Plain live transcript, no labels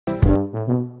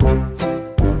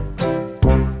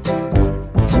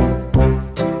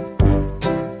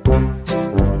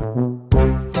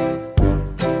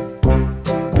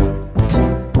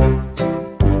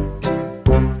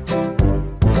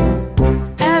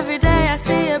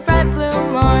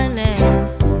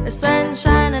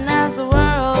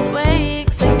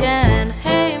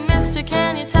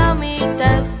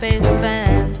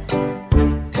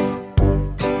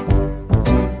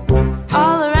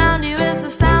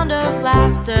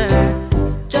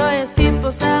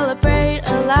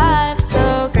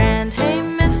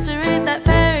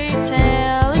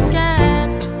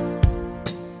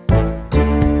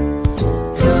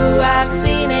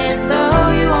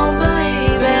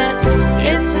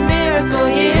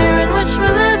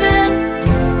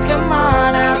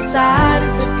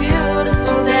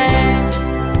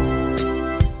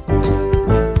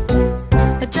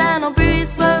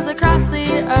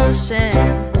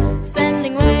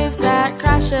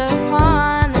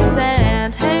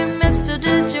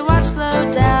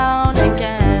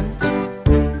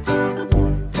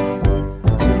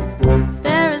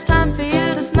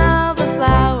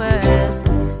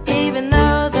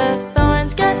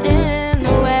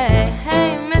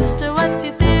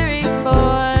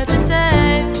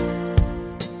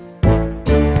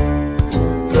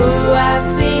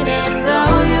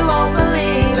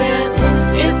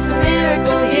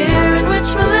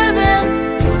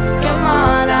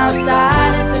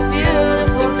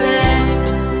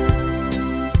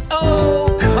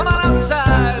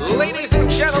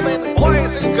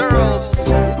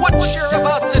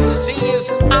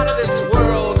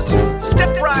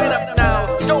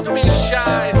don't be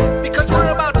shy, because we're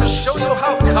about to show you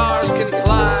how cars can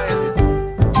fly.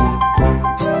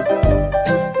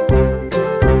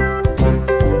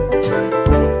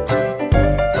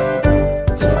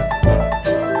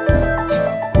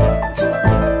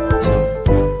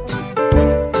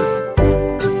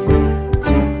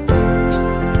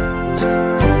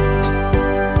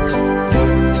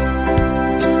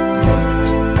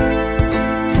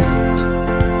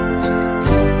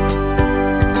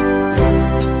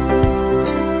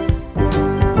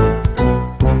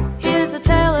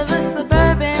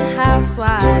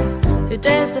 Who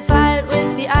dares to fight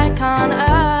with the icon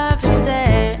of his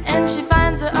day, and she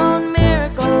finds her own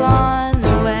miracle on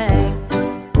the way.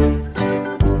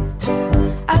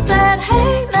 I said,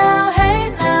 hey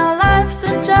now, life's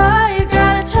a joy. You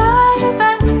gotta try your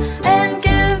best and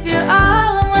give your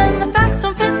all, and when the facts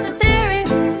don't fit the theory,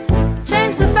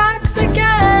 change the facts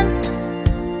again.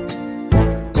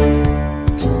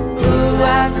 Ooh,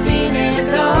 I've seen it,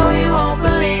 though you won't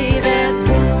believe it.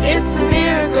 It's a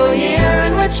miracle year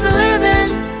in which we're living.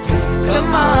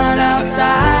 Come on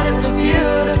outside, it's a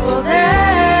beautiful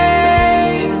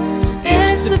day.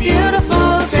 It's a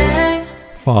beautiful day.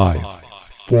 5,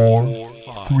 4,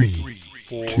 3,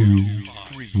 2,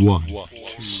 1.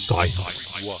 Silence.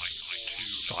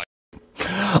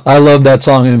 I love that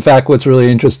song. In fact, what's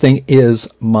really interesting is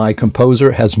my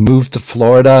composer has moved to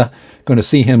Florida. Going to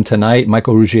see him tonight,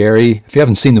 Michael Ruggieri. If you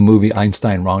haven't seen the movie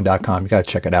EinsteinWrong.com, you got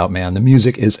to check it out, man. The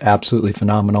music is absolutely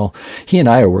phenomenal. He and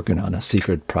I are working on a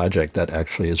secret project that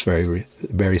actually is very,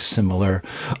 very similar.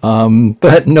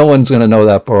 But no one's going to know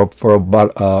that for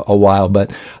about a while. But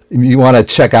if you want to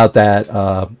check out that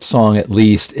song at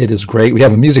least, it is great. We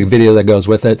have a music video that goes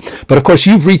with it. But of course,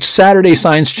 you've reached Saturday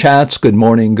Science Chats. Good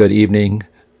morning, good evening,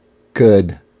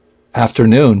 good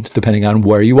afternoon, depending on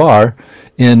where you are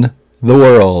in the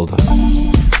world.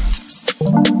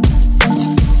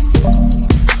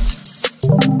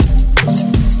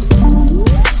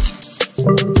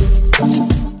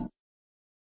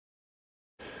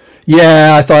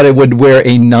 Yeah, I thought I would wear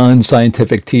a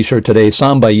non-scientific t-shirt today.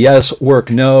 Samba, yes.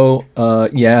 Work, no.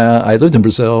 Yeah, I lived in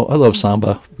Brazil. I love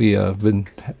samba. We have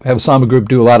a samba group,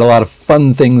 do a lot of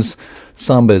fun things.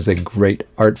 Samba is a great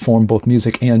art form, both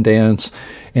music and dance.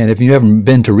 And if you haven't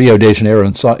been to Rio de Janeiro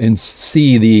and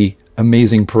see the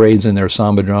amazing parades in their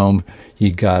Samba Dome,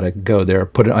 you gotta go there.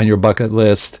 Put it on your bucket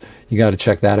list. You got to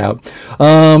check that out.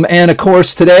 And of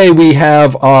course, today we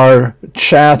have our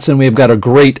chats, and we've got a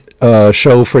great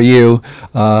show for you,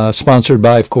 sponsored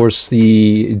by, of course,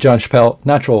 the John Chappell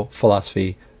Natural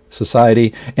Philosophy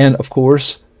Society, and of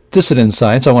course, Dissident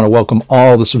Science. I want to welcome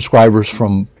all the subscribers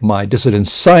from my Dissident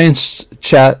Science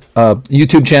chat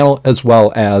YouTube channel, as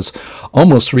well as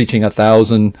almost reaching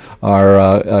 1,000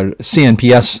 our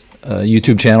CNPS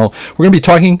YouTube channel. We're going to be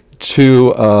talking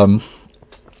to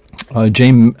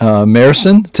James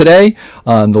Marsen today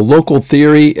on the local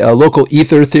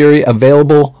ether theory, a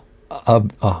viable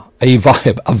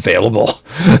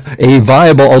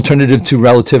alternative to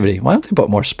relativity. Why don't they put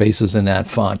more spaces in that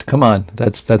font? Come on,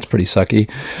 that's pretty sucky.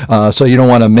 So you don't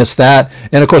want to miss that.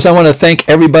 And of course, I want to thank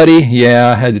everybody. Yeah,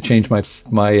 I had to change my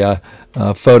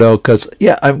photo because,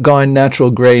 yeah, I've gone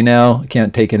natural gray now. I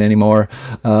can't take it anymore.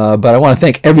 But I want to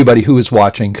thank everybody who is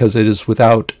watching, because it is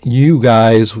without you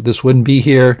guys, this wouldn't be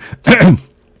here.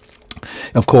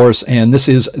 Of course, and this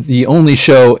is the only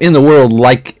show in the world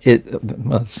like it.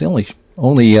 Well, it's the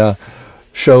only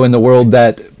show in the world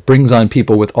that brings on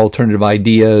people with alternative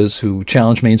ideas who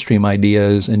challenge mainstream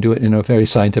ideas and do it in a very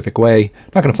scientific way.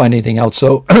 Not going to find anything else.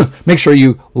 So make sure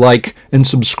you like and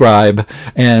subscribe.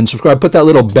 Put that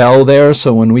little bell there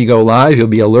so when we go live, you'll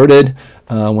be alerted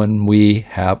when we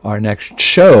have our next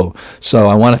show. So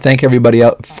I want to thank everybody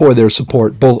out for their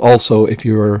support. Both also, if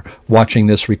you're watching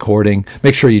this recording,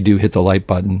 make sure you do hit the like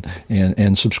button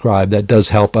and subscribe. That does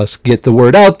help us get the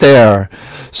word out there.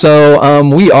 So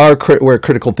where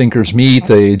critical thinkers meet.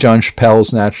 The John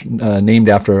Chappell's named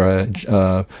after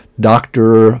a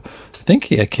doctor.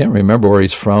 I can't remember where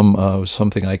he's from. It was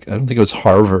something like, I don't think it was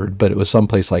Harvard, but it was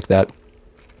someplace like that.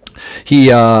 He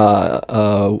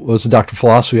was a doctor of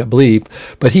philosophy, I believe,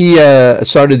 but he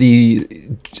started the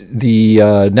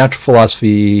Natural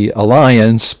Philosophy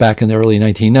Alliance back in the early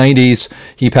 1990s.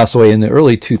 He passed away in the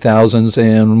early 2000s,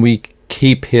 and we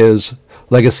keep his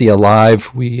legacy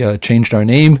alive. We changed our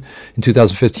name in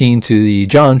 2015 to the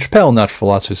John Chappell Natural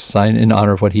Philosophy Society in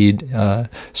honor of what he'd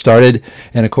started.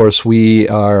 And of course, we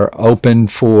are open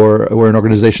we're an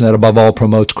organization that above all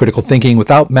promotes critical thinking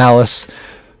without malice,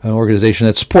 an organization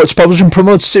that supports, publishes, and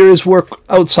promotes serious work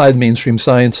outside mainstream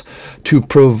science to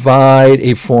provide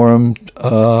a forum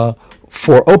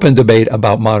for open debate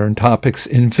about modern topics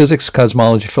in physics,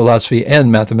 cosmology, philosophy,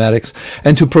 and mathematics,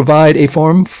 and to provide a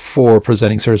forum for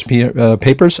presenting serious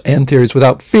papers and theories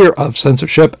without fear of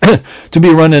censorship, to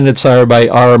be run and decided by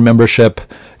our membership.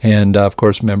 And of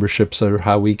course, memberships are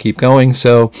how we keep going.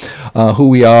 So who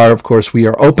we are, of course, we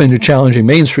are open to challenging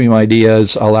mainstream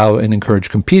ideas, allow and encourage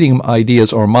competing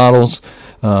ideas or models,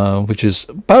 which is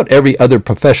about every other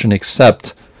profession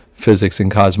except physics and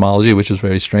cosmology, which is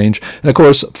very strange. And of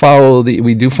course,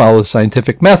 we do follow the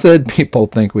scientific method. People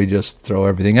think we just throw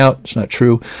everything out. It's not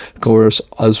true. Of course,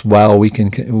 as well, we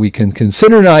can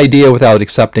consider an idea without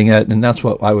accepting it, and that's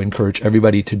what I would encourage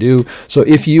everybody to do. So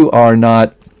if you are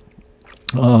not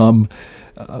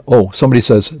oh, somebody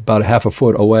says about a half a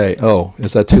foot away. Oh,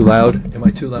 is that too loud? Am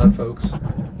I too loud, folks?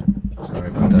 Sorry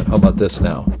about that. How about this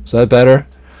now? Is that better?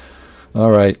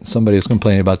 All right. Somebody was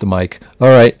complaining about the mic. All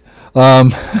right.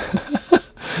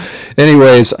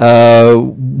 Anyways,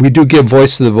 we do give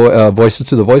voice to the voices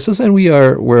to the voices, and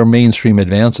we're mainstream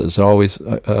advances. It always,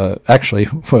 actually,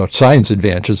 well, science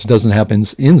advances doesn't happen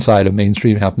inside of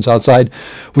mainstream; it happens outside.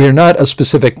 We are not a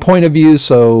specific point of view,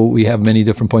 so we have many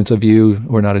different points of view.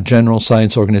 We're not a general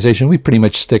science organization. We pretty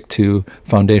much stick to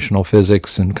foundational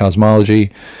physics and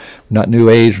cosmology. Not New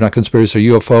Age, not conspiracy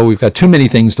or UFO. We've got too many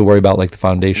things to worry about, like the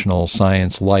foundational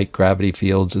science, light, gravity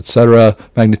fields, etc.,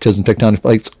 magnetism, tectonic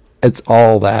plates. It's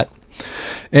all that.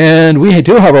 And we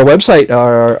do have our website.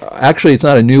 Actually, it's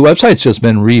not a new website. It's just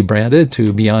been rebranded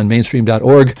to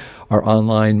beyondmainstream.org, our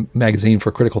online magazine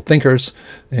for critical thinkers.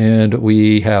 And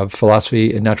we have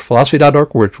philosophy and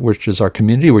naturalphilosophy.org, which is our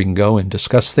community where you can go and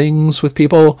discuss things with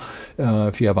people.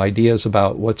 If you have ideas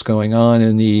about what's going on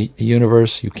in the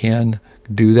universe, you can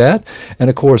do that. And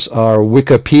of course, our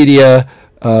Wikipedia.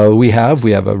 We have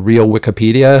a real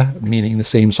Wikipedia, meaning the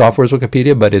same software as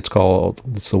Wikipedia, but it's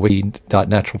the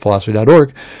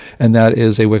wiki.naturalphilosophy.org, and that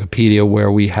is a Wikipedia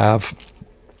where we have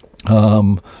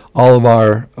all of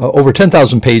our over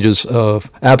 10,000 pages of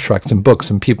abstracts and books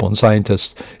and people and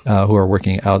scientists who are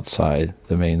working outside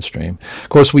the mainstream. Of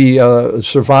course, we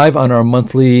survive on our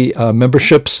monthly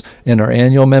memberships and our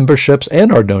annual memberships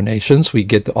and our donations. We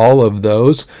get all of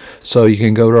those. So you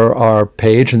can go to our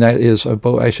page, and that is, I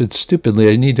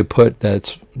need to put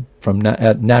that's from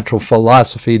at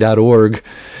naturalphilosophy.org,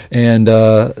 and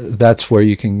that's where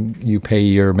you pay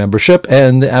your membership,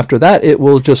 and after that it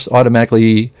will just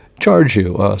automatically charge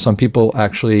you. Some people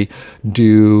actually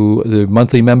do the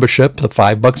monthly membership, the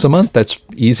 $5 a month. That's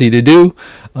easy to do,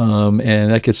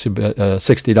 and that gets you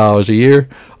 $60 a year.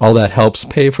 All that helps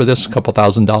pay for this couple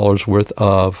 $1,000s worth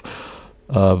of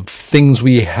things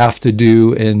we have to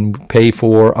do and pay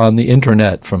for on the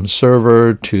internet, from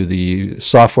server to the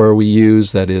software we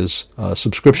use that is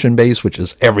subscription based, which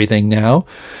is everything now,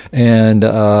 and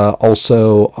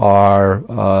also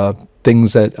our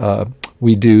things that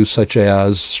we do, such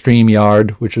as StreamYard,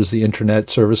 which is the internet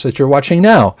service that you're watching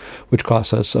now, which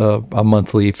costs us a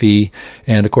monthly fee.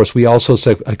 And of course, we also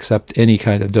accept any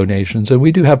kind of donations, and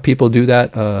we do have people do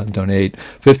that, donate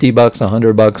 $50,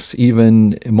 $100,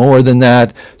 even more than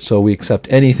that. So we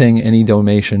accept anything, any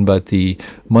donation, but the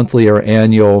monthly or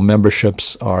annual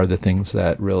memberships are the things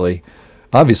that really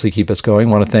obviously keep us going.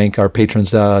 I want to thank our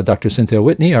patrons, Dr. Cynthia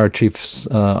Whitney, our Chief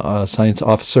Science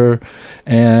Officer,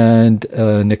 and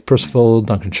Nick Percival,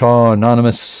 Duncan Shaw,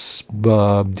 Anonymous,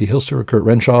 Bob D. Hilster, Kurt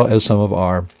Renshaw as some of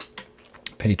our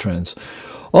patrons.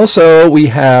 Also, we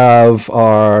have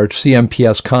our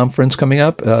CMPS conference coming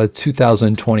up,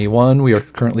 2021. We are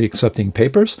currently accepting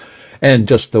papers. And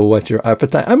just to whet your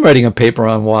appetite, I'm writing a paper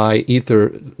on why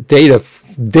data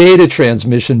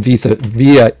transmission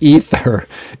via ether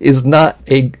is not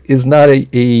a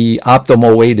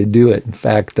optimal way to do it. In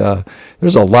fact,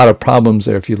 there's a lot of problems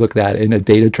there if you look at it in a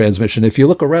data transmission. If you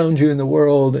look around you in the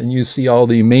world and you see all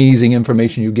the amazing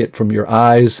information you get from your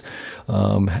eyes,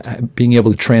 being able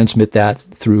to transmit that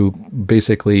through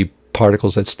basically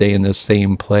particles that stay in the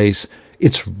same place,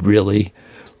 it's really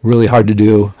hard to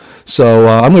do. So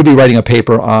I'm going to be writing a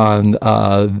paper on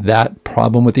that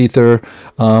problem with ether.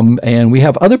 And we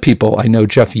have other people. I know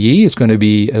Jeff Yee is going to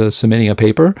be submitting a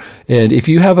paper. And if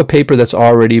you have a paper that's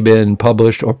already been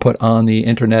published or put on the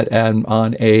internet and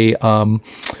on a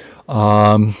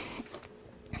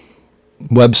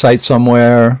website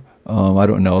somewhere, I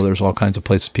don't know, there's all kinds of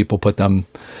places people put them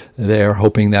there,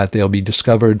 hoping that they'll be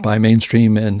discovered by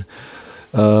mainstream, and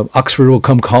Oxford will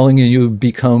come calling and you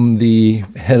become the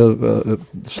head of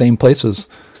same place as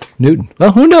Newton.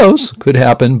 Well, who knows? Could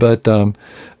happen, but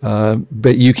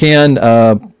you can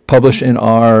publish in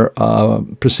our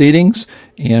proceedings,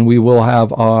 and we will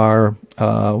have our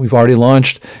we've already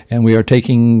launched, and we are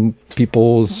taking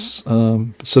people's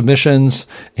submissions,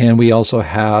 and we also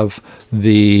have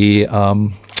the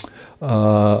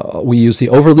we use the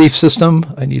overleaf system.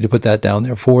 I need to put that down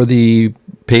there for the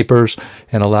papers,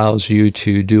 and allows you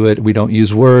to do it. We don't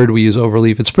use Word, we use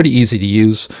overleaf. It's pretty easy to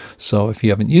use, so if you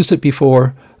haven't used it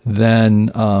before,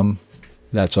 then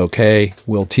that's okay.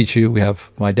 We'll teach you. We have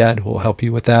my dad who will help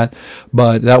you with that,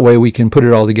 but that way we can put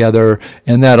it all together,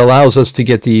 and that allows us to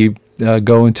get the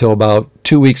go until about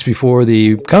 2 weeks before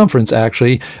the conference,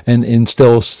 actually, and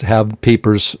still have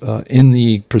papers in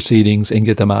the proceedings and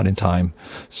get them out in time.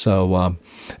 So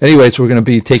anyways, we're going to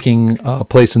be taking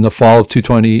place in the fall of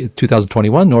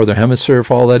 2021, Northern Hemisphere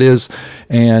fall, that is,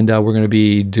 and we're going to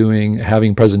be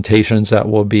having presentations that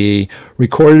will be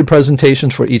recorded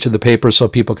presentations for each of the papers, so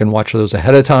people can watch those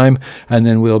ahead of time, and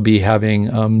then we'll be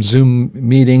having Zoom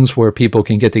meetings where people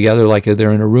can get together like they're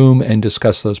in a room and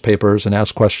discuss those papers and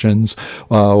ask questions.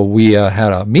 We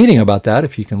had a meeting about that.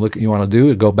 If you can look, you want to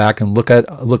do, go back and look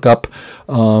up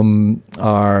our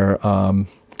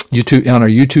YouTube on our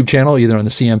YouTube channel, either on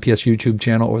the CMPS YouTube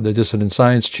channel or the Dissident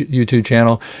Science YouTube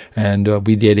channel, and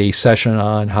we did a session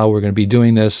on how we're going to be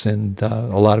doing this, and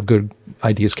a lot of good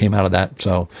ideas came out of that.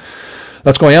 So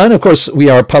that's going on. Of course, we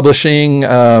are publishing.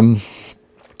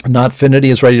 Notfinity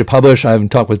is ready to publish. I haven't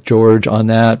talked with George on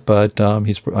that, but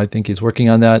I think he's working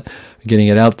on that, getting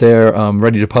it out there.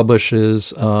 Ready to publish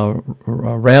is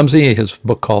Ramsey, his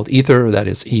book called Ether. That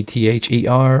is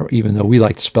E-T-H-E-R, even though we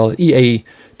like to spell it E-A-T-E-T-H-E-R,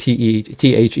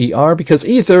 because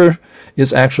ether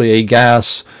is actually a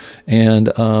gas,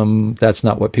 and that's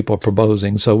not what people are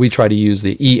proposing. So we try to use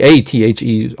the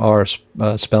E-A-T-H-E-R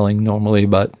spelling normally,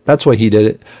 but that's why he did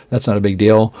it. That's not a big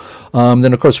deal.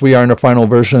 Then, of course, we are in the final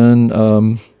version,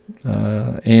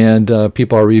 and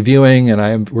people are reviewing,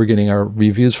 and we're getting our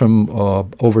reviews from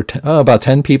about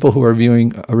 10 people who are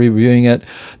reviewing it,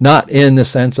 not in the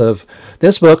sense of,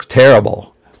 this book's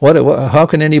terrible. How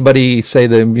can anybody say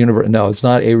the universe? No, it's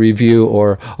not a review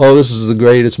or, oh, this is the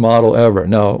greatest model ever.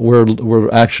 No,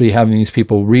 we're actually having these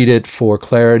people read it for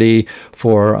clarity,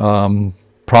 for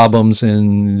problems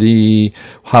in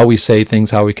how we say things,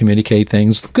 how we communicate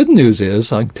things. The good news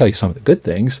is, I can tell you some of the good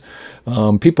things.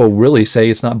 People really say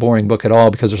it's not a boring book at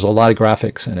all, because there's a lot of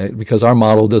graphics in it, because our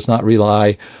model does not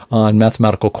rely on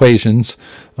mathematical equations.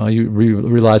 You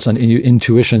relies on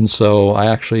intuition. So I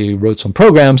actually wrote some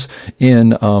programs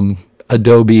in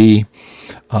Adobe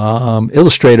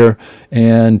Illustrator,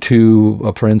 and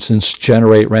to, for instance,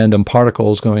 generate random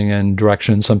particles going in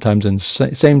directions, sometimes in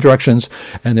same directions,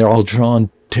 and they're all drawn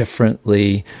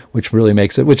differently, which really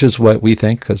makes it, which is what we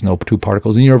think, because no two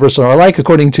particles in the universe are alike,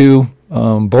 according to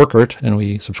Borkert, and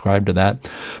we subscribe to that.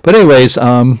 But anyways,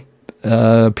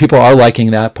 people are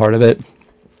liking that part of it.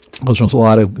 There's a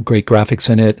lot of great graphics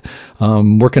in it.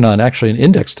 Working on actually an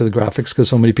index to the graphics, because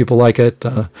so many people like it,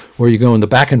 where you go in the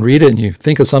back and read it, and you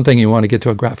think of something, you want to get to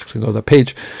a graphics and go to the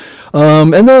page.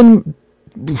 And then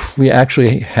we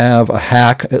actually have a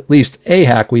hack, at least a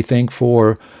hack, we think,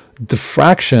 for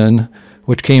diffraction,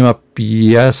 which came up,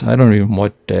 yes, I don't even know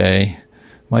what day.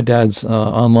 My dad's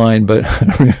online, but I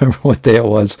don't remember what day it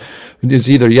was. It was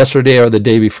either yesterday or the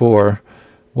day before.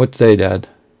 What day, Dad?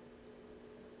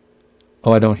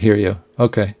 Oh, I don't hear you.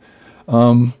 Okay.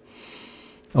 Oh,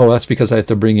 that's because I have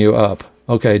to bring you up.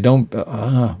 Okay, don't.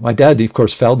 My dad, of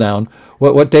course, fell down.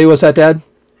 What day was that, Dad?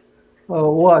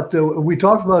 What? We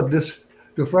talked about this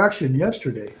diffraction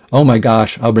yesterday. Oh my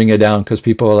gosh, I'll bring it down, because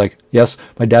people are like, yes,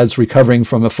 my dad's recovering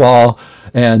from a fall,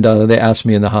 and they asked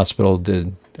me in the hospital,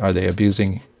 are they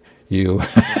abusing you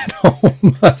at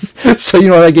home? So, you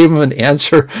know what, I gave him an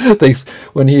answer.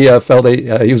 When he felt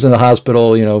he was in the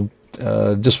hospital, you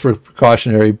know, just for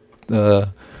precautionary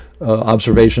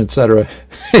observation, etc.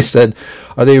 They said,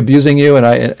 "Are they abusing you?" And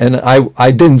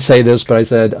I didn't say this, but I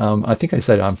said, I think I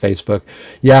said it on Facebook.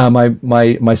 Yeah,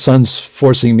 my son's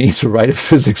forcing me to write a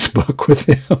physics book with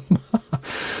him.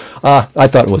 I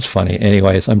thought it was funny.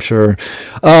 Anyways, I'm sure.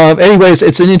 Anyways,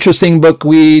 it's an interesting book.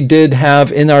 We did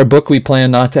have in our book, we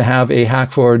plan not to have a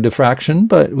hack for diffraction,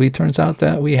 but it turns out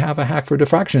that we have a hack for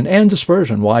diffraction and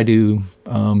dispersion. Why do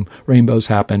rainbows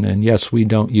happen? And yes, we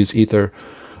don't use ether.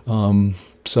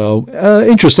 So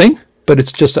interesting, but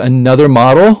it's just another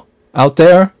model out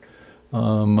there.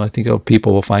 I think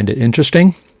people will find it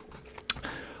interesting.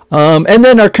 And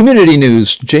then our community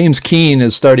news. James Keen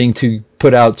is starting to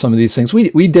put out some of these things.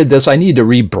 We did this. I need to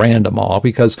rebrand them all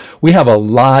because we have a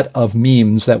lot of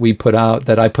memes that we put out,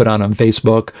 that I put on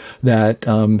Facebook, that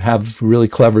have really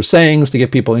clever sayings to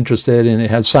get people interested. And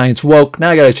it has science woke. Now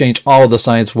I got to change all of the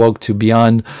science woke to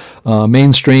beyond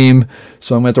mainstream.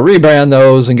 So I'm going to rebrand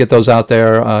those and get those out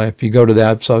there if you go to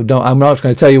that. So I'm not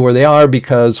going to tell you where they are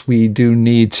because we do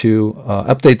need to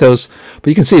update those. But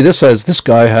you can see this says this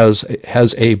guy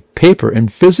has a paper in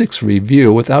Physics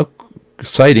Review without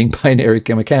citing binary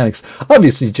mechanics.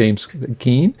 Obviously, James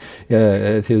Keen,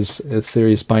 his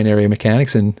theory is binary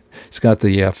mechanics, and he's got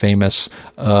the famous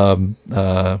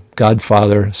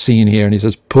Godfather scene here, and he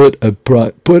says, "Put a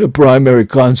primary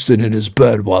constant in his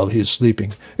bed while he's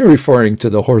sleeping." You're referring to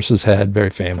the horse's head.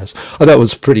 Very famous. Oh, that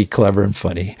was pretty clever and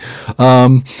funny.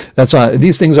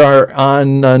 These things are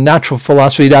on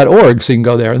naturalphilosophy.org, so you can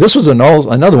go there. This was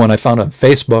another one I found on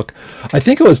Facebook. I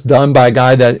think it was done by a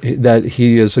guy that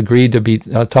he has agreed to be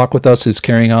talk with us. Is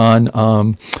carrying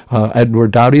on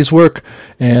Edward Dowdy's work,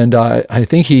 and I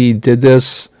think he did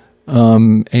this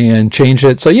and change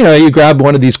it. So, you grab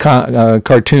one of these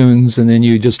cartoons and then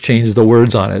you just change the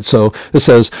words on it. So this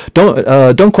says,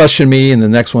 don't question me. And the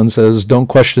next one says, don't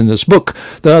question this book.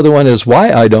 The other one is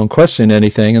why I don't question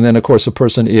anything. And then, of course, the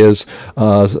person is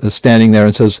standing there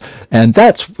and says, and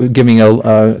that's giving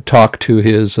a talk to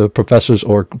his professors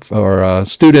or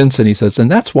students. And he says, and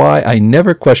that's why I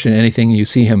never question anything. You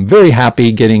see him very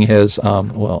happy getting his,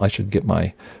 well, I should get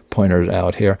my pointers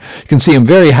out here. You can see him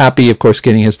very happy, of course,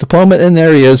 getting his diploma, and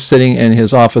there he is sitting in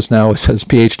his office now with his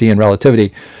PhD in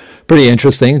relativity. Pretty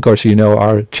interesting. Of course,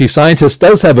 our chief scientist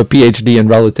does have a PhD in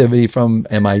relativity from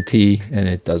MIT, and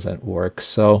it doesn't work.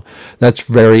 So that's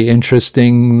very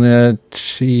interesting that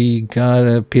she got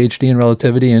a PhD in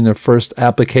relativity, and the first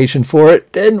application for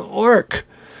it didn't work.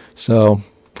 So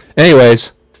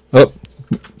anyways, I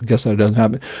guess that doesn't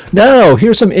happen. Now,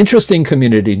 here's some interesting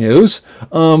community news.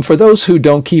 For those who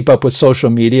don't keep up with social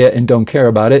media and don't care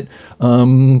about it,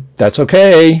 that's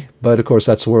okay. But of course,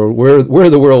 that's where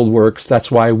the world works.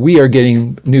 That's why we are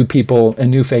getting new people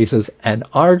and new faces, and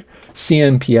our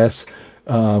CNPS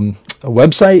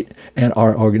website and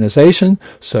our organization.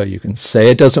 So you can say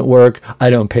it doesn't work. I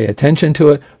don't pay attention to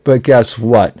it. But guess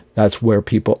what? That's where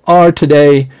people are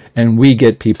today, and we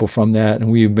get people from that.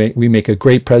 And we make a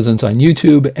great presence on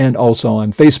YouTube and also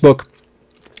on Facebook.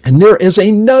 And there is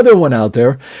another one out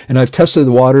there, and I've tested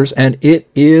the waters, and it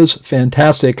is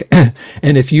fantastic. And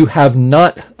if you have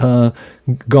not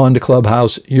gone to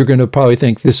Clubhouse, you're going to probably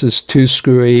think this is too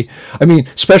screwy. I mean,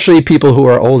 especially people who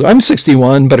are older. I'm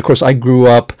 61, but of course I grew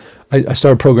up. I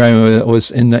started programming when it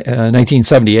was in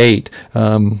 1978,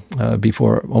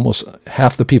 before almost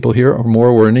half the people here or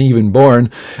more weren't even born.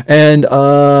 And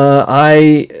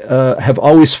I have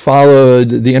always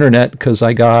followed the internet because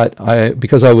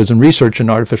I was in research in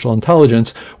artificial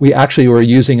intelligence. We actually were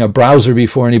using a browser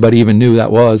before anybody even knew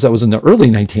that was. That was in the early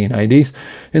 1990s.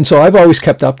 And so I've always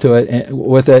kept up to it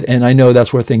with it, and I know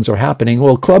that's where things are happening.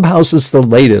 Well, Clubhouse is the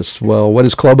latest. Well, what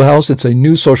is Clubhouse? It's a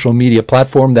new social media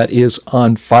platform that is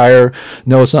on fire.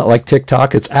 No, it's not like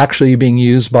TikTok. It's actually being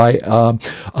used by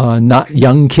not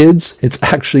young kids. It's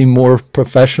actually more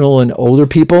professional and older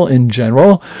people in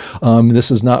general.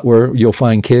 This is not where you'll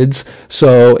find kids.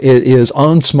 So it is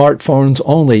on smartphones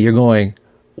only. You're going,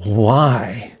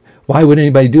 why? Why would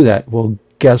anybody do that? Well,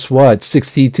 guess what?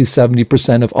 60 to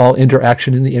 70% of all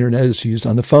interaction in the internet is used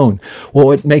on the phone. Well,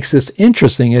 what makes this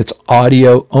interesting, it's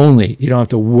audio only. You don't have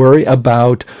to worry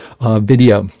about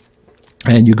video.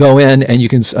 And you go in and you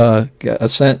can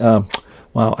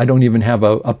well, I don't even have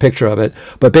a picture of it.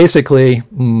 But basically,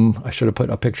 I should have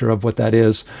put a picture of what that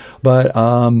is. But,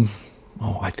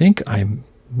 I think I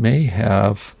may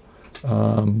have...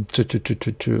 oh,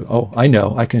 I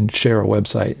know. I can share a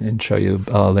website and show you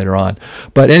later on.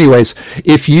 But anyways,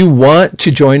 if you want to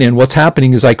join in, what's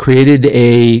happening is I created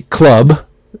a club.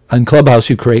 On Clubhouse,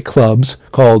 you create clubs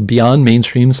called Beyond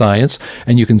Mainstream Science,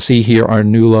 and you can see here our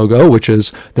new logo, which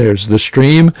is, there's the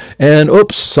stream, and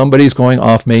oops, somebody's going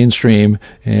off mainstream,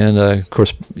 and of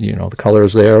course, the color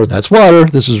is there. That's water.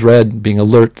 This is red, being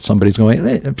alert. Somebody's going.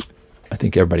 I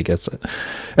think everybody gets it.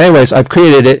 Anyways, I've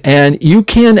created it, and you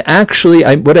can actually,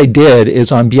 what I did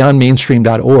is on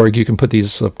beyondmainstream.org, you can put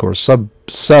these, of course,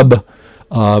 sub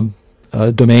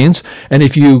domains, and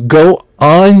if you go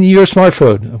on your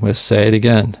smartphone, I'm going to say it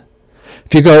again,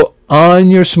 if you go on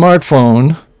your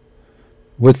smartphone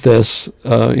with this,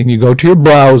 and you go to your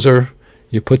browser,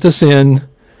 you put this in,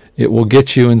 it will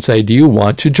get you and say, do you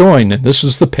want to join? And this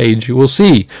is the page you will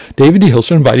see. David D.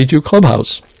 Hilster invited you to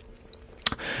Clubhouse.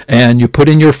 And you put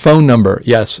in your phone number.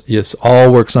 Yes,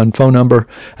 all works on phone number.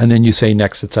 And then you say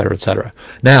next, etc., etc.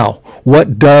 Now,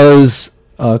 what does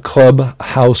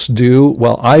Clubhouse do?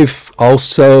 Well, I've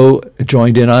also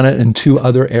joined in on it in 2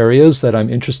 other areas that I'm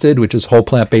interested, which is whole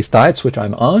plant-based diets, which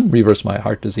I'm on, reverse my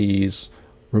heart disease,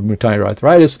 rheumatoid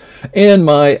arthritis, and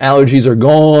my allergies are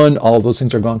gone. All those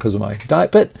things are gone because of my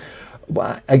diet. But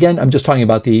again, I'm just talking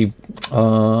about the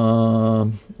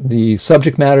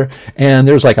subject matter, and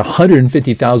there's like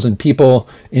 150,000 people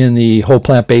in the whole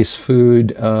plant-based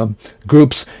food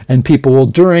groups, and people will,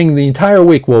 during the entire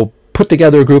week, will put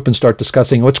together a group and start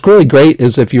discussing. What's really great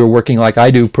is if you're working like I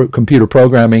do, computer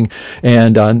programming,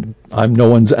 and I'm no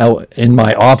one's out in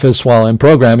my office while I'm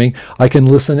programming, I can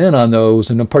listen in on those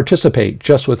and participate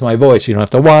just with my voice. You don't have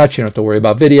to watch, you don't have to worry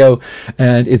about video,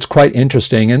 and it's quite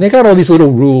interesting. And they got all these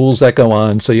little rules that go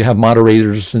on, so you have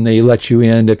moderators and they let you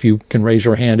in if you can raise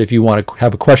your hand if you want to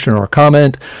have a question or a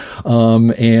comment,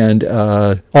 and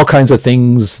all kinds of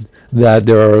things that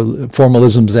there are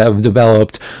formalisms that have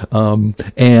developed,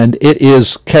 and it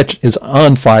is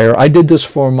on fire. I did this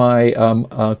for my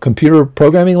computer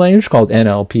programming language called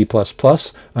NLP++.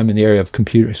 I'm in the area of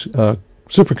computers,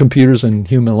 supercomputers and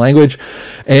human language,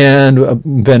 and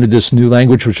invented this new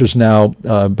language, which is now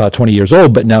about 20 years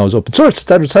old, but now is open source,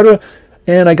 etc., etc.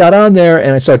 And I got on there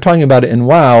and I started talking about it, and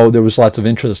wow, there was lots of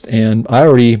interest. And I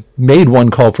already made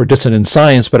one called for Dissident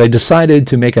Science, but I decided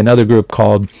to make another group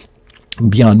called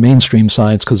Beyond Mainstream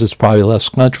Science because it's probably less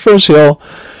controversial,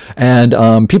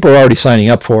 and people are already signing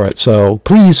up for it. So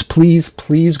please, please,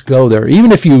 please go there.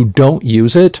 Even if you don't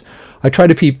use it, I try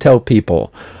to tell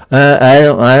people,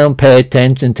 I don't pay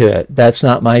attention to it. That's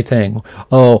not my thing.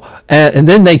 Oh, and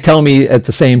then they tell me at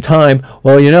the same time,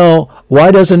 well, you know,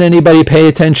 why doesn't anybody pay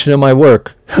attention to my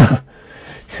work?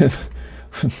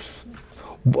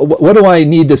 What do I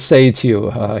need to say to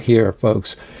you here,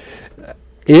 folks?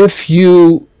 If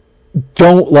you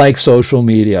don't like social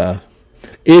media,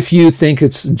 if you think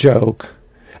it's a joke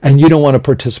and you don't want to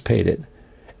participate in it,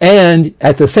 and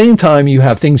at the same time you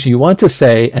have things you want to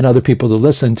say and other people to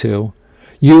listen to,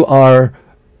 you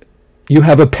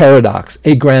have a paradox,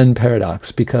 a grand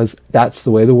paradox, because that's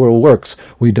the way the world works.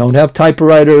 We don't have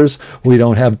typewriters, we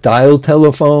don't have dial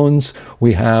telephones,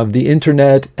 we have the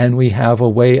internet, and we have a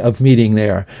way of meeting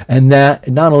there. And that,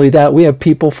 not only that, we have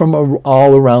people from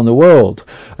all around the world.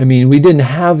 I mean, we didn't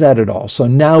have that at all, so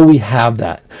now we have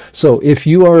that. So if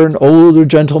you are an older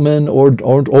gentleman or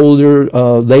older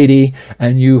lady,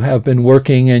 and you have been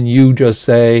working and you just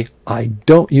say, I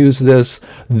don't use this,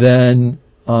 then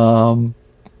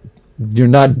you're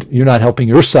not helping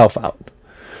yourself out.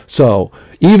 So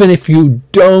even if you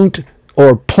don't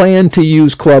or plan to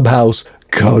use Clubhouse,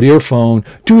 go to your phone,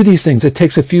 do these things. It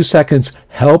takes a few seconds.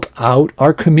 Help out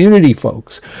our community,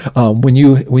 folks. When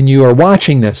you are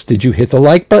watching this, did you hit the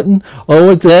like button? Oh,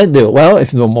 what's that do? Well, if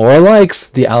the more likes,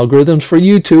 the algorithms for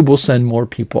YouTube will send more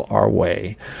people our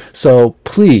way. So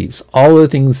please, all of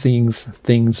the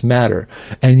things matter.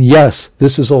 And yes,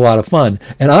 this is a lot of fun.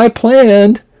 And I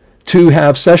planned to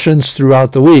have sessions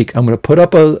throughout the week. I'm going to put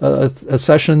up a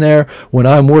session there when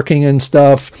I'm working and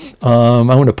stuff. I'm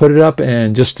going to put it up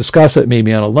and just discuss it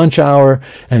maybe on a lunch hour,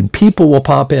 and people will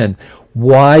pop in.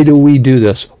 Why do we do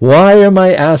this? Why am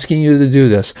I asking you to do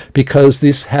this? Because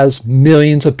this has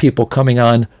millions of people coming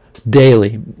on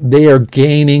daily. They are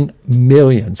gaining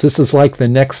millions. This is like the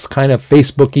next kind of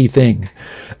Facebooky thing.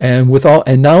 And not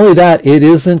only that, it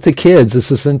isn't the kids.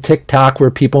 This isn't TikTok where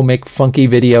people make funky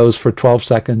videos for 12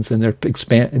 seconds and their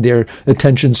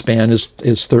attention span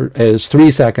is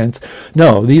 3 seconds.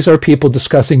 No, these are people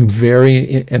discussing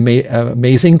very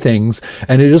amazing things,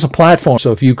 and it is a platform.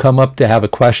 So if you come up to have a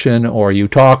question or you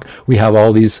talk, we have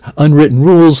all these unwritten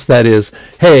rules. That is,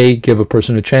 hey, give a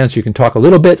person a chance. You can talk a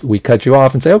little bit. We cut you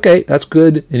off and say, okay, that's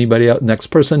good. Anybody else? Next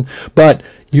person. But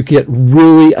you get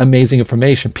really amazing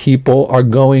information. People are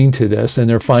going to this and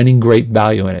they're finding great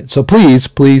value in it. So please,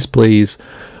 please, please,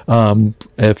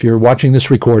 if you're watching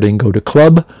this recording, go to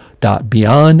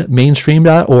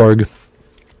club.beyondmainstream.org.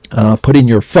 Put in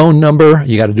your phone number.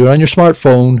 You got to do it on your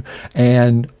smartphone,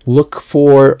 and look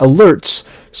for alerts.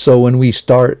 So when we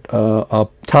start a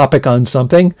topic on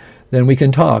something, then we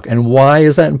can talk. And why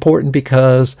is that important?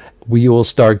 Because we will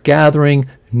start gathering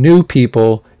new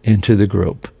people into the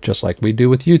group, just like we do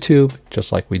with YouTube,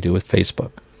 just like we do with Facebook.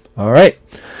 All right,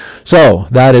 so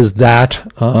that is that.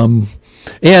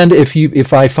 And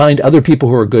if I find other people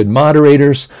who are good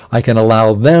moderators, I can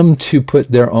allow them to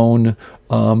put their own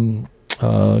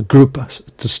group,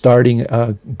 to starting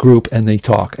a group, and they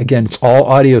talk. Again, it's all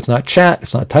audio. It's not chat.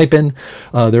 It's not type-in.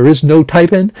 There is no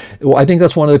type-in. Well, I think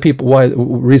that's one of the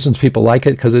reasons people like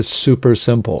it, because it's super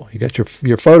simple. You got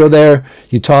your photo there.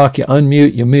 You talk. You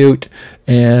unmute. You mute,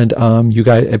 and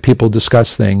people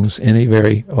discuss things in a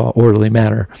very orderly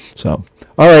manner. So,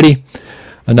 alrighty.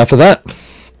 enough of that.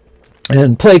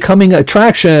 And play coming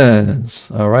attractions.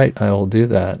 All right, I will do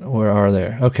that. Where are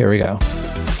they? Okay, here we go.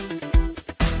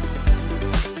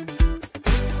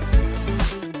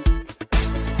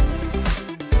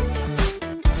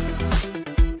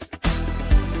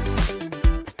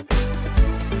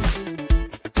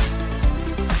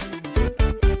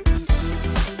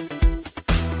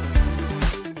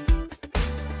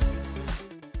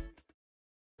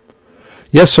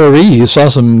 Yes, sir. You saw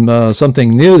something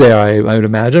new there, I would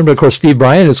imagine. But of course, Steve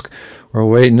Bryant is. We're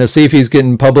waiting to see if he's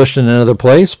getting published in another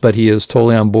place, but he is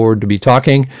totally on board to be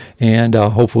talking, and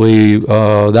hopefully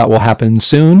that will happen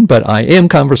soon. But I am in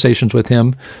conversations with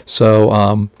him,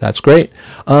 so that's great.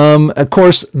 Of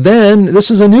course, then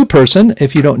this is a new person.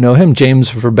 If you don't know him,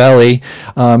 James Verbelli.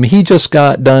 He just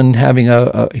got done having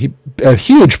a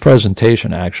huge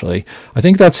presentation. Actually, I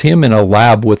think that's him in a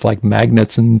lab with like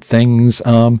magnets and things.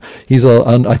 I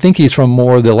think he's from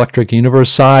more the electric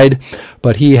universe side,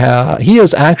 but he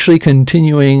is actually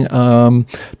continuing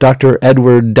Dr.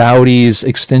 Edward Dowdy's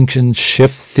extinction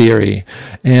shift theory,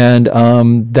 and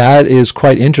that is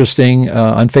quite interesting.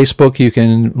 On Facebook, you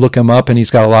can look him up, and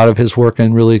he's got a lot of his work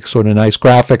and really sort of nice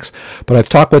graphics. But I've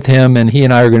talked with him, and he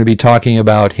and I are going to be talking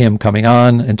about him coming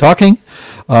on and talking.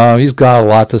 He's got a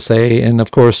lot to say, and of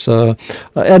course,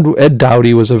 Ed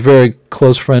Dowdy was a very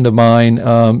close friend of mine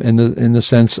in the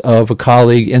sense of a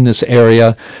colleague in this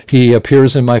area. He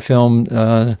appears in my film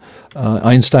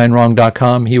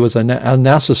EinsteinWrong.com. He was a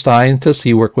NASA scientist.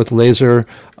 He worked with lasers,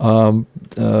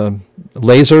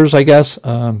 I guess,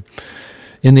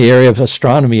 in the area of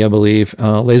astronomy, I believe.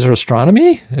 Laser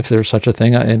astronomy, if there's such a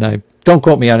thing, and I don't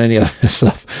quote me on any of this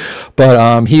stuff.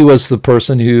 But he was the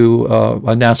person who,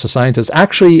 a NASA scientist,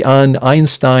 actually on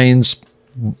Einstein's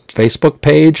Facebook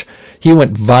page, he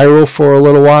went viral for a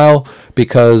little while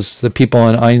because the people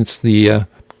on the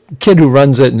kid who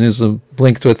runs it and is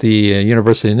linked with the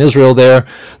university in Israel there,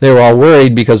 they were all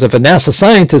worried because if a NASA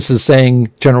scientist is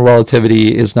saying general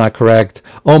relativity is not correct,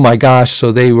 oh my gosh,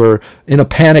 so they were in a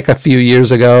panic a few years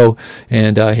ago,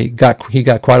 and he got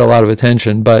quite a lot of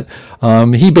attention. But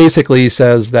he basically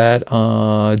says that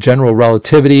general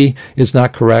relativity is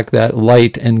not correct, that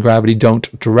light and gravity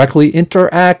don't directly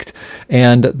interact,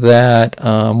 and that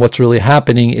what's really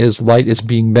happening is light is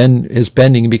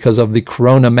bending because of the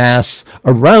corona mass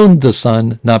around the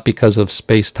sun, not because of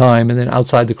space-time, and then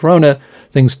outside the corona,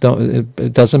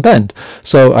 it doesn't bend.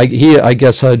 So I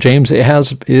guess James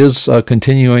is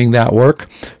continuing that work.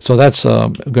 So that's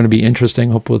going to be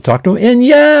interesting. Hope we'll talk to him. And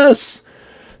yes,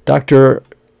 Dr.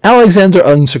 Alexander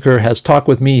Unziker has talked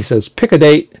with me. He says pick a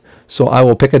date. So I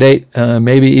will pick a date,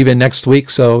 maybe even next week.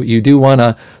 So you do want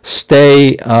to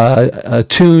stay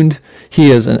tuned.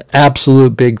 He is an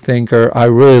absolute big thinker. I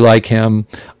really like him.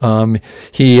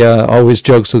 He always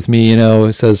jokes with me,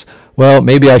 he says, well,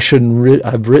 maybe I shouldn't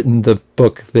I've written the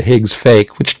book, The Higgs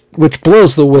Fake, which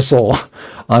blows the whistle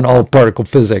on all particle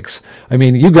physics. I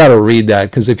mean, you got to read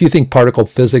that, because if you think particle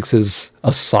physics is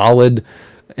a solid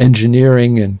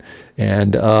engineering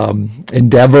and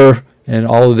endeavor, and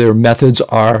all of their methods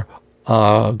are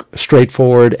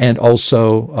straightforward and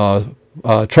also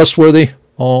trustworthy,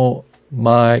 oh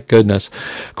my goodness.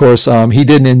 Of course, he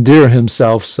didn't endear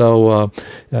himself, so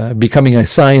becoming a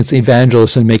science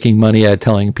evangelist and making money at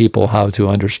telling people how to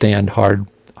understand hard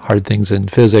things in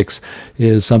physics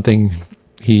is something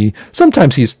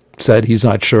sometimes he's said he's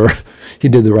not sure he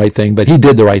did the right thing, but he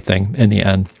did the right thing in the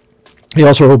end. He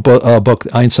also wrote a book,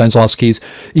 Einstein's Lost Keys.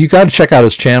 You got to check out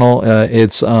his channel.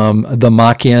 It's the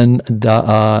Machian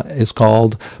is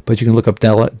called, but you can look up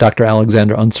Dr.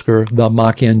 Alexander Unziker, the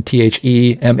Machian,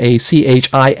 TheMachian.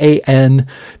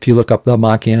 If you look up the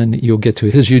Machian, you'll get to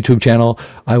his YouTube channel.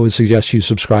 I would suggest you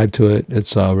subscribe to it.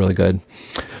 It's really good.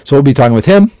 So we'll be talking with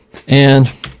him,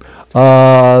 and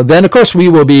then of course we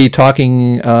will be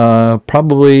talking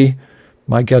probably.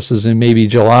 My guess is in maybe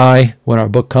July when our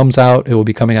book comes out. It will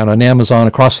be coming out on Amazon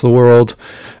across the world,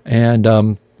 and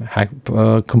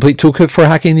complete toolkit for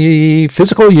hacking the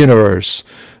physical universe.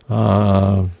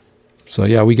 So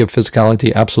yeah, we give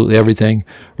physicality absolutely everything,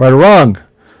 right or wrong.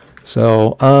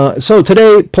 So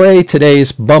today, play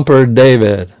today's bumper,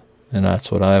 David, and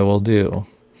that's what I will do.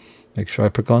 Make sure I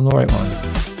pick on the right one.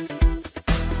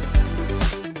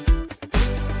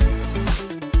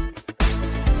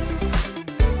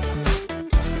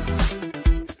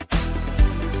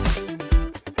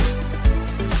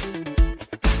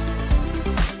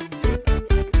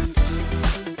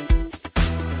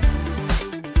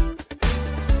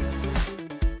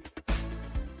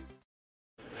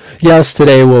 Yes,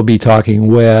 today we'll be talking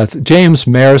with James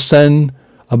Marsen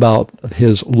about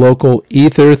his local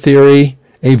ether theory,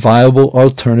 a viable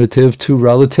alternative to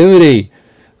relativity.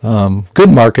 Good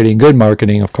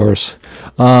marketing, of course.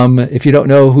 If you don't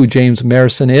know who James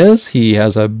Marsen is, he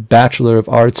has a Bachelor of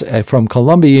Arts from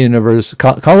Columbia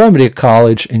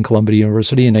College in Columbia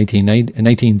University in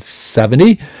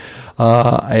 1970.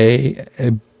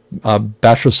 A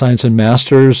Bachelor of Science and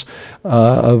Masters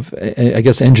of, I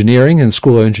guess, Engineering in the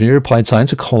School of Engineering, Applied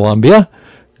Science at Columbia.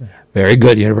 Very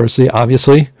good university,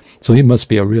 obviously. So he must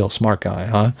be a real smart guy,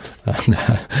 huh?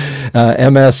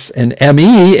 MS and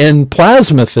ME in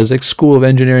Plasma Physics, School of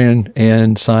Engineering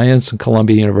and Science at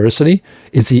Columbia University.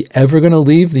 Is he ever going to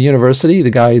leave the university?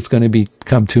 The guy is going to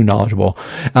become too knowledgeable.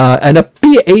 And a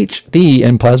PhD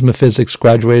in Plasma Physics,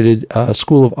 graduated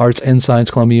School of Arts and Science,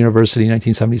 Columbia University,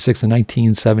 1976 and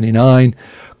 1979.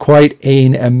 Quite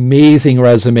an amazing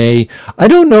resume. I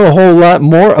don't know a whole lot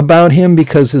more about him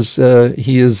because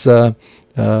he is... so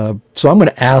I'm going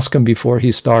to ask him before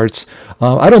he starts.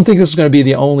 I don't think this is going to be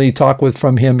the only talk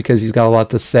from him because he's got a lot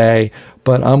to say,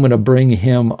 but I'm going to bring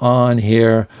him on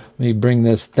here. Let me bring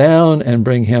this down and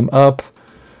bring him up.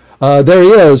 There he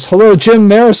is. Hello, Jim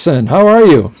Marsen. How are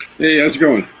you? Hey, how's it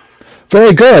going?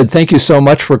 Very good. Thank you so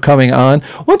much for coming on.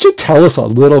 Why don't you tell us a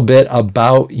little bit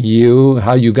about you,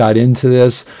 how you got into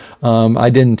this? I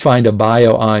didn't find a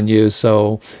bio on you,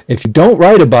 so if you don't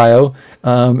write a bio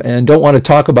and don't want to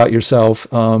talk about yourself,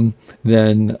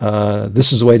 then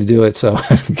this is the way to do it. So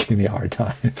give me a hard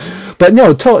time. But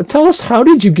no, tell us, how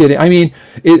did you get it? I mean,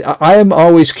 I am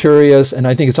always curious, and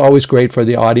I think it's always great for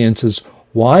the audiences.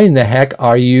 Why in the heck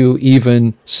are you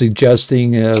even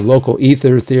suggesting a local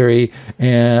ether theory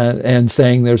and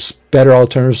saying there's better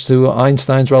alternatives to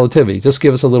Einstein's relativity? Just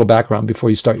give us a little background before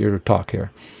you start your talk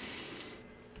here.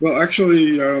 Well,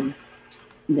 actually,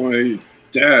 my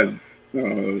dad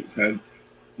had a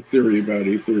theory about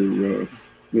ether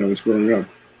when I was growing up.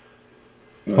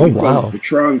 Oh, he wow. called it the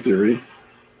Tron theory.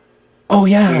 Oh,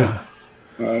 yeah.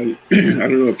 I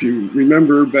don't know if you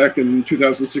remember, back in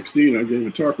 2016, I gave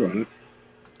a talk on it.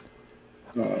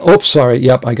 Oops, sorry.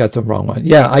 Yep, I got the wrong one.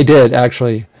 Yeah, I did,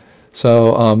 actually.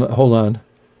 So, hold on.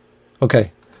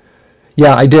 Okay.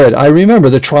 Yeah, I did. I remember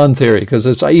the Tron theory because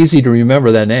it's easy to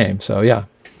remember that name. So, yeah.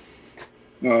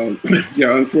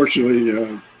 Yeah, unfortunately,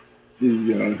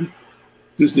 the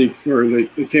Disney, or they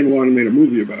came along and made a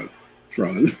movie about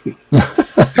Tron.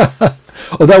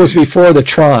 Oh, that was before the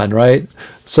Tron, right?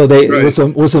 So Right.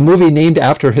 was the movie named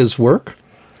after his work?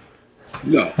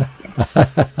 No.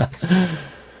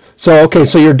 So, okay,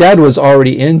 so your dad was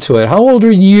already into it. How old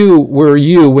were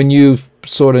you when you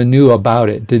sort of knew about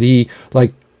it? Did he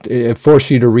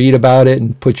force you to read about it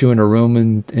and put you in a room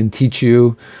and teach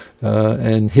you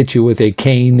and hit you with a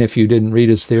cane if you didn't read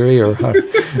his theory, or how?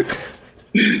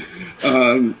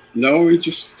 No, we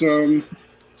just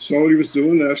saw what he was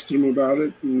doing, asked him about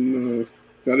it, and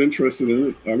got interested in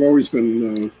it. I've always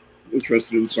been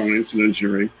interested in science and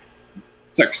engineering,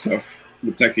 tech stuff,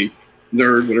 the techie,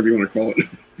 nerd, whatever you want to call it.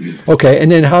 Okay,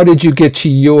 and then how did you get to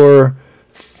your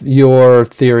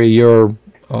theory, your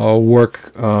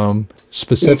work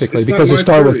specifically? It's because not it my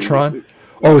started with theory. Tron.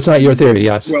 Oh, it's not your theory,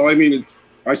 yes. Well, I mean,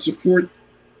 I support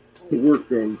the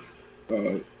work of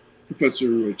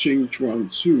Professor Ching-Chuan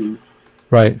Su.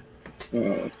 Right.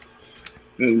 And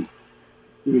it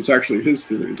was actually his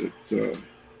theory that...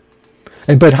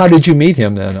 But how did you meet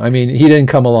him then? I mean, he didn't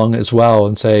come along as well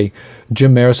and say,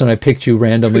 Jim Marsen, I picked you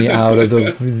randomly out of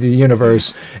the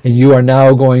universe, and you are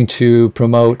now going to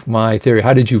promote my theory.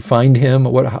 How did you find him?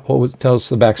 Tell us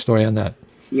the backstory on that.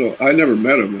 No, I never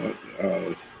met him.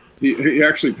 He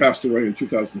actually passed away in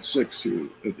 2006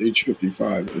 at age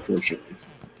 55, unfortunately.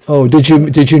 Oh, did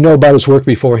you know about his work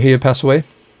before he had passed away?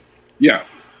 Yeah.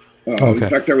 Okay. In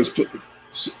fact, I was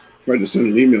tried to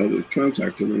send an email to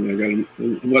contact him, and I got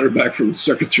a letter back from his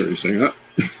secretary saying,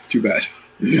 too bad.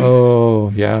 Oh,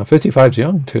 yeah. 55 is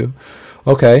young, too.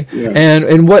 Okay. Yeah.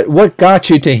 And what got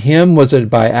you to him? Was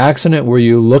it by accident? Were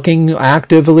you looking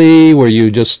actively? Were you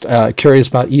just curious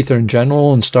about ether in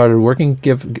general and started working?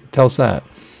 Tell us that.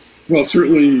 Well,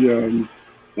 certainly I'm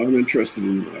interested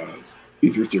in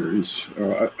ether theories.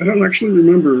 I don't actually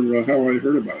remember how I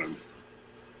heard about him.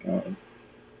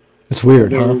 It's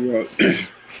weird, huh?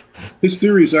 His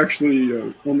theory is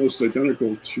actually almost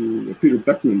identical to Peter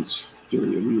Beckman's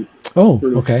theory. Have you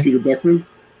heard of Peter Beckman?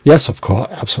 Yes, of course,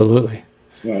 absolutely.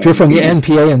 If you're from the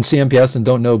NPA and CMPS and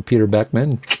don't know Peter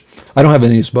Beckman, I don't have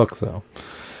any of his books, though.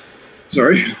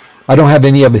 Sorry? I don't have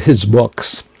any of his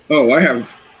books. Oh, I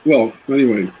have. Well,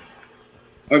 anyway,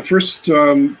 I first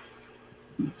saw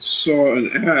an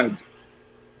ad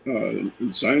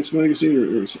in Science magazine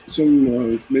or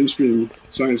some mainstream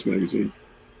science magazine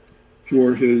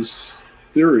for his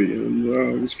theory, and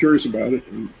I was curious about it,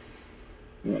 and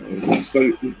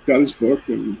got his book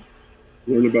and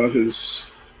learn about his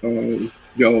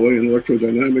Galilean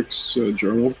electrodynamics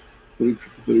journal that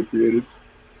he created.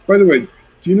 By the way,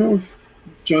 do you know if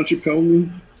John Chappell knew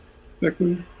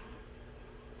Beckman?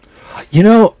 You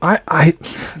know, I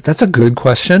that's a good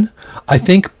question. I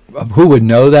think who would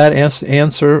know that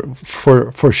answer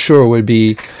for sure would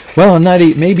be, well,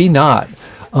 maybe not.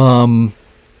 Well,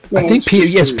 I think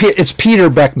it's Peter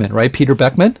Beckman, right? Peter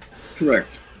Beckman.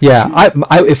 Correct. Yeah,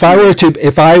 if I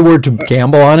were to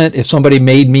gamble on it, if somebody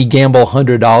made me gamble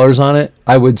 $100 on it,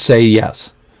 I would say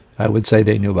yes. I would say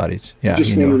they knew about it. Yeah.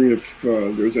 Just wondering if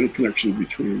there's any connection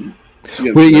between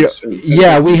CMPS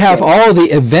and we have all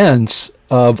the events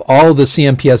of all the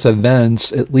CMPS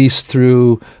events, at least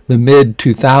through the mid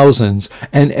 2000s,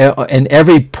 and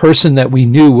every person that we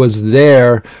knew was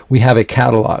there. We have a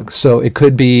catalog, so it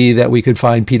could be that we could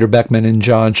find Peter Beckman and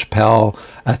John Chappell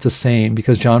at the same,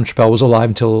 because John Chappell was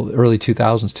alive until early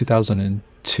 2000s,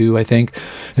 2002, I think.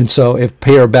 And so if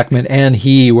Peter Beckman and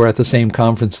he were at the same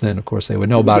conference, then of course they would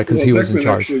know about it because he was in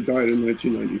charge. Beckman actually died in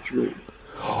 1993.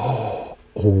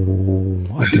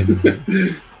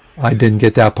 I didn't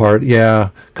get that part. Yeah,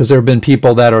 because there have been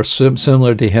people that are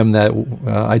similar to him that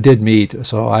I did meet.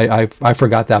 So I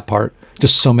forgot that part.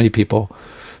 Just so many people.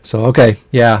 So okay,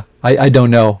 yeah, I don't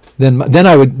know. Then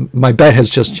I would. My bet has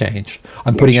just changed.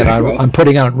 I'm putting it on. I'm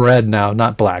putting it on red now,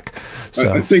 not black. So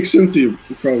I think Cynthia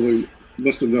probably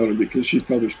must have known it because she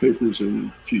published papers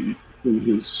in GED.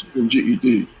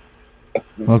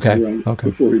 Okay.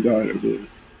 Before he died, I believe.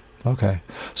 Okay.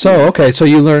 So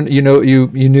you learned. You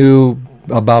knew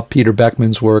about Peter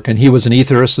Beckman's work, and he was an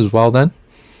etherist as well then?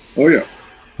 Oh, yeah.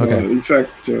 Okay. In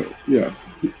fact, yeah.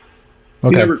 He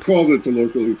never called it the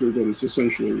local ether, but it's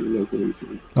essentially a local ether.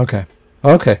 Okay.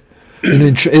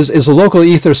 And is a local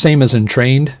ether same as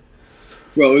entrained?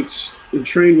 Well, it's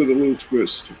entrained with a little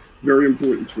twist. Very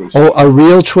important twist. Oh, a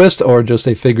real twist or just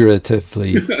a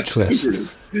figuratively twist?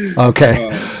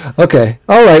 Okay.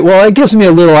 All right. Well, it gives me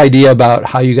a little idea about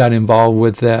how you got involved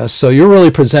with this. So you're really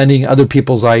presenting other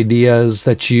people's ideas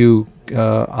that you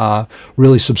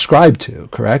really subscribe to,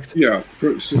 correct? Yeah,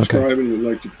 subscribe and would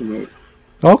like to promote.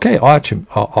 Okay,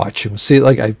 ótimo. See,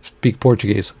 like I speak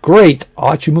Portuguese. Great,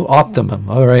 ótimo, optimum.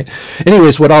 All right.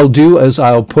 Anyways, what I'll do is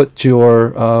I'll put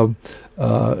your,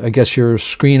 I guess your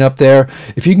screen up there.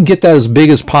 If you can get that as big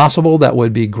as possible, that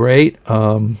would be great.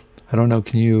 I don't know,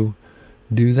 can you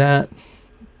do that?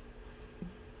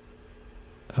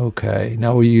 Okay,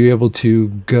 now are you able to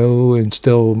go and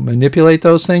still manipulate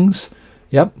those things?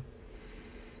 Yep.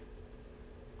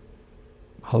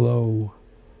 Hello.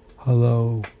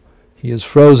 He is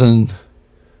frozen.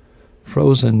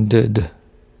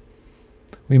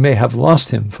 We may have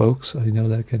lost him, folks. I know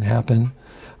that can happen.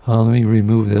 Let me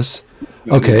remove this.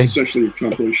 Okay. It's essentially a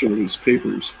compilation of his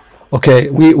papers. Okay,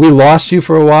 we lost you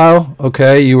for a while.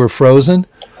 Okay, you were frozen.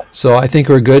 So I think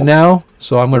we're good now.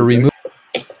 So I'm going to remove.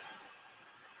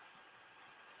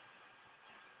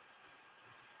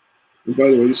 And by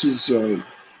the way, this is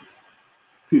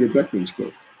Peter Beckman's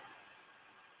book.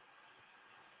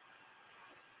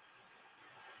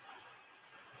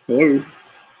 Hello?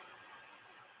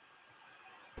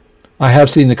 I have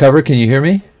seen the cover. Can you hear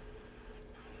me?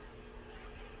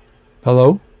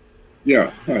 Hello?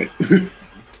 Yeah, hi.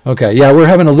 Okay, yeah, we're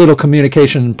having a little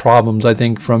communication problems, I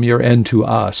think, from your end to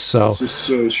us. So is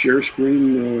this share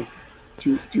screen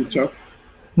too tough?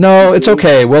 No, it's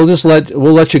okay. We'll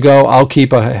let you go. I'll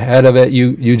keep ahead of it.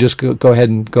 You just go ahead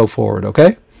and go forward,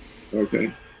 okay?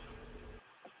 Okay.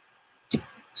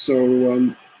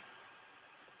 So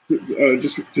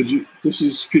this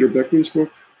is Peter Beckman's book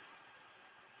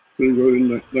that he wrote in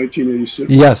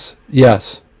 1986?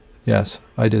 Yes,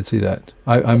 I did see that.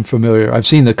 I'm familiar. I've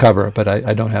seen the cover, but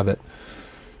I don't have it.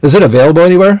 Is it available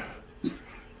anywhere?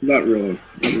 Not really.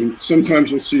 I mean,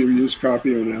 sometimes you'll see a used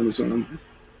copy on Amazon.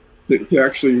 They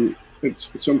actually, at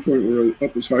some point, were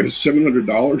up as high as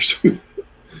 $700.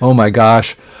 Oh my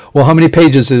gosh! Well, how many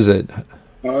pages is it?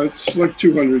 It's like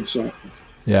 200 something.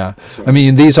 Yeah, so, I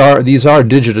mean these are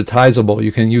digitizable.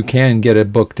 You can get a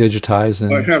book digitized.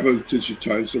 And I have a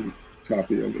digitized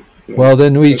copy of it. So well,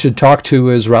 then we should talk to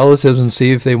his relatives and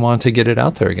see if they want to get it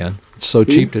out there again. It's so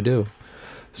cheap to do.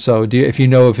 So, if you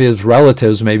know of his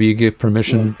relatives, maybe you get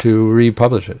permission to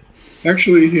republish it.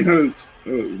 Actually, he had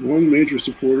one major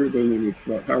supporter by the name of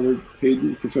Howard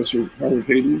Hayden, Professor Howard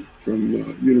Hayden from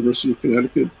University of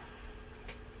Connecticut,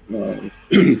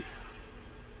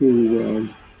 who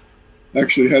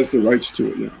actually has the rights to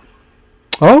it now.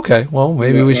 Oh, okay. Well,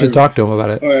 maybe we should talk to him about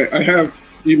it. I have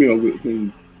emailed with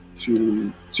him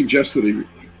to suggest that he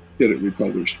get it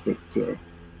republished, but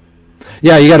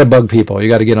yeah, you got to bug people. You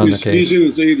got to get on the case. He's in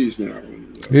his 80s now.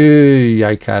 And,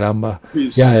 Ay, caramba. He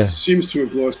Yeah. seems to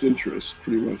have lost interest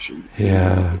pretty much in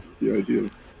Yeah. the idea.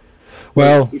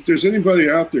 Well, but if there's anybody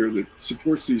out there that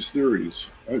supports these theories,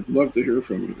 I'd love to hear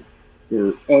from you,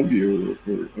 or of you.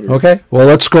 Or okay. Well,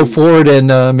 let's go forward, and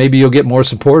maybe you'll get more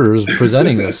supporters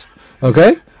presenting this.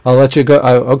 Okay. I'll let you go.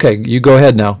 Okay, you go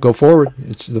ahead now. Go forward.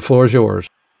 The floor is yours.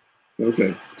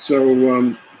 Okay.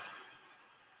 So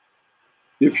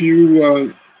if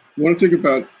you want to think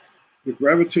about the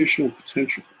gravitational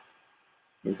potential,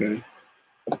 okay,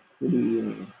 let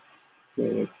me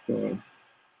call up.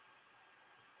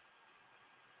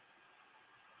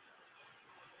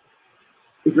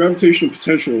 The gravitational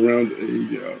potential around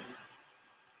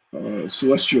a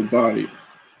celestial body,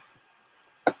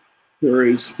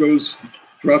 whereas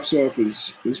drops off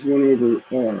as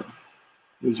 1/r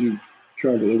as you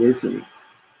travel away from it.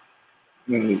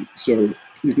 And so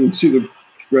you can see the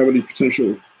gravity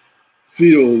potential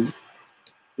field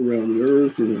around the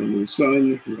Earth, around the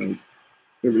Sun, around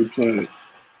every planet.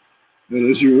 And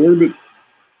as you orbit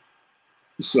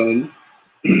the Sun,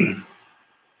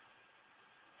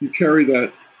 you carry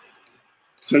that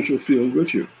potential field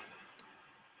with you.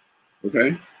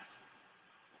 Okay?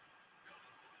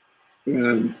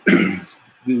 And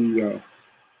the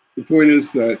point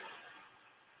is that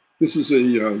this is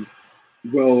a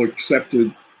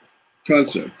well-accepted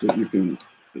concept that you can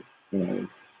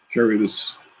carry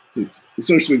this.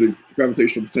 Essentially, the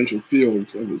gravitational potential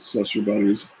field of a celestial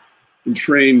body is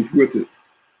entrained with it.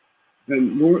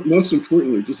 And most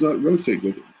importantly, it does not rotate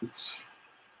with it. Its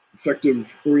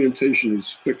effective orientation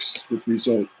is fixed with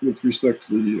respect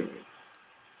to the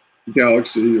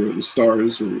galaxy or the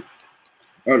stars or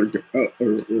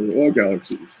all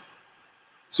galaxies.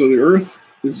 So the Earth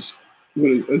is,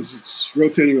 as it's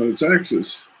rotating on its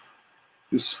axis,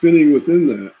 is spinning within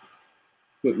that,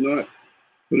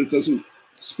 but it doesn't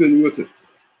spin with it.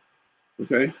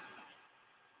 Okay?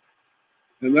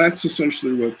 And that's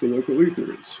essentially what the local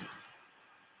ether is.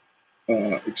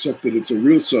 Except that it's a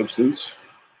real substance,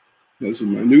 has a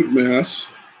minute mass,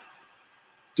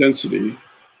 density,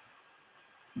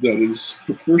 that is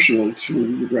proportional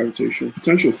to the gravitational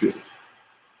potential field.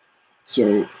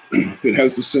 So it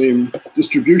has the same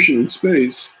distribution in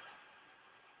space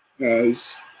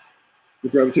as the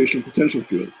gravitational potential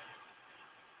field.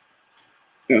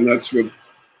 And that's what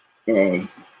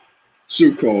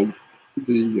Su called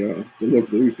the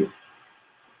local ether.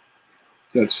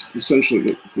 That's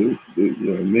essentially the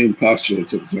main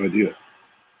postulates of his idea.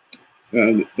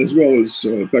 And as well as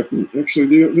Beckman. Actually,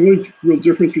 the only real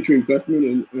difference between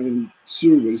Beckman and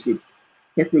Su was that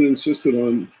Beckman insisted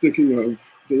on thinking of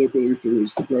the local ether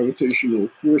as the gravitational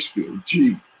force field,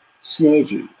 G, small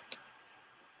g,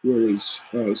 whereas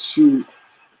Su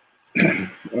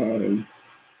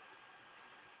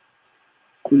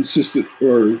insisted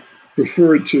or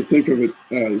preferred to think of it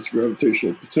as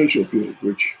gravitational potential field,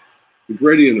 which the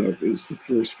gradient of is the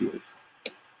force field.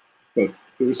 But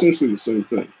they're essentially the same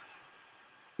thing.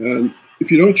 And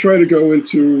if you don't try to go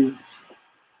into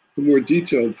the more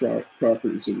detailed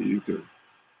properties of the ether,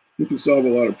 you can solve a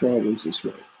lot of problems this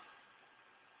way.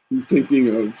 I'm thinking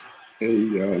of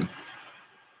a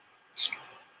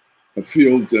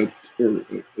field that, or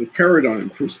a paradigm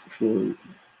for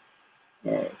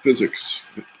physics,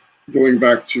 going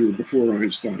back to before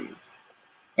Einstein,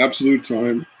 absolute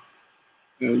time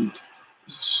and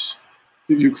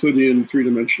Euclidean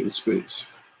three-dimensional space.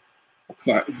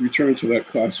 Return to that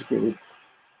classical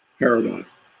paradigm.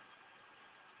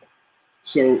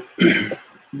 So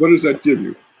what does that give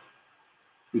you?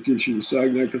 It gives you the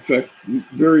Sagnac effect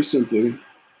very simply.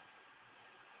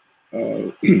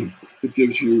 It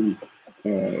gives you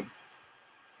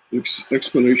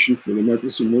explanation for the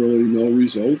Michelson-Morley-Null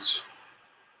results,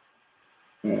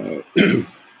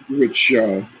 which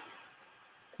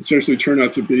essentially turn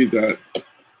out to be that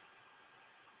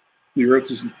the Earth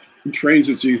entrains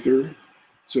its ether,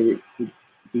 so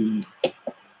the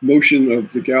motion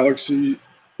of the galaxy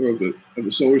or the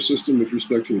solar system with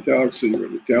respect to the galaxy, or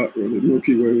the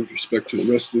Milky Way with respect to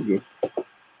the rest of the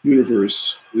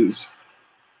universe, is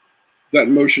that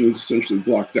motion is essentially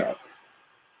blocked out,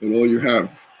 and all you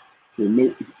have for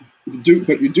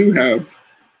but you do have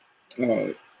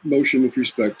motion with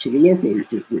respect to the local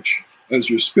ether, which, as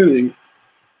you're spinning,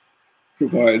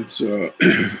 provides a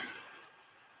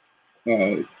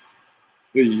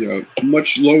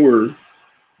much lower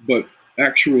but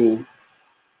actual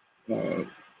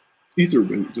ether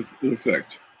wind in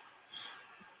effect.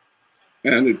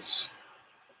 And it's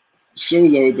so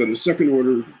low that a second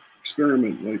order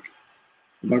experiment like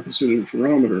the Michelson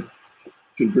interferometer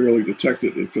can barely detect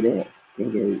it, if at all.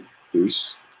 Although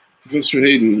Professor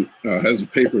Hayden has a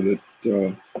paper that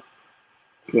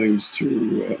claims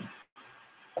to,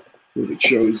 where it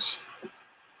shows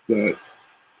that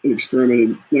an experiment in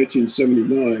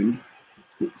 1979,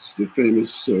 it's the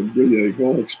famous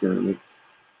Brillier-Hall experiment,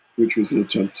 which was an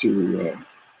attempt to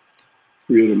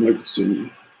create a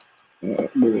Michelson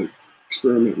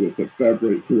experiment with a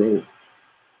Fabry-Perot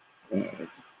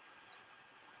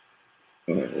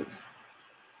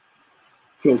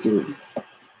filter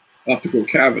optical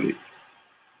cavity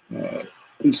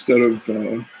instead of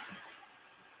the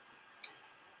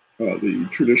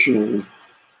traditional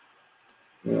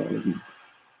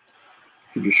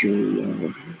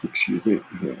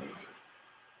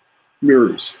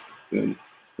mirrors and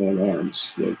on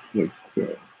arms like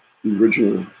the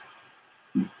original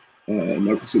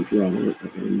Michelson phenomena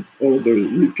and all of the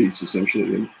repeats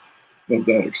essentially of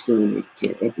that experiment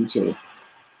up until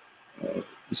the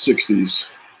 60s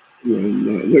when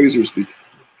lasers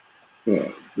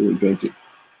were invented.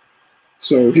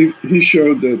 So he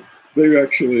showed that they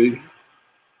actually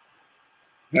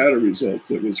had a result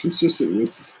that was consistent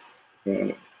with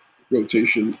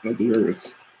rotation of the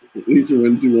Earth, ether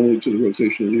wind due only to the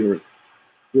rotation of the Earth,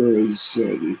 whereas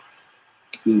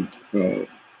the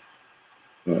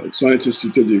scientists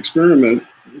who did the experiment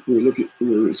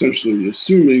were essentially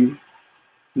assuming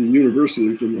the universal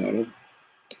ether model,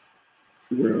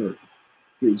 where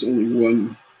there's only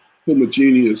one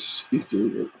homogeneous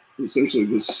ether. Essentially,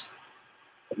 this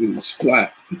is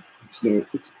flat. So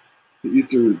the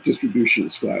ether distribution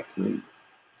is flat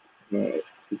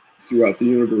throughout the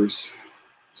universe.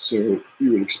 So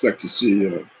you would expect to see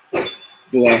a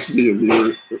velocity of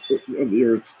the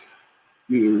Earth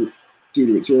either due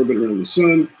to its orbit around the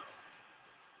sun,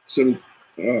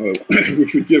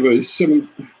 which would give the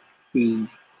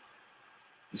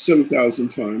 7,000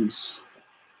 times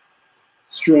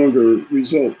stronger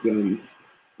result than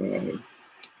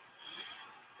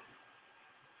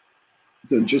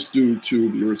just due to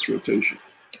the Earth's rotation.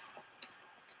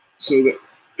 So that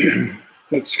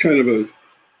that's kind of a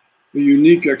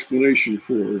unique explanation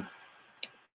for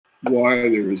why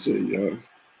there is a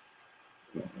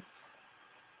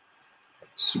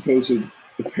supposed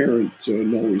apparent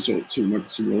null result to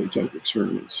Michelson-Rowley type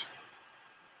experiments.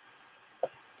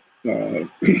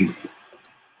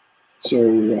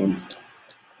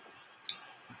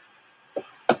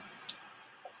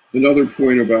 Another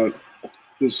point about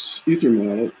this ether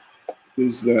model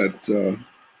is that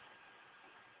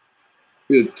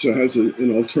it has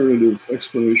an alternative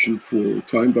explanation for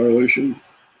time dilation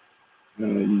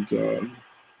and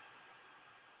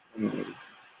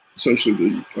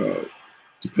essentially the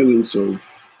dependence of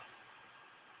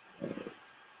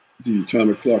the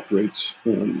atomic clock rates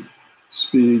on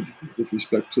speed with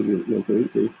respect to the local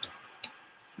ether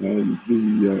and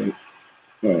the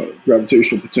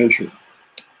gravitational potential,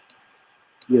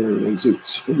 whereas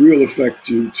it's a real effect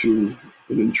due to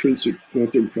an intrinsic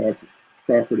quantum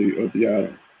property of the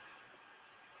atom,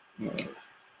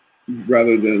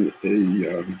 rather than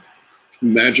a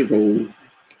magical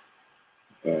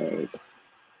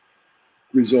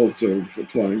result of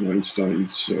applying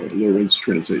Einstein's Lorentz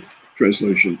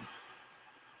translation.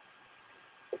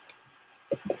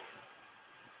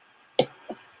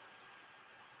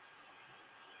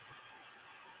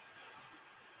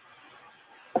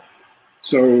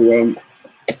 So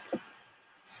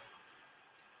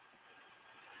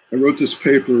I wrote this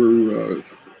paper a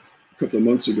couple of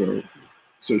months ago,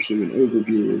 essentially an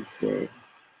overview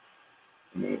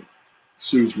of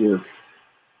Su's work.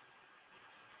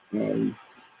 Now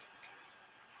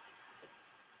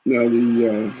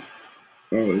the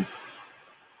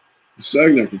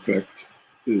Sagnac effect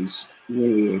is one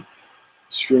of the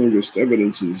strongest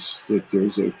evidences that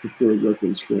there's a preferred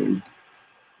reference frame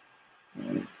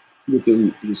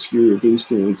within the sphere of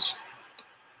influence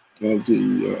of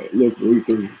the local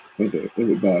ether of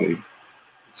a body.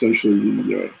 Essentially,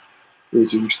 there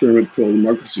was an experiment called the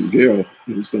Michelson Gale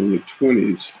that was done in the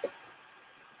 20s,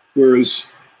 whereas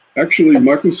actually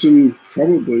Michelson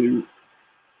probably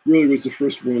really was the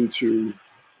first one to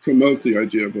promote the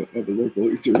idea of a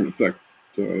local ether effect,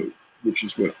 which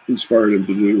is what inspired him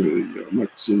to do the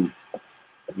Michelson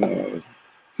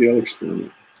Gale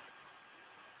experiment,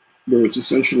 where it's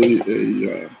essentially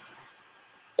a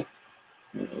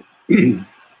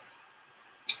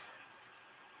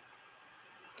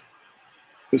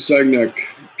Sagnac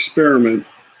experiment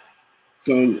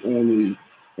done on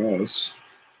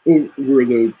where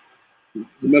the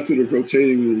method of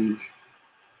rotating the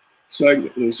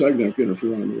Sagnac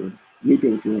interferometer, loop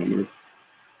interferometer,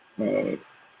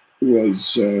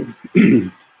 was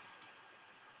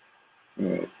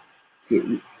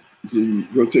the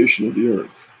rotation of the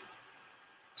Earth.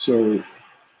 So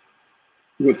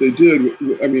what they did,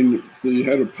 I mean, they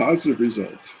had a positive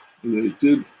result, and they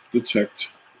did detect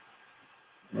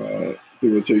the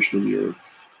rotation of the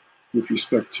Earth with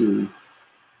respect to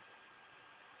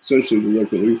essentially the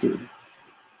local ether.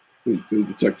 They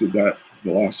detected that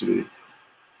velocity,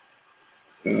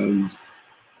 and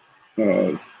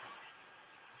there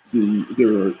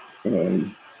are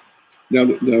now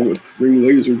with ring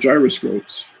laser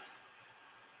gyroscopes,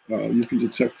 you can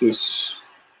detect this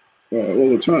all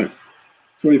the time,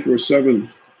 24/7,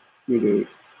 with a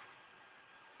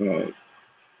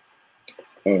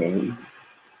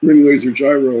ring laser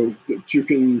gyro that you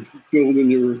can build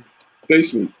in your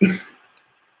basement,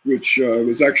 which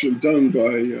was actually done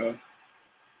by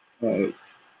a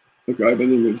guy by the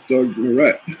name of Doug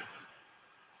Moret.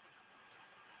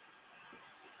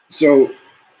 So,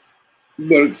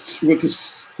 what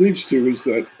this leads to is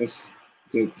that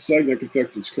the Sagnac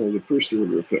effect is called a first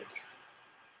order effect.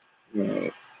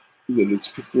 That it's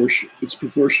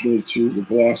proportional to the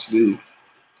velocity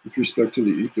with respect to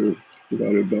the ether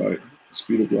divided by the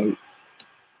speed of light.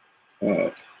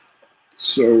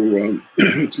 So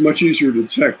it's much easier to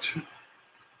detect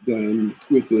than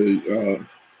with the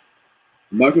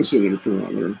Michelson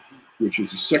interferometer, which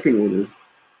is a second order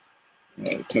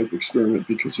type experiment,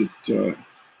 because it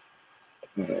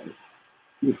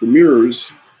with the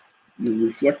mirrors, you're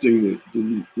reflecting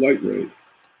the light ray,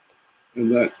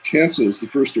 and that cancels the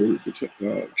first order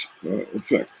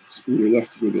effect. You're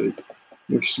left with a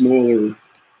much smaller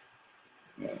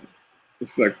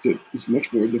effect that is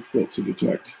much more difficult to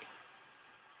detect.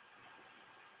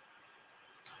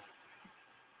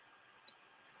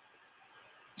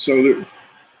 So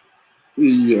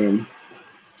the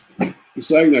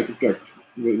Sagnac effect,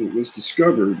 when it was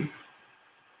discovered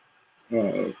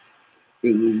in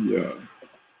the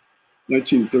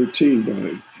 1913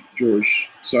 by George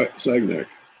Sagnac,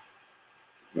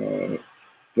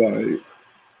 by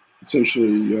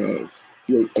essentially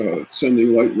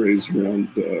sending light rays around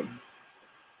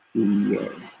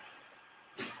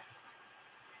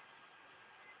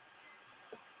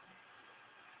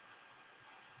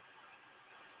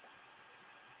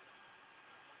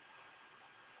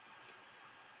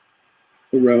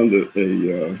around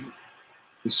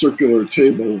a circular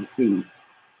table in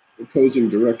opposing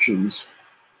directions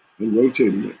and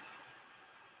rotating it.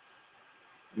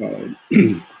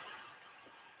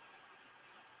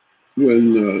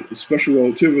 When special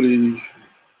relativity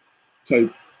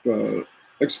type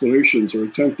explanations are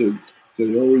attempted,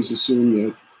 they always assume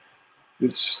that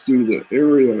it's due to the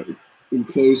area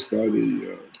enclosed by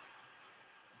the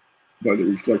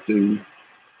reflecting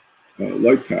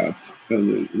light path and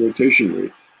the rotation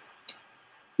rate.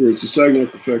 Whereas the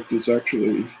Sagnac effect is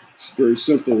actually very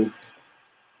simple.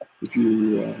 If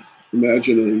you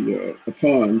imagine a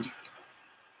pond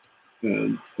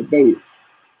and a boat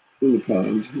in the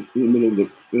pond, in the middle of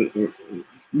the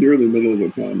near the middle of the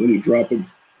pond, then you drop a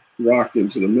rock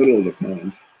into the middle of the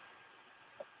pond.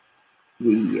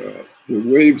 The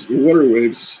water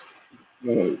waves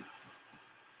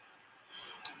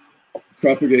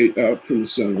propagate out from the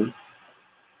center,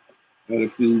 and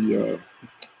if the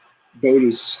boat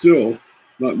is still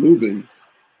not moving, it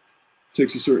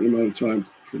takes a certain amount of time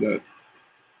for the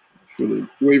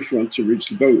wavefront to reach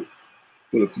the boat.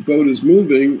 But if the boat is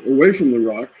moving away from the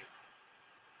rock,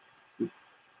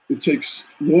 it takes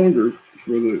longer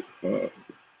for the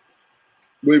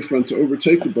wavefront to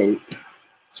overtake the boat.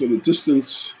 So the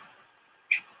distance,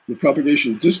 the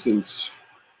propagation distance,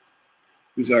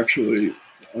 is actually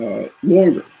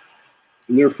longer,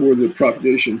 and therefore the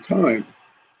propagation time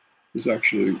is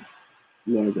actually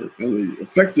longer, and the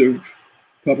effective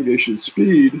propagation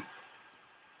speed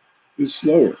is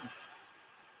slower.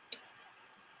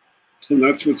 And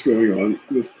that's what's going on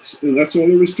and that's all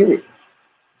there is to it.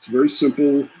 It's a very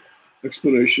simple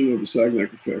explanation of the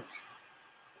Sagnac effect,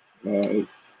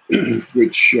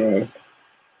 which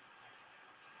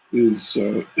is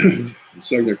the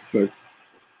Sagnac effect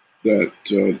that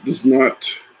does not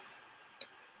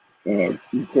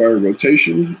require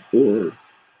rotation or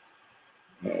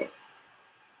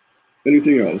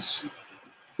anything else,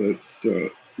 that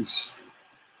is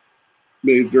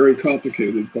made very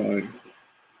complicated by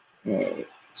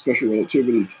special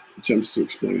relativity attempts to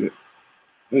explain it.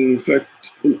 And in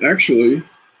fact, actually,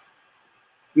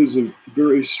 there's a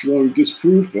very strong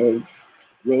disproof of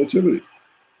relativity,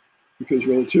 because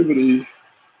relativity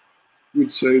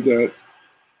would say that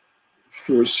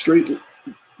for a straight,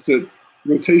 that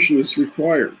rotation is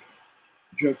required.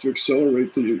 You have to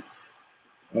accelerate the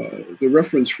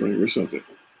reference frame or something,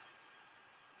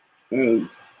 and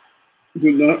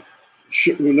would not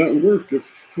work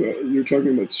if you're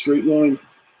talking about straight line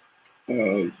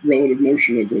relative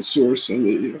motion of the source and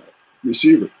the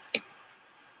receiver.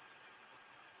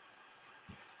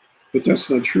 But that's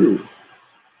not true,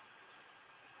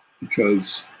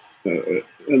 because, and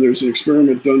there's an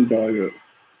experiment done by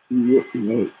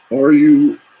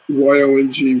R.U.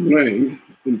 Wyong Wang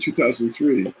in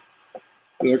 2003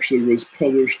 that actually was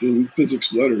published in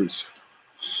Physics Letters,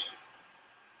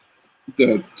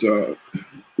 that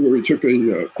where he took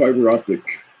a fiber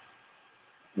optic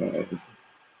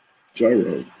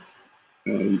gyro,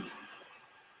 and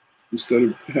instead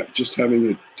of just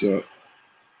having it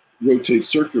rotate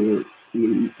circularly,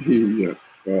 he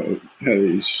had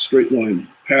a straight line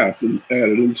path and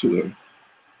added into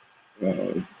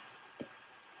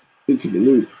the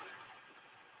loop,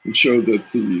 and showed that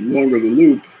the longer the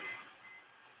loop,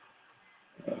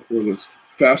 or the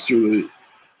faster the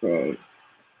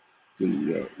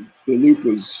loop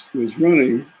was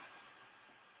running,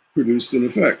 produced an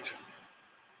effect,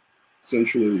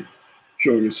 essentially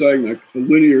showing a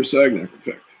linear Sagnac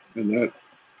effect, and that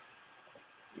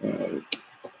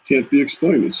can't be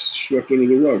explained. It's swept under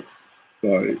the rug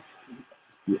by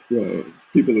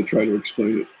people that try to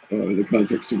explain it in the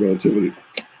context of relativity.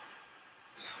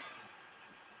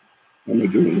 How am I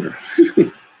doing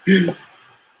there?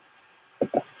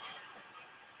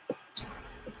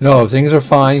 No, things are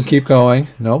fine. Keep going.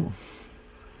 Nope.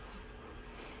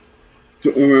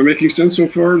 So, am I making sense so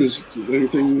far? Is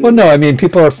anything? Well, no. I mean,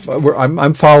 people are.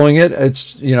 I'm following it.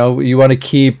 It's, you know, you want to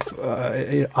keep.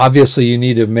 Obviously, you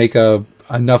need to make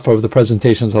enough of the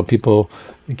presentation so people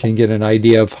can get an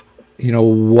idea of, you know,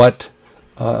 what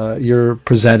you're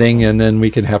presenting, and then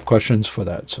we can have questions for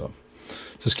that. So,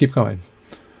 just keep going.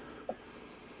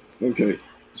 Okay.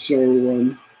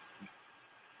 So.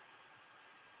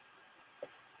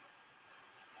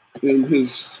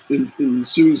 In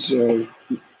Su's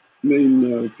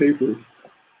main paper,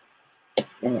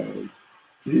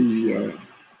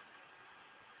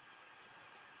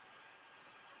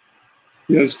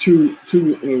 he has two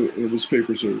of his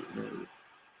papers are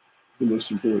the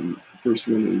most important. The first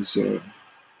one is called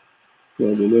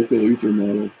the local ether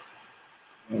model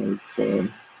of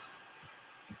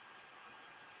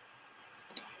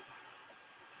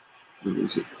what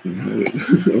was it? I had it.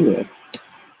 Oh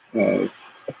well.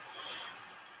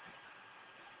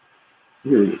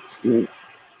 Here it is. Right.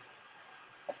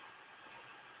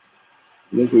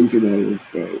 Local ether model of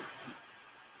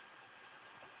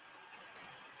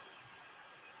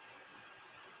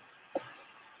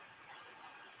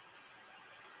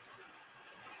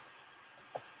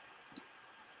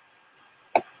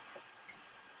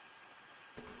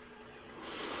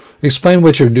Explain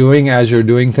what you're doing as you're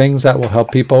doing things. That will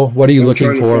help people. What are you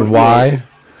looking for and why?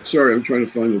 Sorry, I'm trying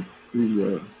to find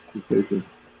the paper.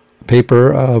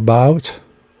 Paper about?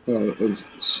 Of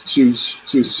Su's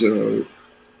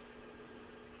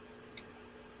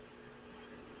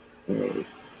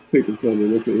paper called the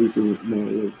local ether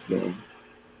model of,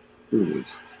 here it is.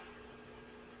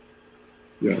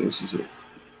 Yeah, this is it.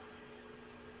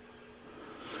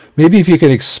 Maybe if you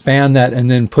could expand that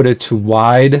and then put it to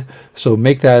wide, so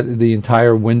make that the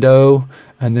entire window,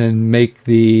 and then make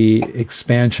the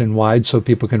expansion wide so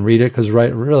people can read it. Because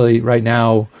right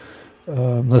now,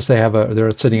 unless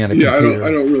they're sitting on a computer. Yeah,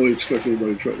 I don't really expect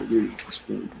anybody to try to read it at this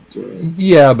point.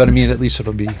 Yeah, but I mean, at least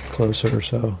it'll be closer.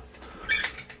 So,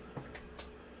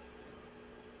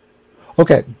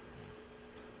 okay.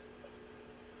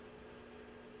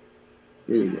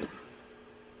 There you go. Is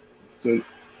that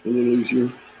a little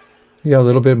easier? Yeah, a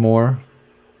little bit more.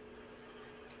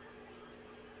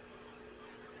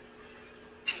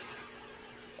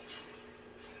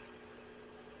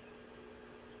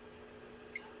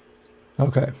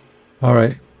 Okay. All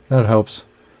right. That helps.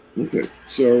 Okay.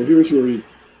 So here's where he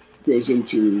goes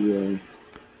into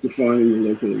defining the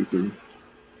local ether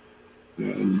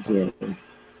and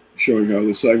showing how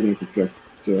the Sagnac effect.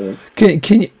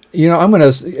 Can you? I'm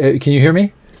gonna. Can you hear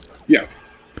me? Yeah.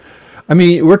 I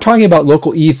mean, we're talking about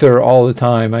local ether all the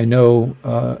time. I know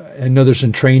there's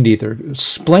entrained ether.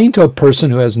 Explain to a person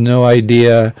who has no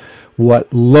idea what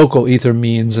local ether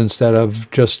means instead of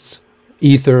just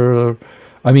ether.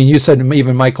 I mean, you said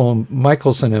even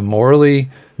Michelson and Morley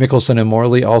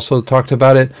also talked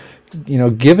about it. You know,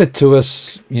 give it to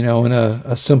us, you know, in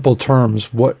a simple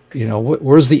terms. What, you know,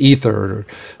 where's the ether?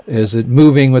 Is it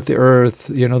moving with the Earth?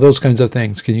 You know, those kinds of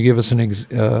things. Can you give us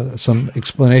some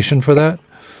explanation for that?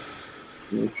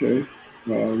 Okay.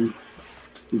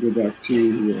 We go back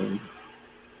to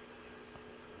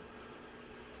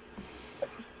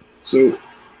so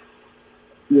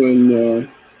when in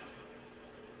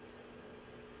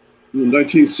the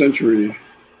 19th century,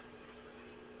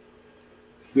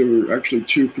 there were actually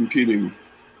two competing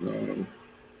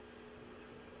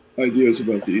ideas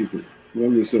about the ether.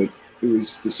 One was that it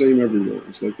was the same everywhere. It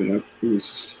was like it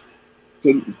was.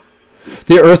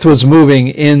 The Earth was moving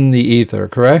in the ether,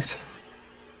 correct?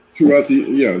 Throughout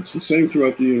it's the same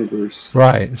throughout the universe.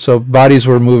 Right. So bodies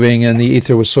were moving, and the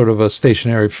ether was sort of a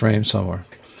stationary frame somewhere.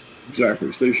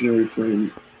 Exactly, stationary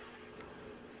frame.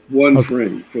 One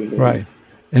frame for the whole. Right.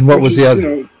 And what was the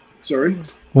other? Sorry.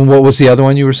 Well, what was the other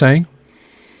one you were saying?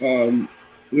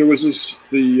 There was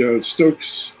the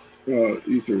Stokes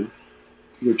ether,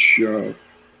 which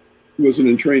was an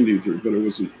entrained ether, but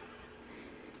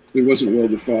it wasn't well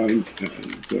defined,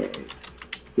 and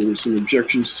there were some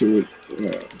objections to it.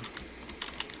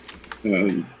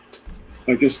 And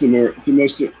I guess the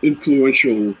most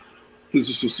influential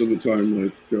physicists of the time,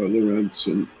 like Lorentz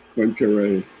and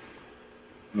Poincaré,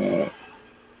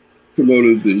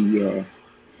 promoted the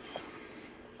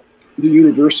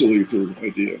universal ether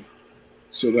idea.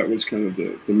 So that was kind of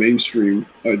the mainstream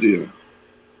idea.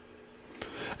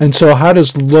 And so how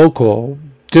does local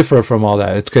differ from all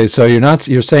that? Okay, so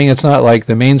you're saying it's not like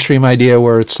the mainstream idea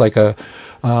where it's like a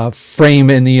frame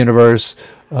in the universe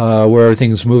where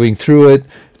everything's moving through it.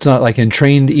 It's not like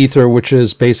entrained ether, which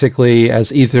is basically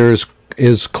as ether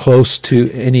is close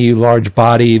to any large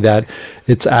body that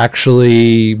it's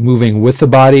actually moving with the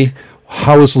body.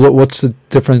 What's the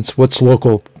difference? What's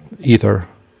local ether?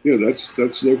 Yeah,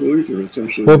 that's local ether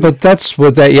essentially. Well, but that's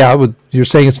what that. Yeah, you're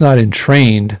saying it's not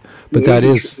entrained, but that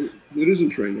is. It is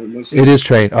entrained. It is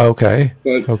trained. Oh, okay.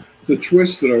 But the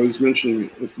twist that I was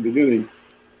mentioning at the beginning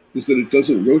is that it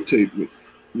doesn't rotate with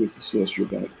the celestial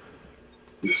body.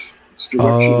 Its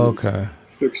direction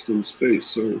is fixed in space.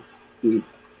 So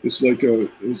it's like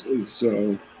as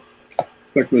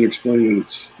Beckman explained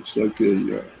it. It's like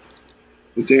a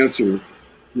dancer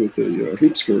with a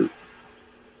hoop skirt,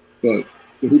 but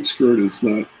the hoop skirt is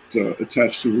not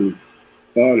attached to her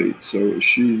body. So as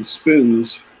she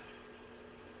spins,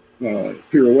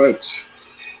 pirouettes,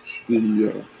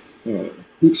 the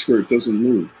hoop skirt doesn't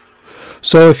move.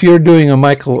 So if you're doing a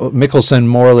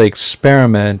Michelson-Morley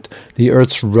experiment, the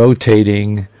Earth's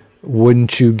rotating,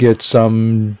 wouldn't you get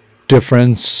some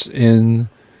difference in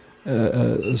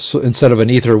so instead of an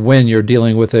ether wind, you're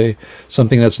dealing with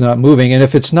something that's not moving? And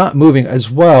if it's not moving as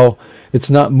well, it's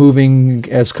not moving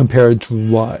as compared to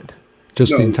what?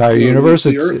 Just the entire universe?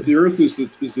 The Earth is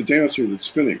the dancer that's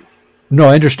spinning. No,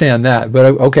 I understand that, but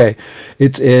okay,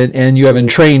 and you have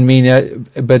entrained mean,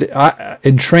 but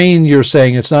entrained, you're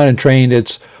saying it's not entrained.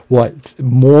 It's what,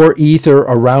 more ether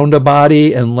around a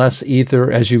body and less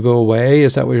ether as you go away.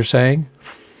 Is that what you're saying?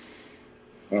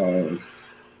 Well,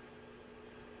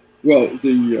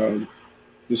 the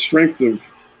strength of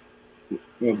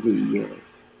the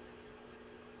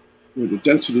or the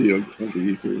density of the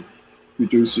ether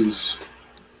reduces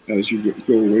as you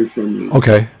go away from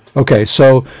the. Okay,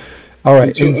 so. All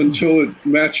right. Until it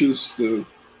matches the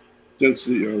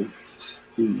density of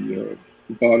the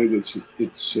body that's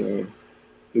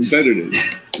embedded in.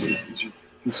 As you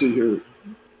can see here,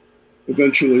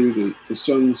 eventually the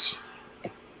sun's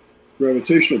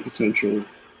gravitational potential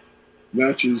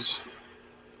matches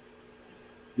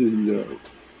the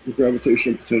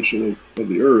gravitational potential of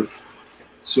the Earth.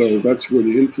 So that's where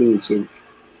the influence of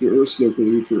the Earth's local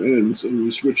ether ends, and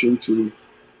we switch into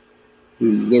the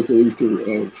local ether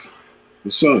of the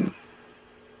sun.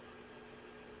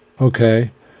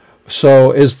 Okay,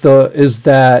 so is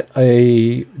that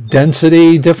a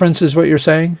density difference? Is what you're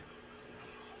saying?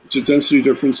 It's a density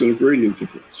difference and a gradient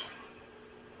difference.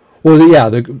 Well,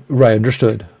 yeah, right.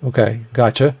 Understood. Okay,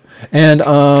 gotcha. And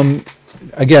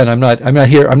again, I'm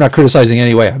not criticizing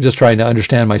anyway. I'm just trying to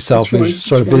understand myself,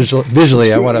 sort of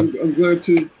visually. I'm glad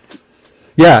to.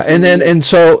 Yeah, and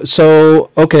so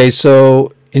okay,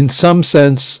 so. In some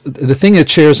sense, the thing it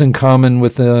shares in common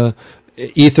with the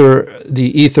ether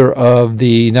of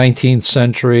the 19th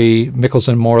century,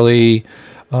 Michelson-Morley,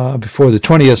 before the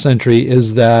 20th century,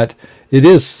 is that it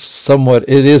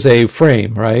is a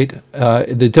frame, right?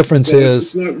 The difference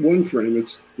is it's not one frame;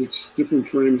 it's different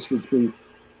frames from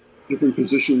different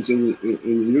positions in the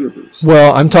universe.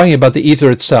 Well, I'm talking about the ether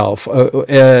itself.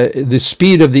 The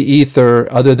speed of the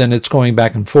ether, other than it's going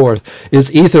back and forth,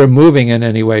 is ether moving in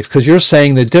any way? Because you're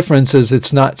saying the difference is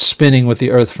it's not spinning with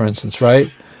the Earth, for instance,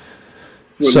 right?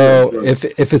 So if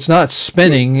it's not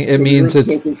spinning, it means it's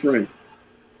local frame.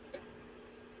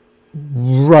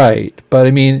 Right, but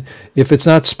I mean, if it's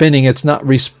not spinning, it's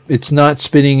not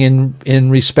spinning in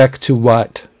respect to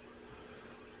what?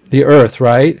 The Earth,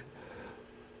 right?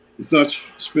 It's not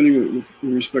spinning with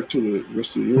respect to the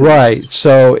rest of the universe. Right.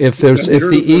 So if the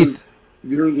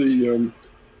Have you heard the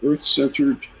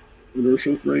Earth-centered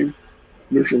inertial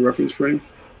reference frame?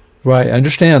 Right.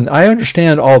 I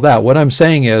understand all that. What I'm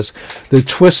saying is the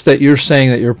twist that you're saying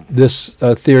that this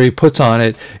theory puts on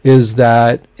it is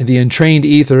that the entrained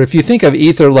ether, if you think of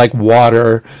ether like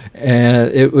water,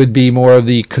 and it would be more of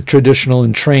the traditional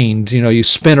entrained, you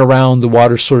spin around, the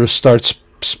water sort of starts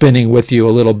spinning with you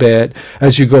a little bit.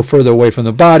 As you go further away from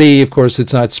the body, of course,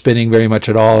 it's not spinning very much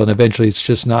at all, and eventually it's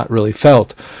just not really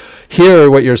felt. Here,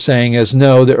 what you're saying is,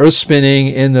 no, the Earth's spinning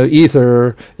in the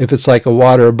ether if it's like a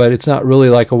water, but it's not really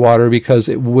like a water because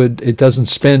it doesn't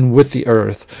spin with the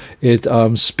Earth. It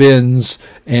spins,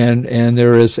 and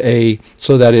there is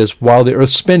so that is, while the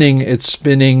Earth's spinning, it's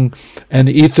spinning, and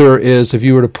the ether is, if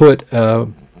you were to put a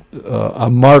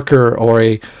marker or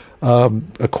a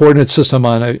coordinate system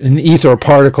on an ether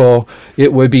particle,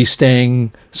 it would be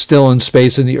staying still in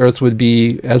space, and the Earth would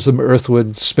be, as the Earth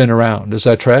would spin around. Is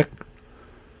that correct?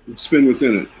 Spin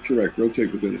within it, correct,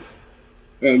 rotate within it.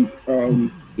 And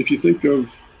if you think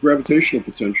of gravitational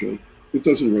potential, it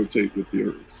doesn't rotate with the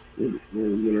Earth or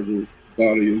whatever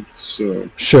body it's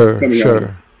coming out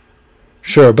of.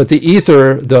 Sure, but the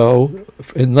ether, though,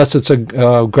 unless it's a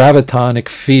gravitonic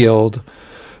field,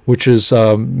 which is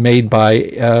made by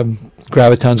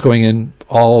gravitons going in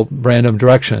all random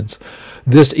directions,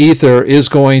 this ether is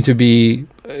going to be,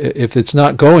 if it's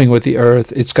not going with the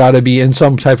Earth, it's got to be in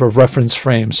some type of reference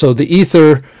frame. So the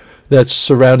ether that's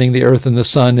surrounding the Earth and the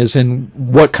Sun is in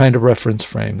what kind of reference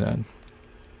frame then?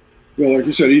 Well, like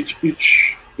you said,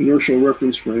 each inertial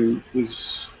reference frame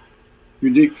is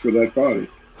unique for that body.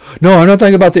 No, I'm not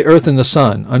talking about the Earth and the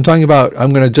Sun. I'm talking about,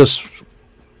 I'm going to just,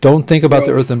 don't think about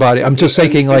the Earth and body. I'm just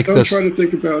thinking like don't this. Don't try to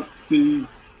think about the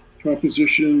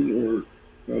composition or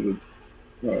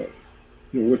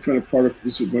what kind of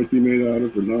particles it might be made out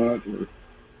of or not, or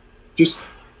just.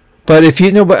 But if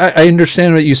but I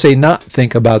understand what you say. Not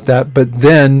think about that, but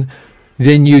then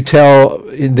you tell.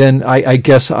 Then I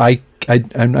guess I'm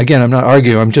not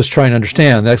arguing. I'm just trying to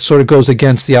understand. That sort of goes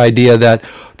against the idea that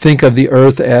think of the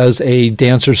Earth as a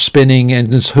dancer spinning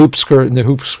in this hoop skirt, and the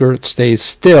hoop skirt stays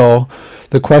still.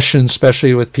 The question,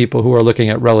 especially with people who are looking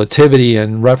at relativity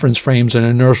and reference frames and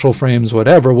inertial frames,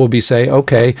 whatever, will be say,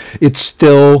 okay, it's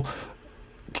still.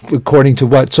 According to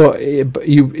what? So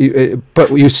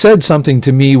but you said something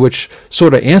to me which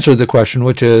sort of answered the question,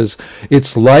 which is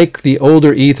it's like the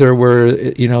older ether where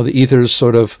the ether is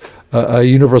sort of a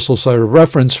universal sort of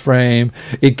reference frame.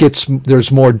 There's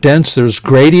more dense, there's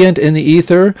gradient in the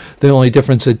ether. The only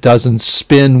difference, it doesn't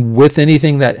spin with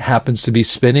anything that happens to be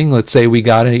spinning. Let's say we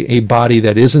got a body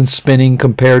that isn't spinning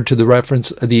compared to the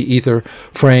reference, the ether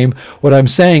frame. What I'm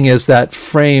saying is that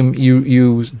frame,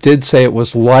 you did say it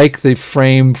was like the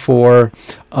frame for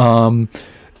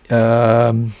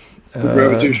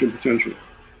gravitational potential.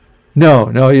 No,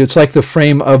 it's like the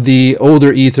frame of the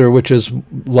older ether, which is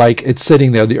like it's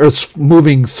sitting there. The Earth's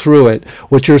moving through it.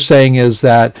 What you're saying is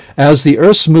that as the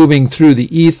Earth's moving through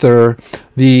the ether,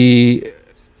 the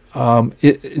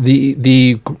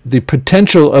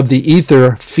potential of the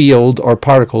ether field or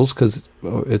particles, because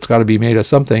it's got to be made of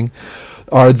something,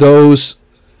 are those.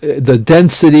 The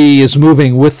density is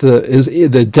moving with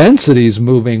the density is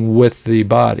moving with the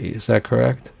body. Is that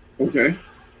correct? Okay.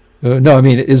 No, I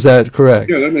mean, is that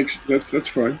correct? Yeah, that's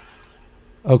fine.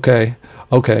 Okay.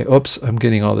 Oops, I'm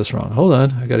getting all this wrong. Hold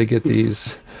on, I got to get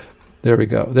these. There we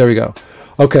go.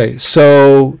 Okay,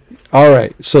 so all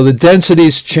right. So the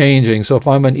density's changing. So if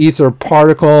I'm an ether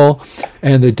particle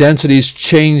and the density's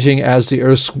changing as the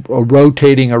Earth's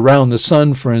rotating around the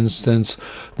Sun, for instance,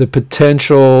 the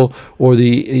potential or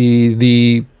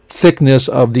the thickness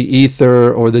of the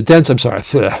ether, or the the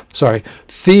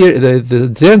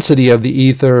density of the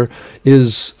ether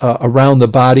is around the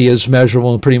body is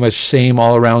measurable and pretty much same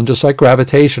all around, just like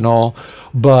gravitational.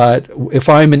 But if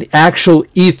I'm an actual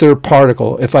ether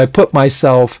particle, if I put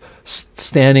myself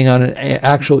standing on an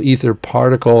actual ether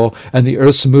particle and the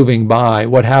Earth's moving by,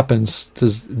 what happens?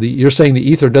 You're saying the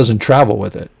ether doesn't travel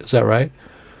with it, is that right?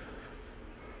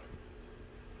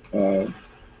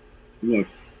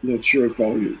 Not sure I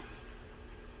follow you.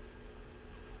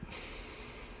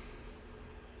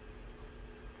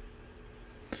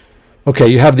 Okay,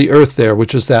 you have the Earth there,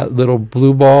 which is that little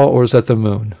blue ball, or is that the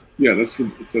moon? Yeah, that's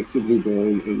the blue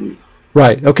ball.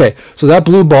 Right. Okay. So that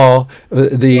blue ball,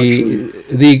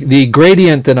 the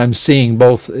gradient that I'm seeing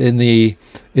both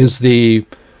is the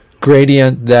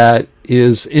gradient that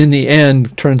is in the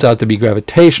end turns out to be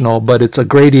gravitational, but it's a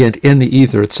gradient in the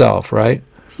ether itself, right?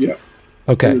 Yeah.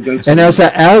 Okay. And as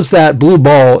that blue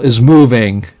ball is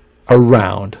moving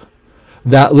around,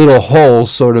 that little hole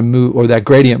sort of move, or that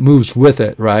gradient moves with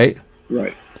it, right?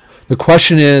 Right. The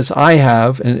question is, I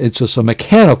have, and it's just a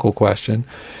mechanical question,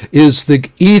 is the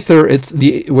ether,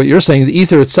 what you're saying, the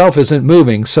ether itself isn't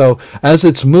moving. So as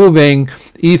it's moving,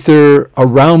 ether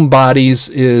around bodies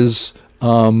is,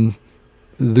 the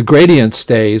gradient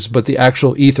stays, but the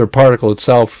actual ether particle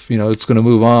itself, it's going to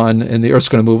move on, and the Earth's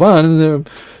going to move on, and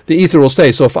the ether will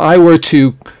stay. So if I were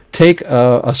to take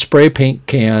a spray paint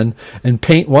can and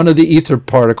paint one of the ether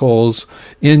particles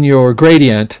in your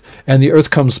gradient, and the Earth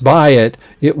comes by it,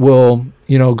 it will,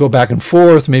 go back and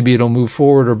forth. Maybe it'll move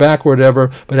forward or back or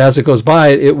whatever, but as it goes by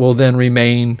it, it will then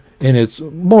remain in its,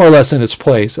 more or less in its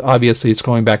place. Obviously, it's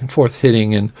going back and forth,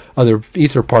 hitting in other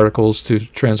ether particles to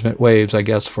transmit waves, I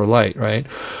guess, for light, right?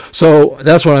 So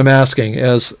that's what I'm asking,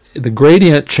 as the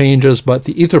gradient changes, but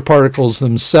the ether particles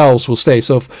themselves will stay.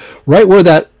 So if right where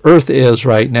that Earth is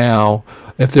right now,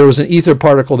 if there was an ether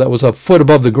particle that was a foot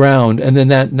above the ground, and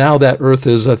then now that Earth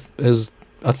is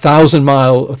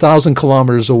 1,000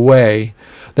 kilometers away,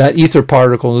 that ether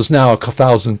particle is now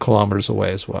 1,000 kilometers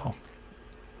away as well.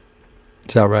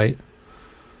 Is that right?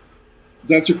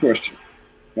 That's a question.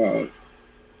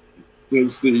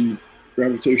 Does the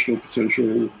gravitational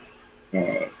potential...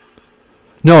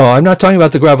 No, I'm not talking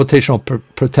about the gravitational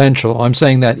potential. I'm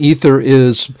saying that ether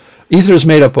is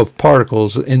made up of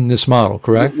particles in this model,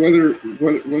 correct? Whether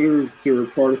there are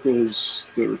particles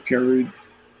that are carried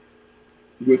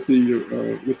with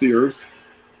the Earth,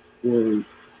 or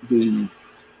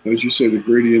as you say, the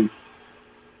gradient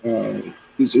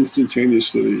is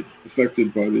instantaneously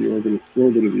affected by the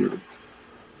orbit of the Earth.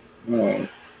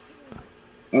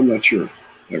 I'm not sure.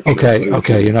 Actually.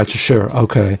 Okay, you're not sure.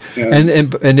 Okay,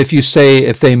 and if you say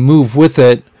if they move with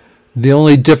it, the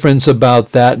only difference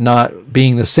about that not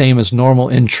being the same as normal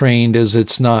entrained is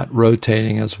it's not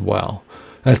rotating as well.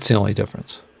 That's the only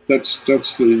difference. That's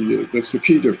the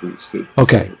key difference.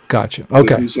 Okay, gotcha.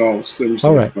 Okay. That resolves things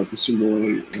like the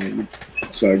Simorley and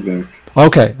Sagnac.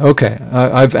 Okay.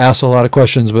 I've asked a lot of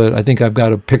questions, but I think I've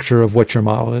got a picture of what your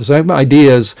model is. My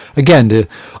idea is, again, to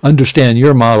understand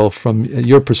your model from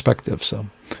your perspective. So,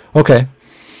 okay.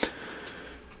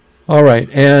 All right,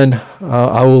 and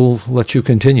I will let you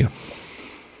continue.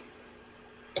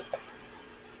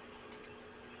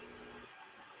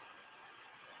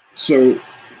 So,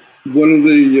 one of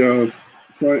the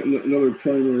another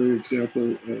primary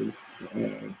example of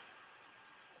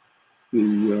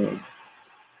the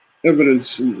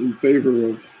evidence in favor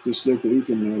of this local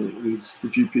ether model is the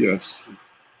GPS.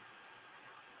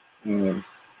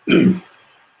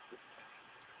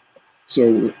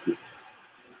 So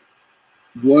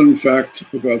one fact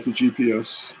about the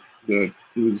GPS that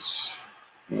is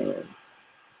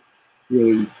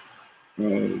really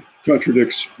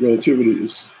contradicts relativity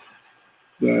is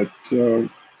that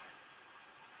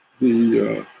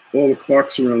all the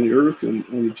clocks around the Earth and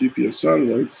on the GPS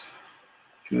satellites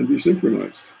can be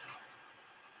synchronized.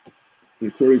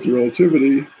 And according to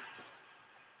relativity,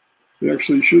 they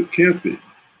actually can't be.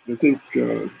 I think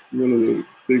one of the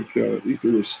big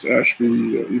etherists, Ashby,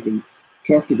 even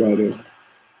talked about a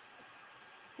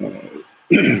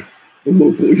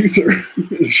local ether,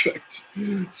 in effect,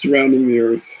 surrounding the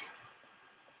Earth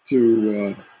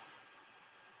to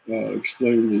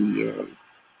explain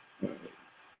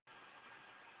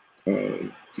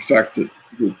the fact that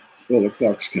all the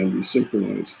clocks can be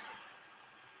synchronized,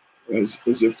 as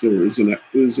if there is an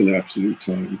absolute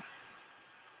time.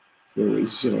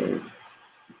 Whereas,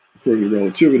 according to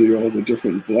relativity, all the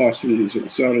different velocities of the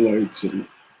satellites and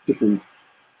different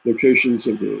locations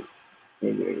of the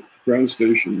ground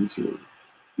stations, or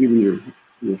even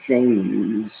your phone when you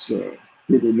use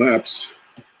Google Maps,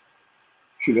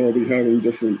 should all be having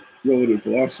different relative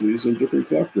velocities and different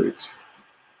clock rates.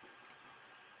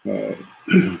 And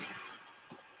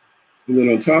then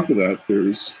on top of that,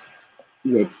 there's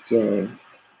what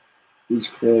is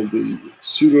called the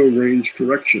pseudo-range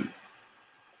correction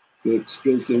that's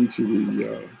built into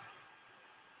the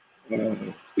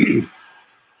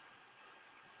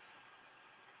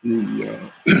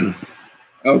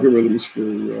algorithms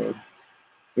for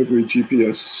every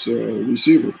GPS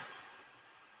receiver.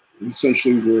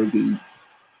 Essentially, where the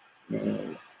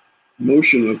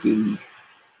motion of the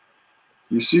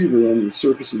receiver on the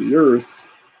surface of the Earth,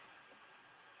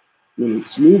 when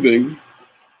it's moving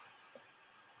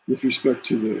with respect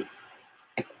to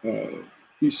the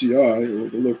ECI, or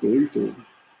the local ether,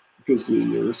 because of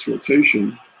the Earth's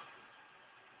rotation,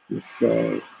 if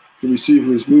the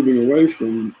receiver is moving away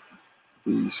from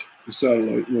the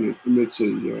satellite when it emits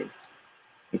a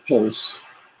pulse,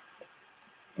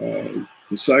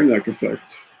 the Sagnac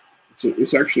effect,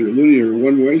 it's actually a linear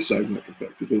one-way Sagnac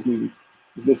effect. It has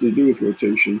nothing to do with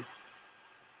rotation.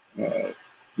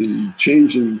 the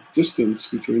change in distance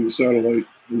between the satellite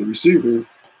and the receiver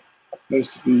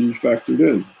has to be factored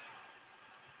in.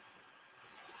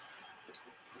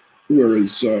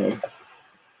 Whereas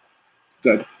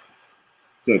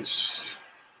that's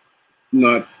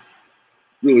not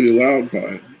really allowed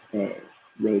by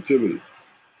relativity.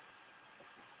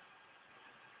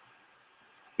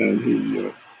 And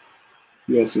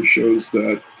he also shows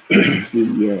that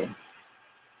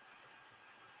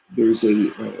there's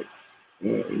a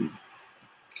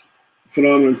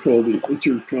phenomenon called the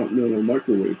intercontinental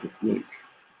microwave link,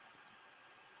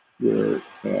 where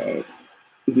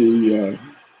you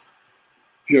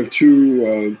have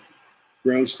two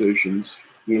ground stations,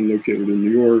 one located in New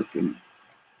York and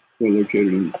one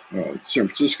located in San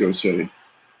Francisco, say.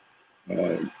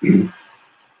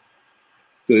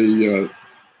 They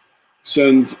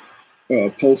send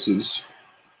pulses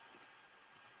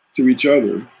to each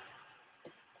other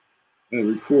and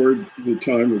record the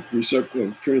time of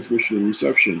transmission and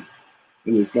reception,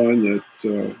 and they find that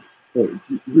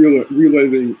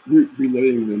relaying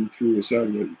them through a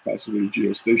satellite, possibly a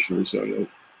geostationary satellite,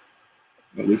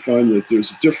 they find that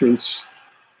there's a difference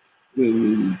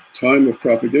in the time of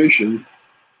propagation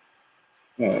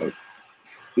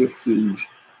if the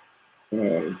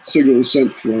signal is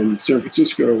sent from San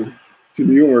Francisco to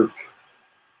New York.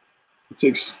 It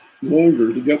takes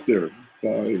longer to get there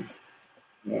by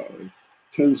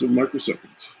tens of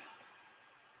microseconds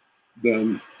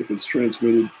than if it's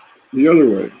transmitted the other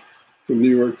way from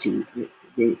New York to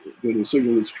the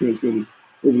signal is transmitted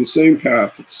over the same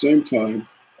path at the same time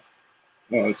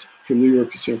from New York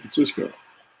to San Francisco.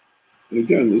 And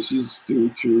again, this is due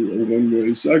to a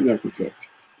one-way Sagnac effect,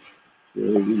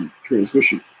 where the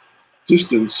transmission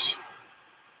distance,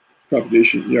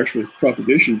 the actual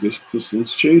propagation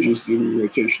distance changes due to the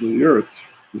rotation of the Earth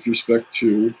with respect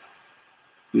to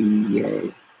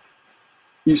the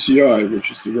ECI,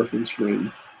 which is the reference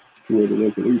frame for the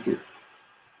local ether.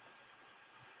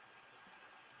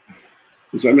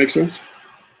 Does that make sense?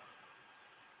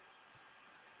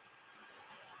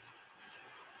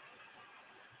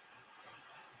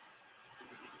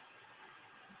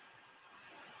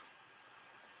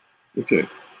 Okay.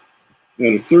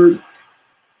 And a third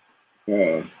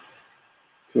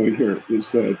point here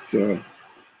is that the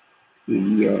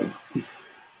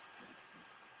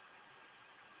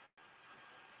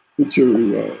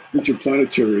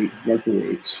interplanetary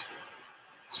microwaves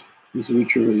was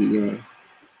originally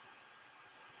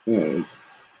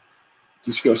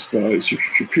discussed by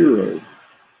Shapiro,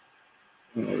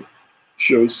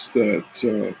 shows that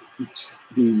it's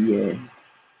the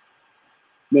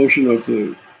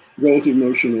relative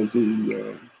motion of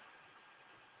the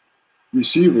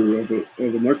receiver of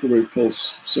a microwave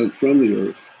pulse sent from the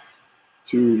Earth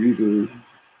to either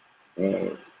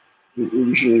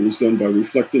originally was done by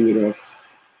reflecting it off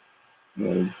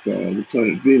of the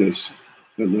planet Venus,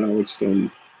 and now it's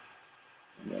done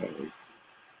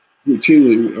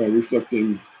routinely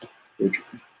reflecting or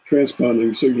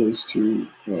transponding signals to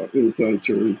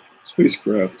interplanetary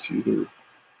spacecraft, either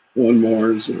on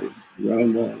Mars or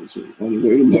around Mars or on the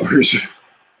way to Mars.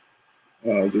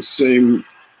 The same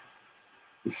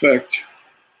effect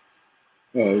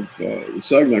of the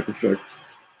Sagnac effect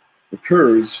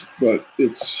occurs, but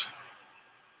it's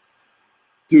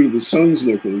due to the sun's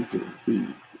local ether.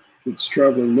 It's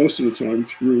traveling most of the time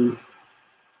through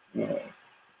the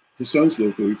sun's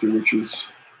local ether, which is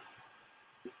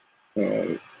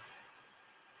well,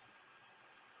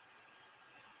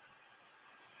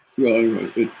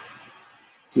 anyway,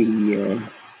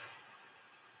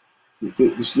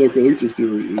 this local ether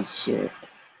theory is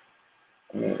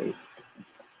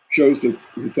shows that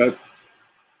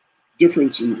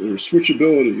difference in or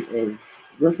switchability of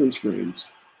reference frames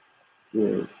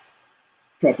or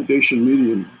propagation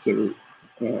medium that are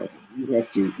you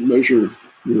have to measure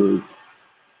your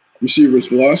receiver's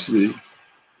velocity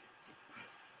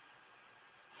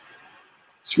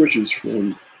switches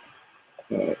from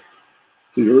the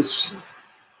Earth's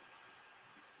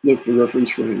local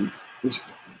reference frame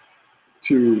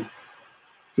to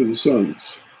the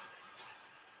sun's.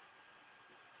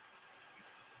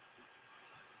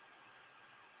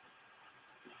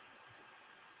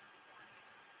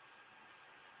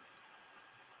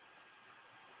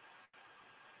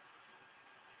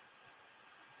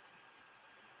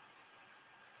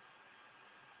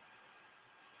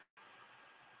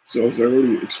 So as I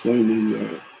already explained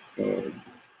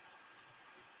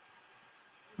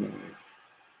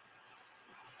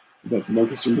about the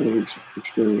Michelson-Morley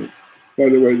experiment. By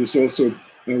the way, this also,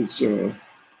 as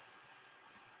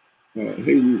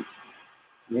Hayden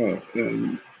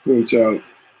and points out,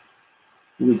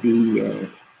 would be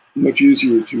much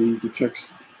easier to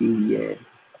detect the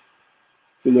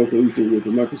local ether with a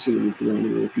Michelson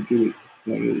interferometer if you did it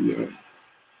on a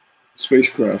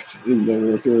spacecraft in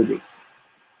low Earth orbit,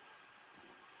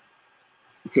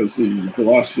 because the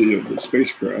velocity of the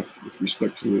spacecraft with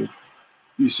respect to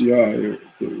the ECI, or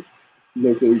the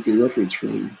local ether reference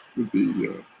frame, would be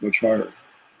much higher,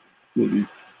 maybe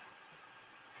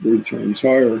 40 times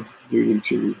higher, leading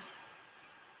to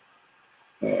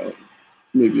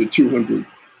maybe a 200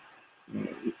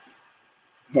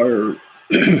 higher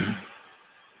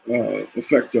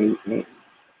effect on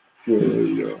for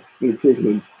an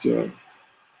equivalent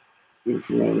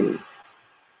interferometer.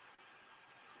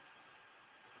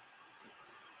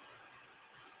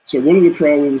 So one of the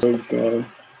problems of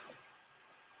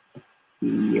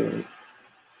the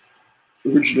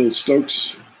original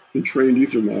Stokes entrained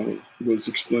ether model was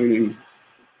explaining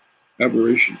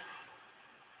aberration,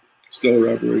 stellar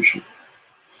aberration.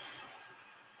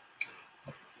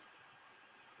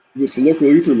 With the local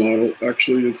ether model,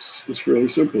 actually, it's fairly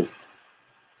simple.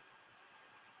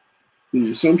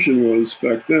 The assumption was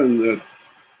back then that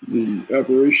the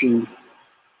aberration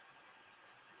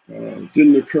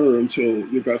didn't occur until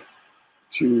you got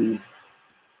to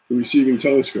the receiving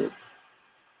telescope.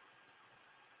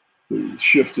 The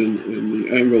shift in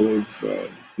the angle of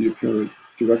the apparent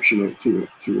direction to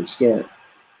a star.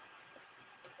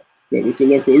 But with the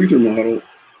local ether model,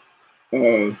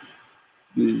 the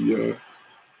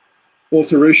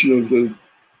alteration of the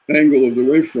angle of the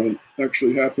wavefront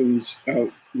actually happens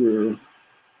out where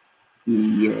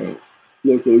the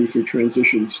local ether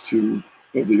transitions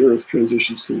of the Earth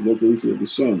transitions to the local ether of the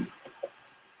Sun.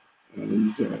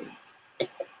 And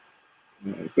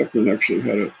Beckman actually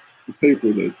had a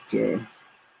paper that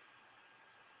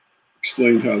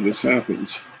explained how this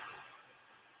happens.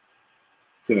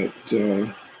 That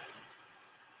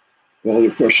all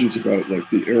the questions about like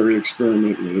the area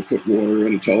experiment where they put water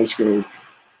in a telescope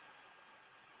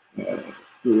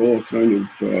were all kind of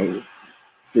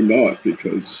for naught,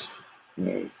 because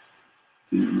according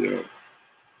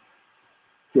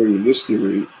to this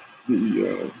theory,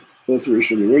 the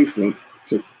alteration of the wavefront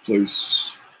took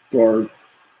place far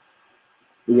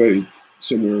away,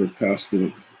 somewhere past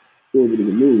the orbit of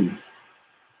the moon.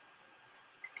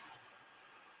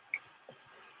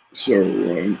 So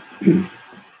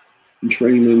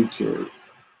entrainment or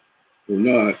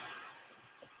not,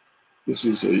 this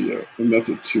is a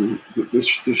method that this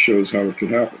shows how it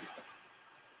could happen.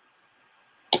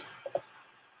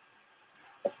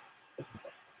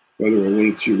 By the way, I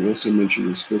wanted to also mention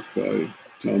this book by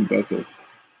Tom Bethel,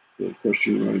 called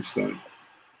Questioning Einstein.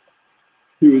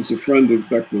 He was a friend of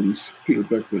Beckman's, Peter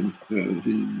Beckman, and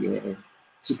he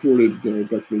supported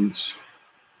Beckman's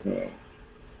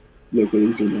local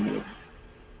ether model.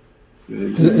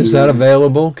 And is that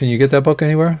available? Can you get that book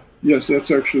anywhere? Yes,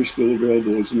 that's actually still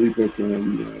available as an ebook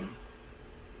on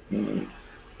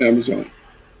Amazon.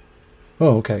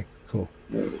 Oh, okay, cool.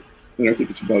 And I think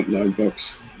it's about $9 or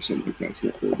something like that. It's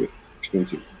not very bit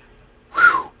expensive.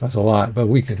 Whew, that's a lot, but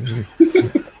we could.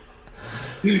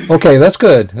 Okay, that's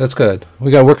good. That's good.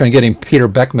 We got to work on getting Peter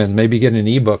Beckman, maybe get an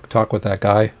ebook, talk with that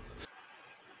guy.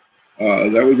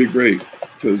 That would be great,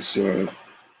 because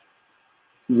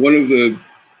one of the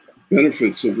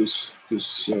benefits of this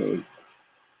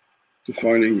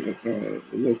defining a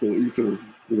local ether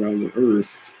around the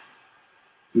Earth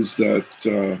is that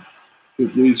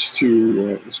it leads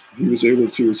to, he was able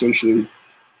to essentially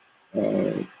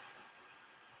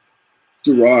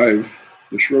derive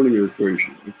the Schrodinger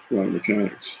equation of quantum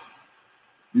mechanics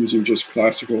using just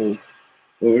classical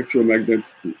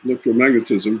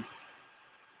electromagnetism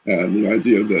and the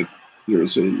idea that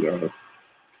there's a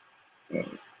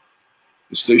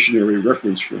stationary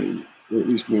reference frame, or at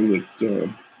least one that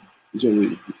is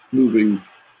only moving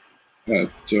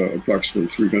at approximately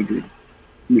 300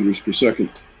 meters per second,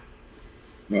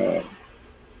 that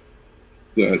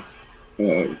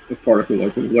a particle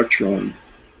like an electron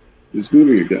is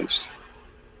moving against.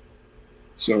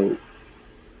 So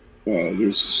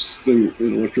there's this thing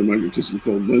in electromagnetism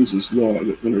called Lenz's law,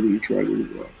 that whenever you try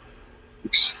to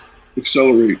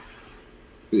accelerate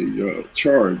a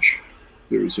charge,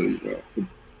 there's a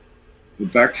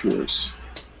back force,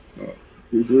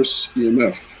 reverse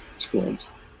EMF, it's called,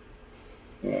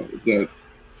 that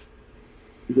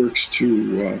works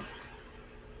to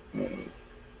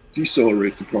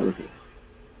decelerate the particle.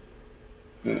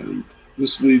 And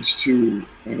this leads to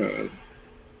an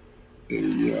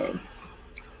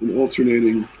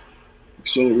alternating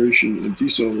acceleration and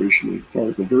deceleration of the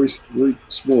particle, very, very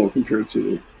small compared to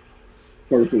the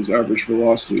particle's average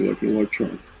velocity, like an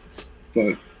electron.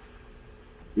 But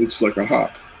it's like a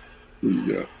hop.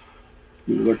 The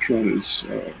the electron is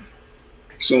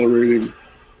accelerating.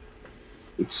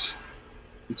 It's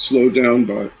slowed down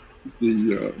by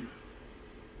the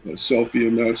self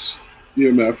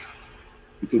EMF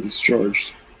because it's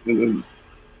charged, and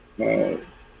then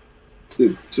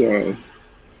it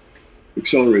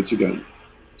accelerates again,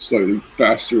 slightly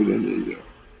faster than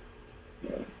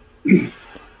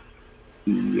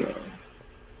the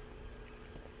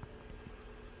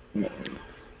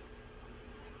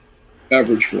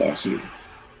average velocity.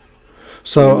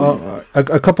 So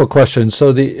a couple of questions.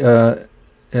 So the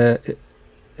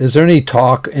is there any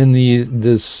talk in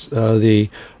the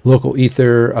local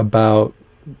ether about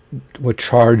what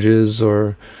charges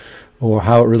or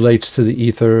how it relates to the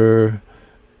ether?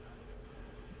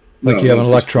 Like No, you have an not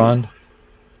this electron?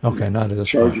 Okay, not at this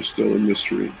Charge point. is still a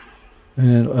mystery.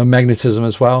 And magnetism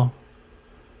as well?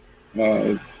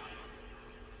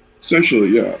 Essentially,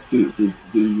 yeah.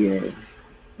 The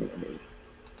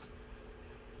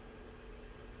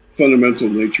fundamental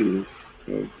nature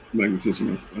of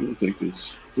magnetism, I don't think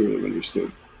is clearly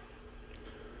understood.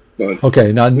 But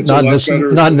Okay, not in this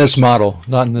model.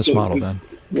 Not in this so model then.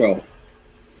 Well,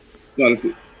 not at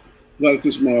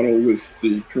this model with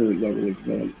the current level of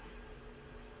development.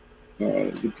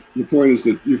 The point is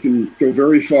that you can go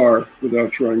very far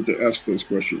without trying to ask those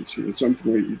questions. At some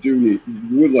point, you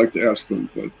would like to ask them,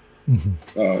 but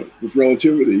with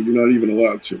relativity, you're not even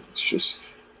allowed to. It's just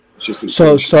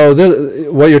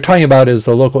what you're talking about is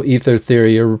the local ether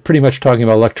theory. You're pretty much talking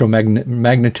about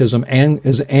electromagnetism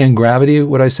and gravity.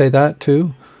 Would I say that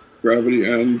too? Gravity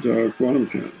and quantum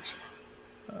mechanics.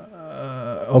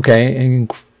 Okay,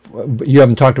 and you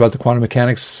haven't talked about the quantum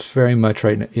mechanics very much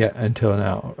yet until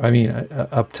now. I mean,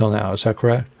 up till now. Is that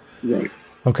correct? Right.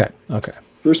 Okay. Okay.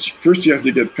 First, you have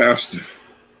to get past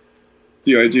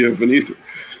the idea of an ether.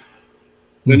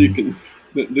 Then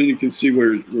you can see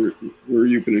where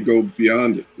you're going to go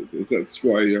beyond it. That's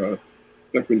why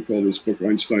Beckman called his book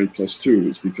Einstein plus 2,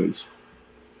 is because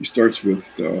he starts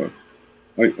with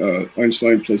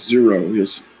Einstein plus 0. He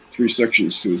has 3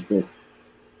 sections to his book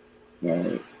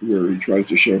where he tries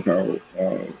to show how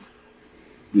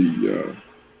the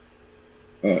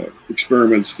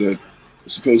experiments that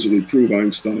supposedly prove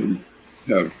Einstein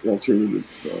have alternative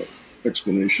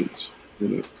explanations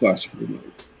in a classical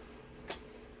mode.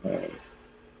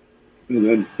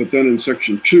 But then in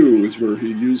section 2 is where he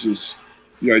uses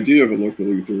the idea of a local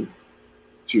ether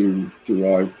to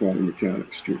derive quantum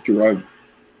mechanics, to derive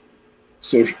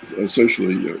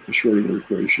essentially the Schrödinger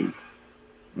equation,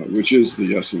 which is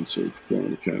the essence of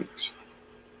quantum mechanics.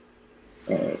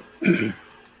 And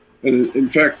in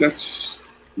fact, that's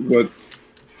what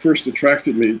first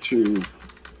attracted me to,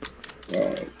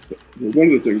 one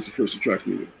of the things that first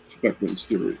attracted me to Beckman's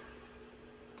theory,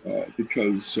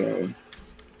 because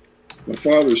my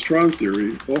father's Tron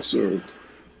theory also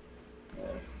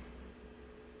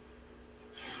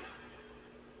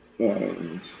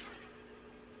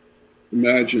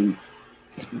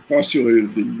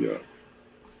postulated the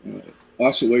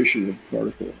oscillation of the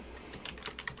particle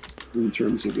in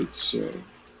terms of its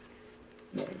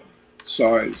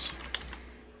size,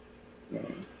 that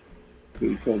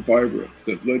he called vibra,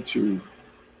 that led to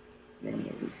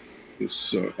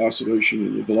this oscillation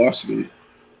in the velocity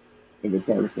of a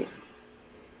particle.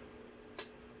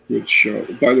 Which,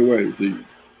 by the way,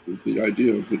 the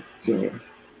idea of it,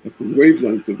 that the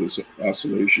wavelength of this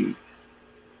oscillation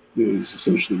is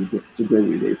essentially the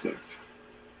Broglie wavelength.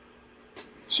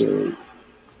 So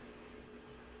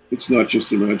it's not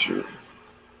just imaginary.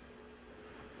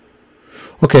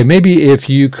 Okay, maybe if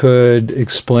you could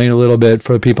explain a little bit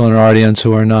for people in our audience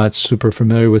who are not super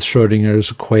familiar with Schrödinger's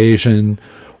equation,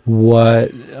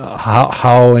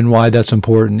 how and why that's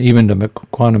important, even to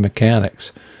quantum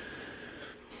mechanics.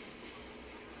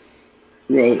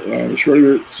 Well,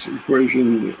 Schrödinger's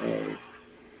equation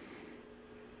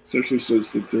essentially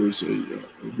says that there's a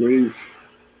wave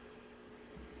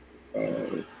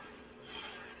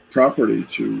property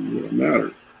to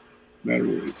matter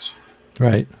waves.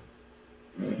 Right.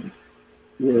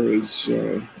 Whereas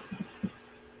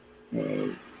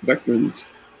Beckman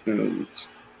and,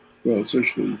 well,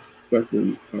 essentially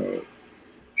Beckman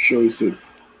shows that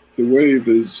the wave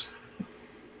is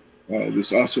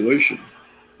this oscillation,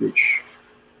 which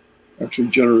actually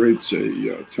generates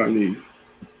a tiny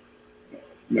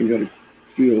magnetic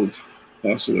field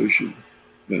oscillation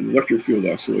and electric field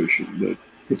oscillation that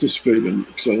participate in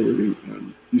accelerating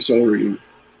and decelerating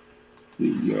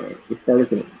the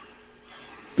particle,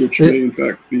 which may in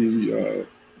fact be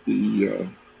the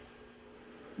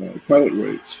pilot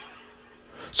waves.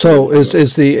 So is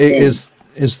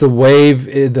the wave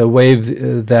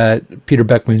that Peter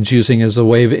Beckman's using, is the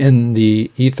wave in the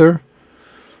ether?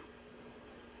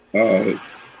 Well,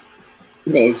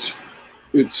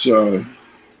 it's an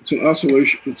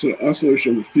oscillation. It's an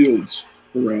oscillation of the fields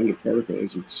around a particle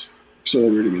as it's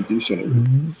accelerating and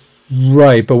decelerating.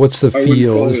 Right, but what's the I wouldn't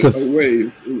field? call Is it the a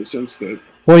wave in the sense that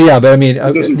well, yeah, but I mean,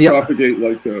 it doesn't propagate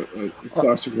like a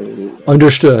classical.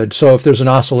 Understood. So if there's an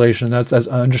oscillation, that's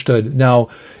understood. Now,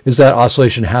 is that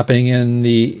oscillation happening in the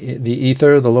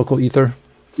ether, the local ether?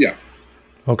 Yeah.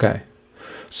 Okay.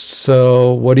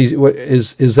 So what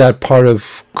is that part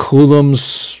of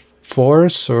Coulomb's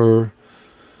force, or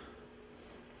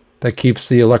that keeps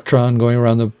the electron going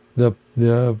around the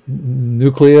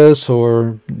nucleus,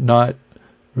 or not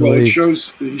really? Well,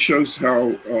 he shows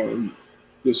how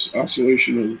this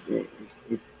oscillation of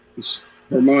this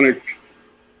harmonic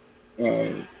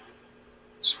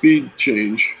speed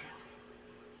change,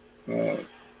 when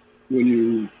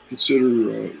you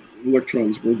consider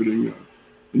electrons orbiting the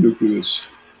nucleus,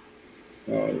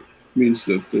 means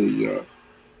that the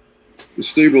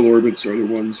stable orbits are the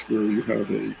ones where you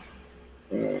have a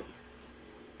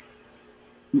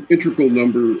integral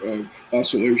number of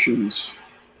oscillations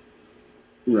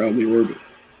around the orbit,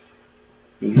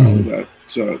 and how that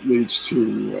leads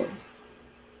to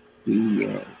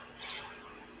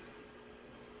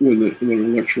when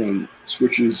an electron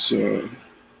switches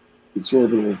its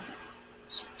orbital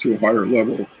to a higher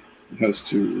level, it has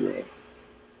to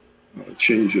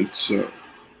change its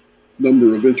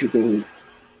number of integral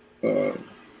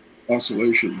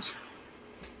oscillations,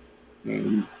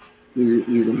 and you're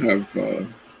going to have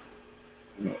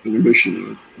an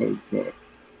emission of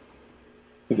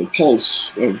a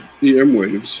pulse of EM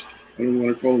waves. I don't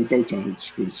want to call them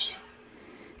photons because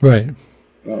right.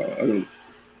 I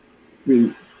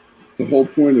mean, the whole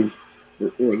point of, or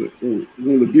one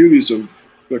of the beauties of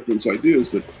Beckmann's idea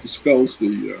is that it dispels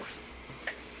the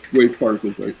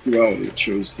wave-particle duality. It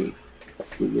shows that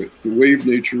the wave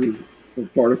nature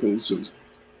of particles as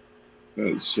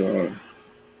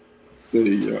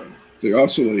they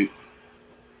oscillate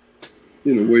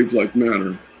in a wave-like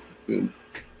manner, and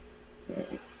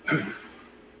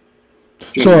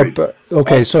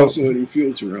oscillating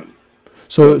fields around.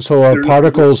 So are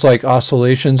particles like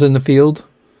oscillations in the field?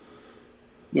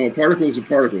 No, a particle is a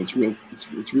particle. It's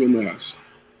real mass.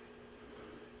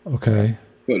 Okay.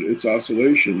 But its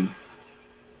oscillation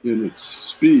in its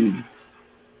speed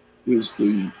is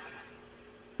the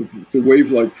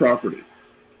wave-like property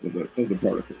of the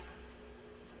particle.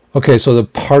 Okay, so the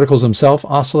particles themselves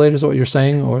oscillate, is what you're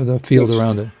saying, or the field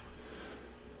around it?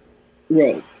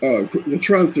 Well, the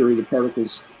Neutron theory, the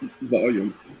particle's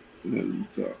volume and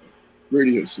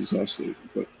radius is oscillating,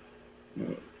 but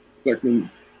Beckmann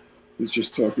is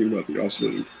just talking about the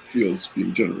oscillating fields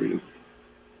being generated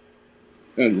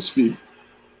and the speed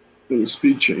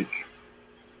change.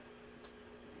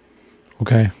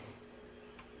 Okay.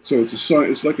 So it's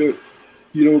it's like a,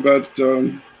 you know about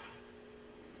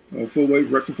full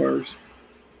wave rectifiers?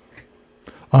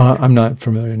 I'm not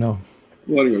familiar, no.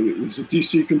 Well, anyway, there's a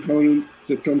DC component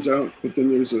that comes out, but then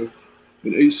there's an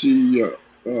AC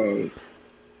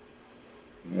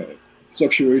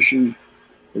fluctuation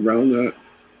around that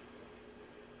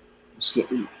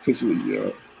because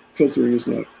the filtering is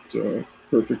not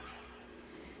perfect.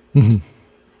 Mm-hmm.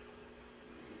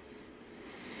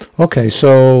 Okay,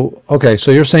 so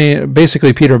you're saying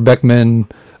basically Peter Beckmann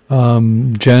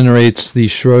generates the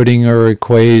Schrödinger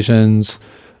equations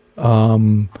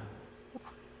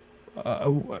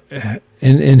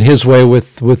in his way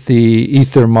with the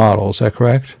ether model. Is that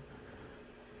correct?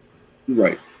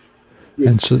 Right.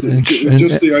 And so,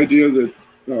 just the idea that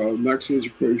Maxwell's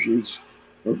equations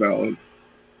are valid,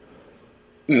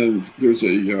 and there's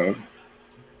a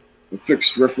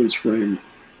fixed reference frame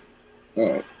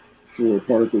for a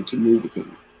particle to move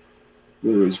within.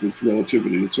 Whereas with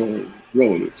relativity, it's all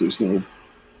relative. There's no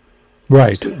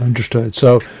right. Understood.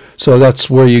 So that's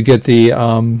where you get the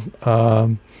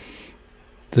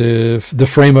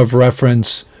frame of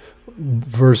reference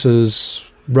versus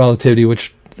relativity,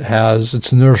 which has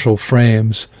its inertial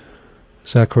frames.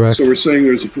 Is that correct? So we're saying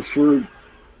there's a preferred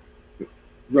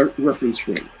reference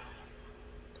frame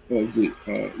of the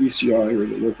ECI or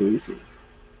the local ether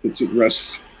that's at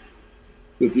rest,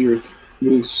 that the Earth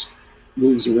moves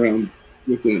around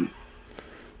within.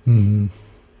 Mm-hmm.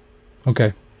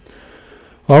 Okay.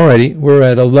 Alrighty, we're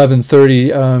at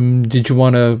 11:30. Did you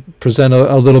want to present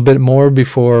a little bit more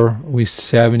before we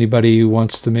have anybody who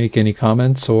wants to make any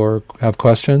comments or have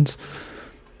questions?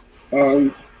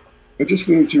 I just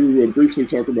wanted to briefly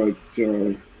talk about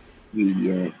the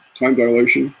time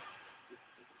dilation,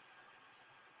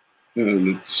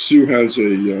 and Su has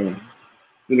an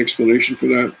explanation for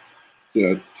that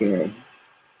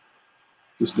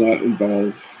does not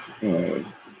involve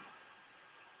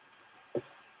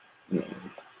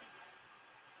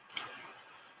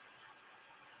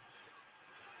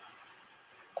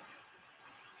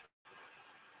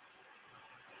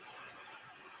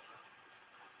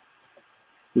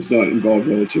does not involve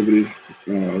relativity.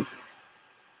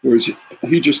 Whereas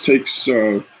he just takes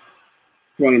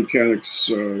quantum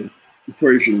mechanics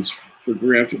equations for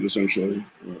granted, essentially,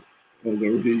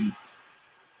 although he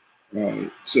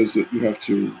says that you have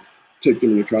to take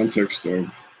them in the context of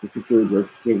the preferred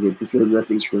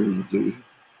reference frame of the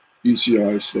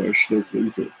ECI/local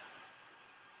ether.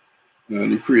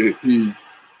 And he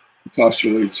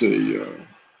postulates a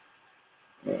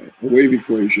wave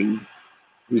equation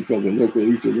we call the local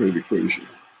ether wave equation.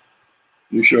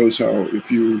 And he shows how if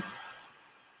you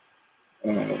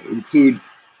include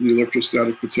the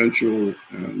electrostatic potential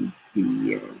and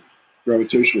the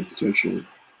gravitational potential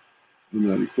in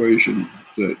that equation,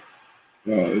 that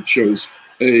it shows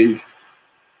A,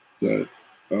 that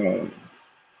the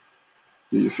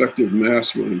effective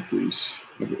mass will increase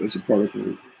as a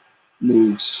particle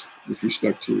moves with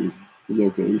respect to the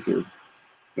local ether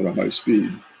at a high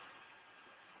speed,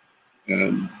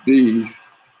 and B,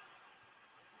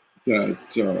 that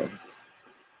the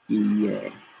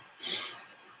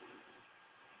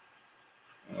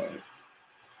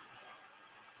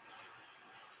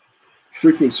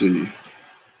frequency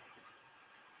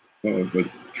of a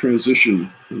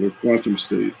transition of a quantum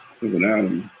state of an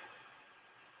atom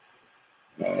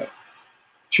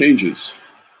changes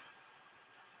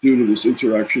due to this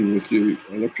interaction with the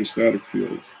electrostatic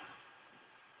field,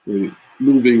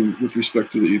 moving with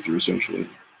respect to the ether, essentially.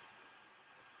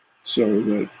 So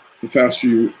that the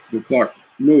faster the clock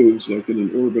moves, like in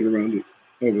an orbit around it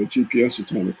of a GPS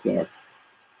atomic clock,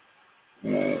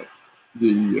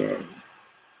 the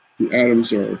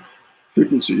atoms are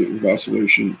frequency of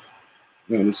oscillation,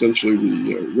 and essentially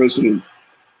the resonant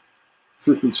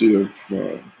frequency of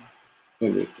a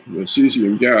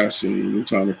cesium gas in an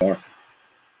atomic clock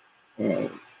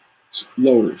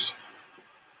lowers.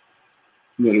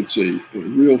 And that it's a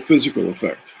real physical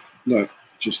effect, not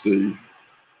just the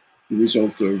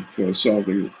result of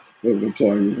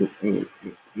applying an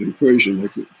equation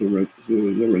like the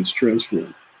Lorentz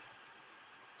transform.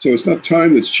 So it's not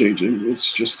time that's changing;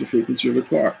 it's just the frequency of the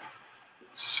clock.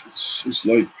 It's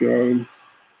like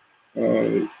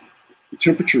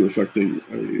temperature affecting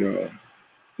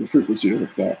the frequency of a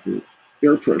clock, or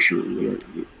air pressure, or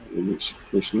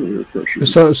personal air pressure.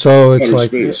 So it's like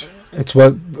space. It's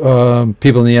what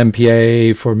people in the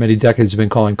MPA for many decades have been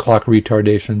calling clock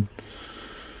retardation.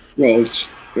 Well, it's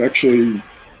actually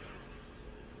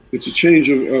a change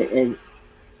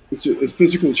it's a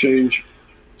physical change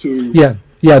to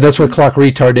that's what clock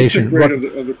retardation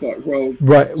of the clock. Well,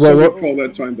 right. Well, we call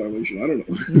that time dilation. I don't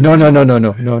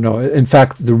know. No. In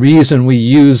fact, the reason we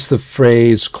use the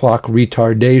phrase clock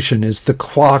retardation is the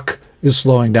clock is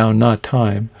slowing down, not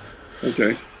time.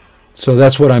 Okay. So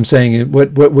that's what I'm saying.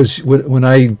 When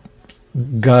I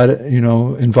got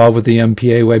involved with the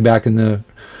MPA way back in the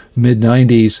mid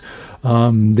 '90s,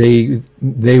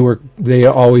 they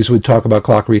always would talk about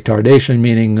clock retardation,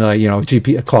 meaning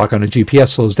a clock on a GPS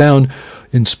slows down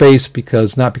in space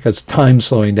not because time's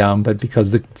slowing down, but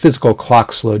because the physical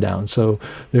clock slowed down. So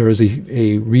there is a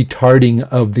retarding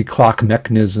of the clock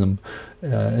mechanism,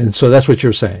 and so that's what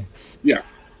you're saying. Yeah.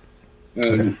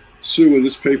 And Su, in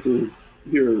this paper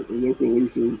here, a local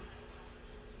ether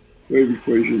wave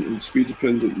equation in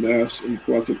speed-dependent mass and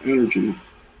quantum energy,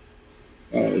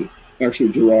 actually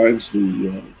derives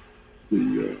the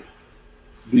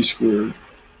v squared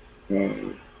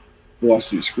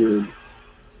velocity squared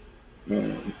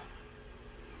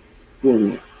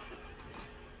formula.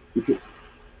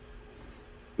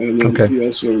 And then he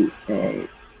also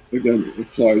again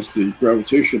applies the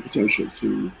gravitational potential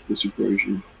to this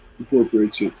equation,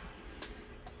 incorporates it,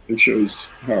 and shows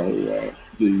how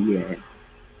the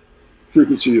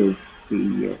frequency of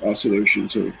the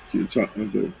oscillations of the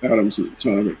atoms in the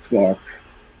atomic clock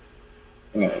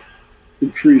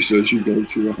increase as you go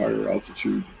to a higher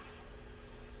altitude,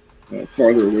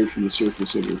 farther away from the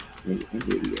surface of the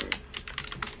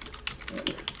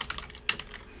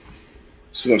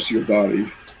celestial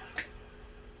body,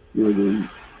 where the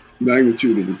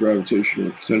magnitude of the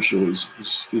gravitational potential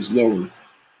is lower.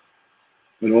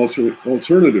 And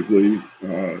alternatively,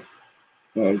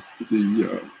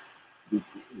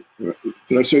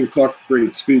 did I say the clock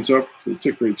rate speeds up? The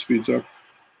tick rate speeds up.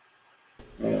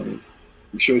 It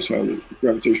shows how the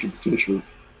gravitational potential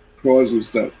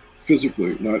causes that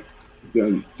physically, not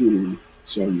again due to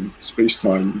some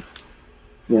space-time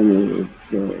formula of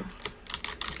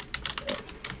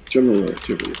general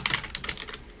relativity.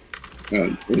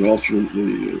 and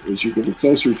alternately, as you get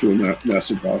closer to a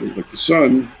massive body like the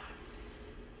sun,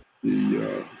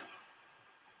 the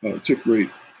tick rate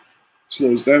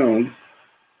slows down.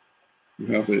 You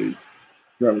have a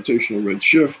gravitational red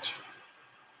shift.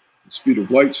 The speed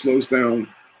of light slows down.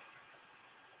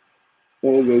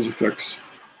 All of those effects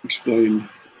explain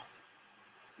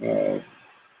the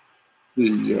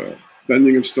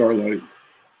bending of starlight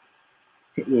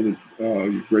when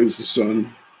it grazed the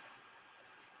sun.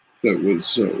 That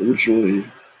was originally,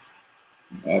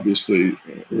 obviously,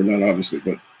 or not obviously,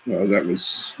 but that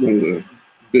was one of the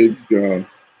big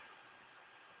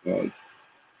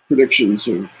predictions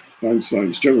of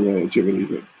Einstein's general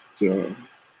relativity that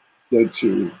led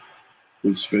to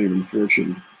his fame and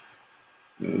fortune,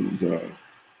 and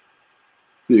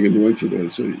being anointed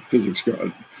as a physics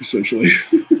god, essentially.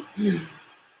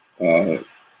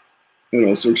 It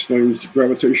also explains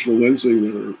gravitational lensing,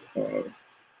 that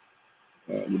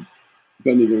the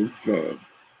bending of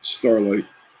starlight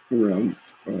around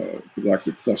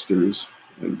galactic clusters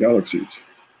and galaxies.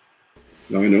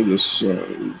 Now, I know this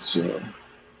is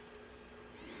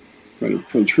kind of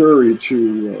contrary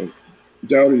to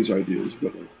Dowdy's ideas,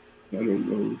 but I don't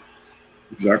know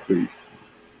exactly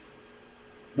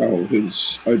how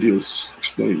his ideas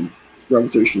explain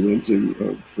gravitational lensing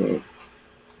of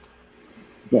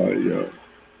by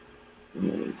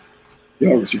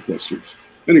galaxy clusters.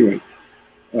 Anyway,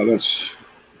 that's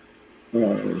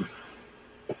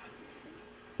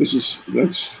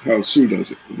how Su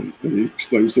does it, and he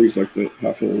explains things like the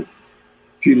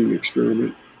Haffel-Keating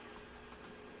experiment.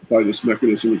 By this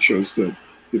mechanism, it shows that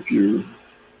if you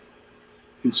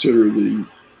consider the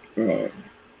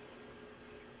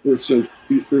Earth center,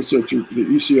 the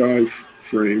ECI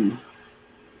frame,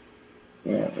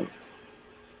 and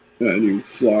you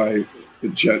fly a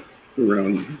jet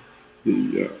around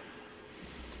the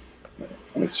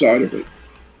outside of it,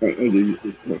 and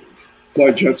the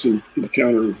fly jets in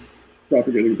counter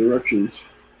propagating directions.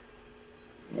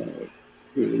 Let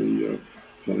me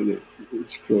find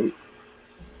this quote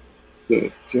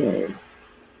that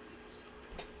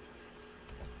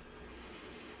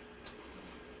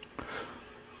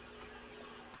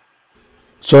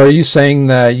So are you saying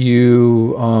that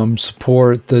you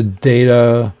support the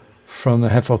data from the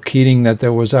Haffel-Keating, that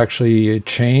there was actually a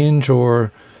change,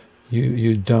 or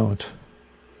you don't?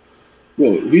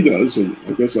 Well, he does, and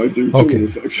I guess I do too. Okay. In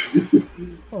fact.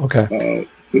 Okay.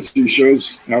 Because he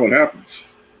shows how it happens.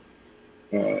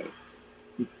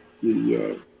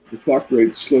 The clock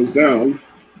rate slows down.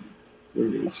 There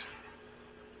it is.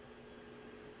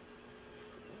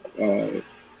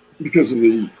 Because of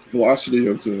the velocity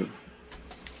of the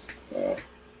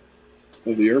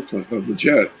airplane, of the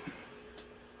jet,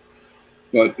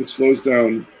 but it slows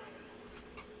down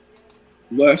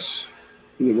less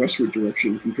in the westward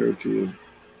direction compared to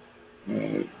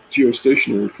the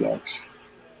geostationary clocks,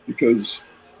 because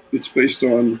it's based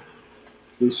on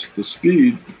this. The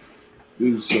speed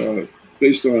is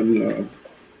based on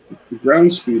the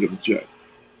ground speed of the jet,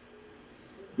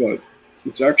 but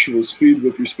its actual speed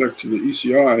with respect to the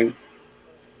ECI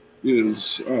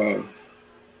is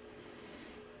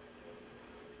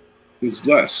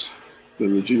less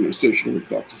than the geostationary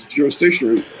clock. The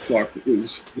geostationary clock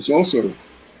is also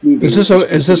moving. Is this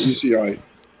ECI?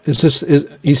 Is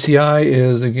ECI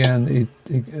is again?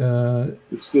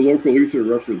 It's the local ether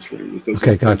reference frame. That doesn't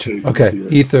okay, gotcha. rotate Okay, with the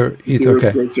Earth. ether. The Earth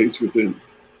Okay, rotates within.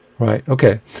 right.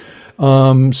 Okay.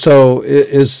 So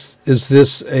is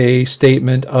this a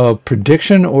statement of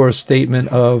prediction or a statement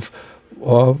of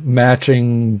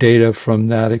matching data from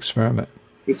that experiment?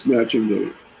 It's matching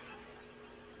data.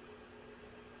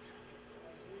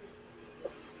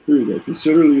 Here we go.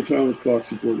 Consider the atomic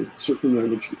clocks aboard a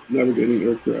circumnavigating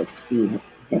aircraft in a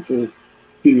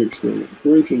Haffel-Keating experiment.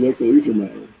 According to local ether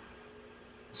model,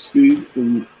 speed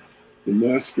and the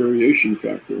mass variation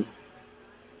factor.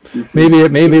 Maybe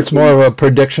it's more of a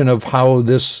prediction of how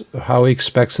he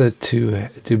expects it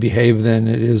to behave than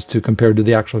it is to compare to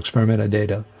the actual experimental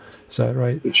data. Is that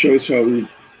right? It shows how the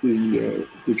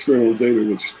experimental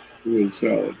data was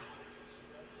valid.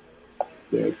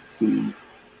 That the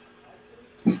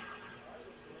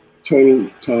total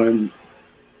time,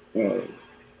 the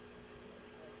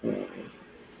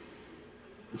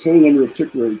total number of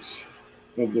tick rates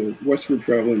of the westward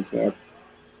traveling clock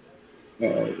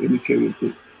indicated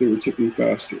that they were ticking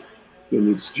faster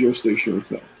than its geostationary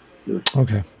clock.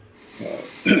 Okay.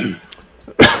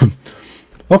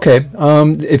 Okay.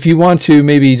 If you want to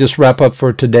maybe just wrap up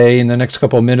for today in the next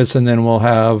couple of minutes, and then we'll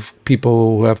have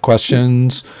people who have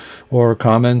questions or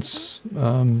comments.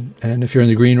 And if you're in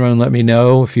the green room, let me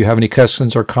know. If you have any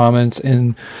questions or comments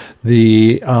in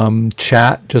the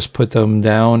chat, just put them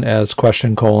down as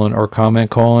question colon or comment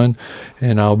colon,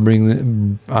 and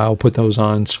I'll put those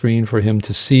on screen for him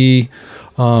to see.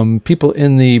 People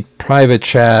in the private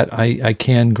chat, I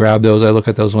can grab those. I look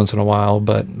at those once in a while,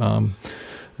 but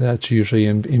that's usually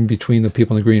in between the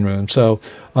people in the green room. So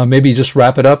maybe just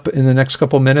wrap it up in the next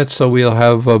couple minutes, so we'll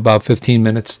have about 15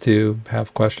 minutes to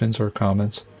have questions or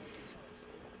comments.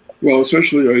 Well,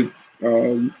 essentially,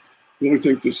 I really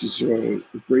think this is a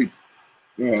great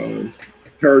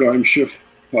paradigm shift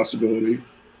possibility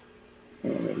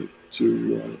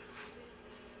to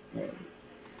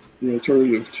an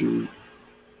alternative to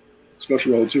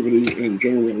special relativity and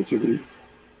general relativity,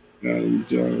 and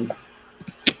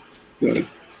that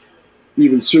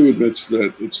even Su admits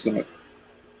that it's not,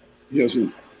 he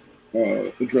hasn't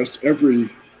addressed every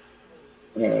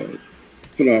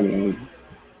phenomenon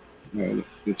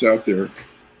that's out there,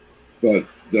 but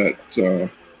that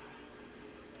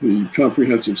the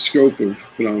comprehensive scope of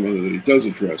phenomena that he does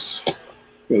address,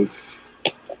 both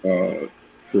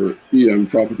for EM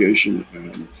propagation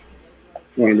and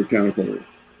quantum mechanical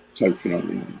type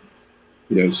phenomenon.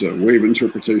 He has a wave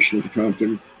interpretation of the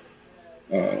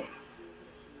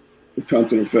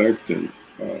Compton effect, and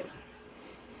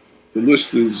the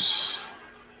list is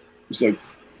like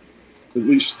at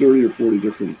least 30 or 40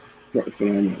 different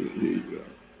phenomena that he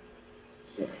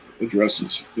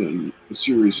addresses in a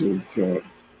series of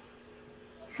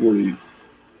 20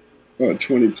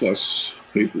 plus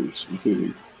papers,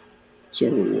 including. So,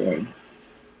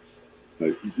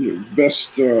 the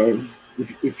best,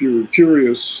 if you're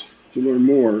curious to learn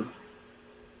more,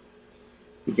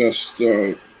 the best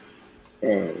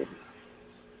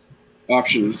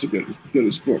option is to get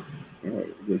his book,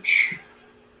 which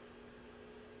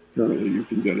currently you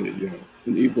can get an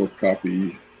ebook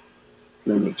copy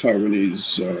from a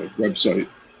Taiwanese website,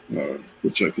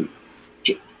 which I can,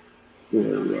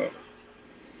 or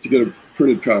to get a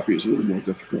printed copy is a little more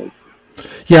difficult.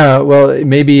 Yeah, well,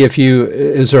 maybe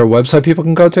is there a website people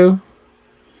can go to?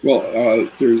 Well,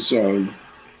 there's a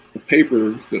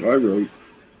paper that I wrote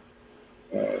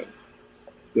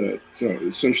that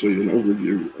essentially an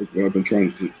overview of what I've been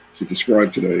trying to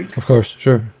describe today. Of course,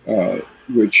 sure.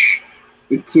 Which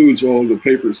includes all the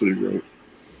papers that he wrote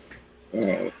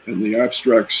and the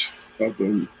abstracts of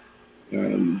them,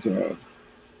 and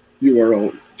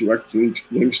URL direct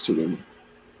links to them,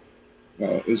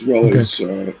 as well as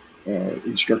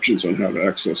instructions on how to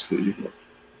access the ebook.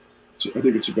 So I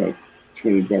think it's about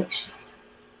 $20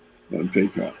 on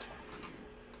PayPal.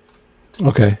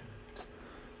 Okay.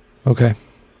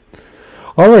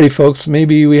 Alrighty, folks.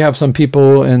 Maybe we have some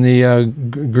people in the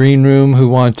green room who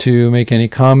want to make any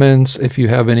comments. If you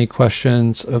have any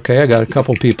questions, okay, I got a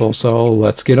couple people, so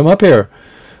let's get them up here.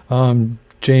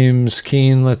 James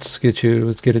Keen, let's get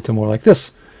it to more like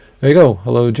this. There you go.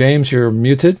 Hello, James. You're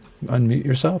muted. Unmute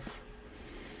yourself.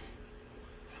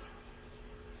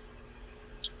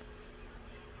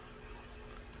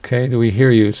 Okay, do we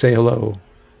hear you? Say hello.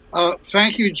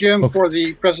 Thank you, Jim, for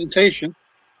the presentation.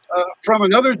 From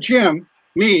another Jim,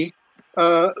 me,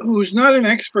 who's not an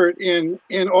expert in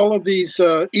all of these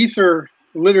ether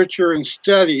literature and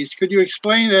studies, could you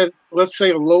explain at, let's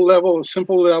say, a low level, a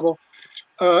simple level,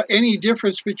 any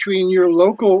difference between your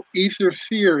local ether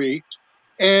theory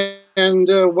and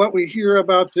what we hear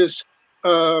about this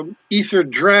ether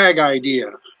drag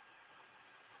idea?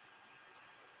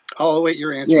 I'll await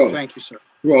your answer. Well, thank you, sir.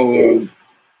 Well,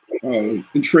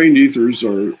 entrained ethers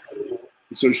are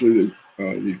essentially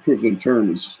the equivalent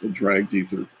term is a dragged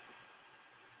ether.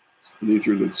 It's an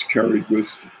ether that's carried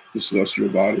with the celestial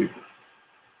body.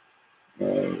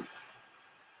 Like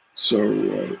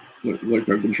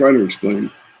I've been trying to explain,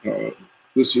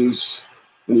 this is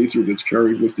an ether that's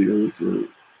carried with the Earth, or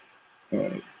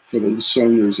for the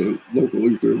Sun, there's a local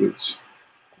ether it's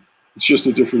just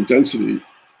a different density,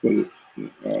 but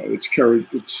it's carried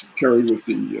with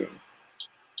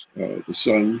the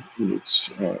Sun in its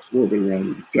orbit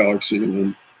around the galaxy, and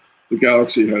then the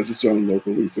galaxy has its own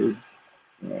local ether,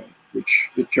 which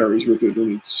it carries with it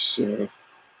in its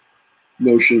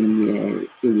motion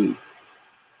in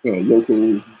the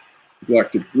local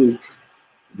galactic group,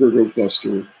 Virgo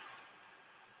cluster,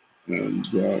 and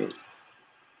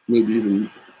maybe even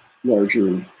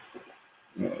larger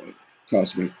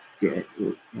cosmic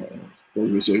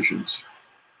organizations.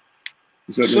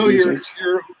 Does that make sense?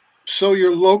 So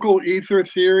your local ether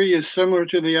theory is similar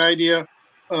to the idea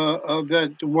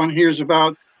that one hears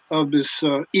about this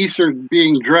ether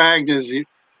being dragged as the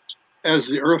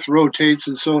Earth rotates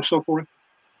and so forth?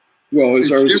 Well,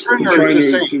 as It's I was different or trying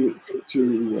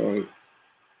the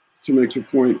to make the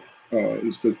point,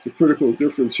 is that the critical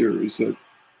difference here is that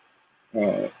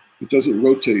it doesn't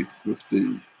rotate with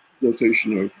the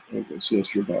rotation of a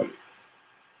celestial body.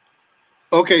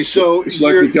 Okay, so it's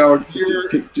like the galaxy.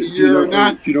 You're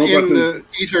not in the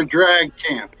ether drag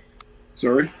camp.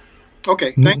 Sorry?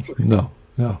 Okay, thank you. No.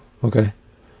 Okay.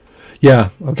 Yeah.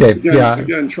 Okay.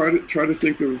 Again, try to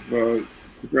think of the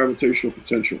gravitational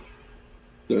potential.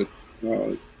 That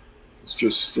it's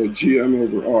just GM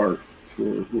over R,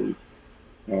 where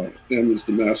M is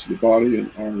the mass of the body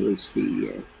and R is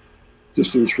the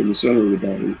distance from the center of the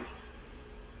body,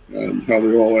 and how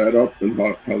they all add up and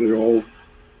how they all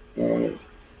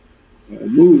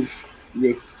move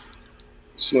with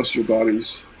celestial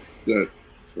bodies that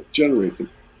generate them.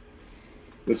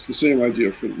 That's the same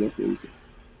idea for the local ether.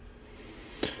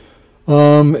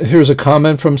 Here's a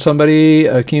comment from somebody,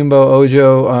 Kimbo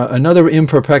Ojo. Another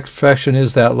imperfection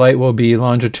is that light will be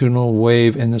longitudinal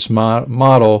wave in this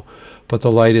model, but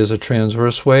the light is a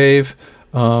transverse wave.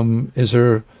 Is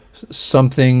there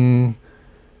something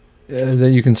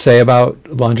that you can say about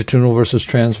longitudinal versus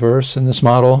transverse in this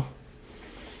model?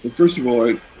 Well, first of all,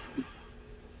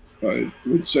 I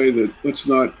would say that let's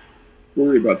not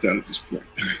worry about that at this point.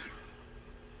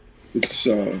 It's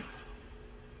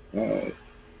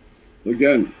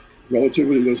again,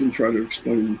 relativity doesn't try to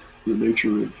explain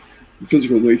the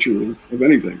physical nature of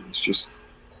anything. It's just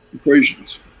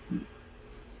equations.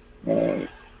 At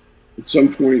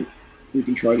some point, we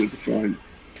can try to define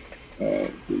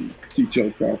the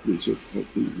detailed properties of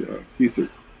the ether.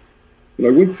 But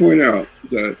I would point out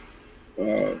that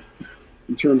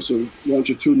in terms of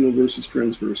longitudinal versus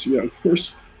transverse, yeah, of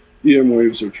course, EM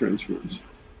waves are transverse.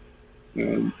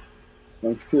 And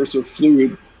of course, a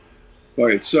fluid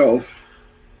by itself,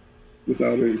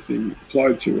 without anything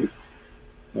applied to it,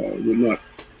 would not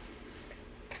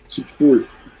support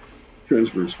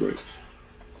transverse waves.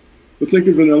 But think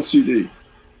of an LCD,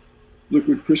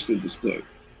 liquid crystal display,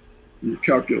 your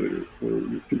calculator or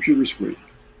your computer screen.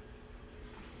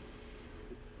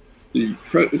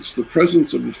 It's the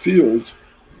presence of the field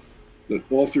that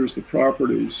alters the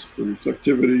properties, the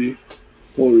reflectivity,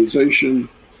 polarization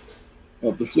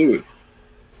of the fluid.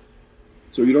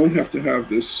 So you don't have to have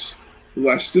this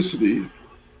elasticity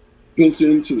built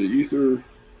into the ether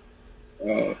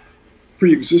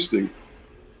pre-existing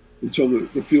until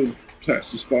the field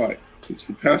passes by. It's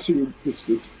the passing, it's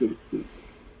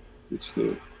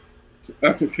the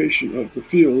application of the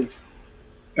field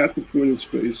at the point in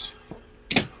space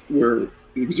where it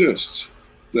exists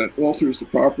that alters the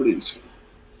properties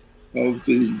of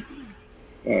the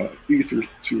ether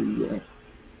to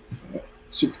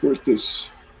support this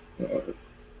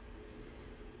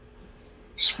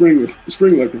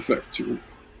spring-like effect to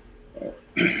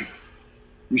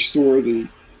restore the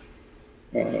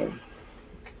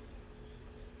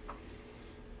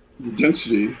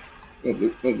density of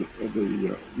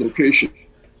the location.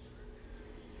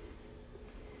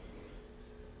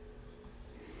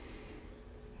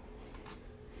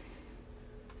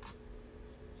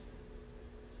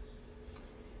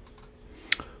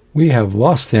 We have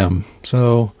lost him,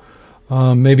 so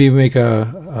maybe make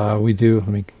a we do. Let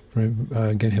me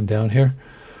get him down here.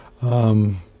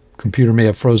 Computer may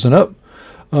have frozen up.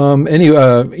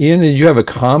 Anyway, Ian, did you have a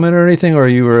comment or anything, or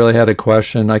you really had a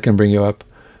question? I can bring you up.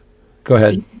 Go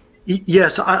ahead.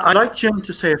 Yes, I'd like Jim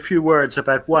to say a few words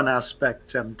about one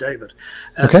aspect, David,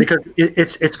 because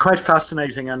it's quite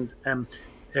fascinating, and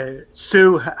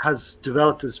Sue has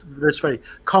developed this very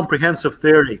comprehensive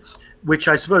theory, which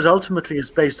I suppose ultimately is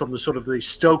based on the sort of the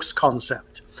Stokes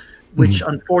concept, which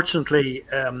unfortunately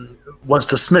was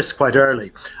dismissed quite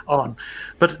early on.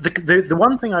 But the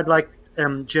one thing I'd like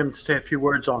Jim to say a few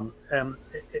words on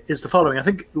is the following. I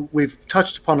think we've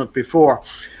touched upon it before.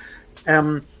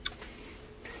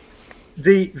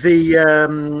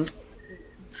 The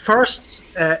first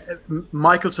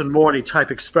Michelson-Morley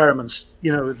type experiments,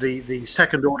 you know, the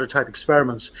second order type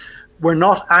experiments, were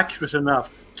not accurate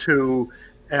enough to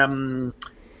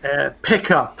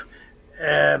pick up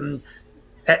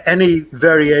any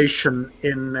variation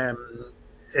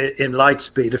in light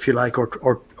speed, if you like,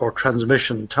 or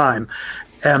transmission time,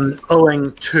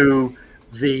 owing to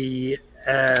the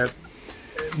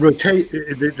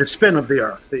the spin of the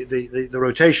Earth, the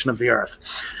rotation of the Earth.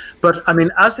 But I mean,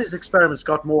 as these experiments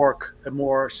got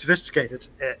more sophisticated,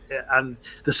 and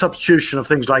the substitution of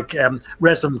things like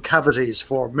resonant cavities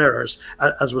for mirrors,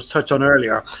 as was touched on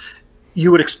earlier, you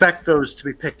would expect those to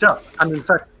be picked up. And in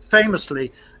fact,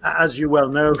 famously, as you well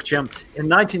know, Jim, in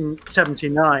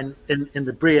 1979, in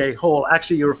the Brie-Hall,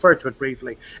 actually you referred to it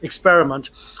briefly, experiment,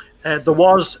 there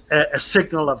was a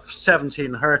signal of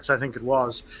 17 hertz, I think it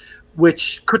was,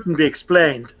 which couldn't be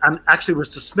explained and actually was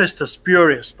dismissed as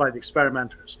spurious by the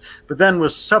experimenters, but then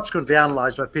was subsequently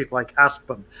analyzed by people like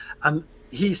Aspin. And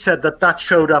he said that that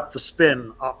showed up the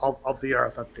spin of the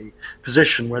Earth at the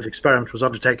position where the experiment was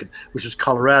undertaken, which was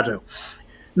Colorado.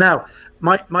 Now,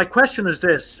 my question is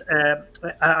this.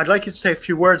 I'd like you to say a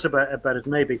few words about it,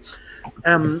 maybe.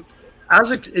 Since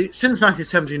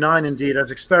 1979, indeed,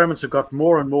 as experiments have got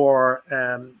more and more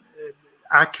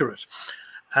accurate,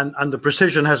 and the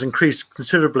precision has increased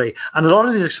considerably, and a lot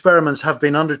of these experiments have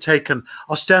been undertaken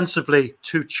ostensibly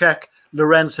to check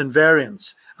Lorentz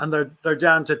invariance, and they're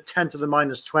down to 10 to the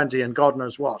minus 20 and God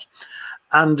knows what.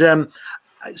 And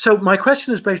so my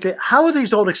question is basically, how are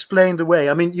these all explained away?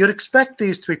 I mean, you'd expect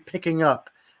these to be picking up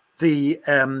the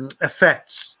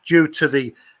effects due to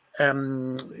the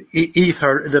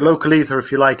ether, the local ether,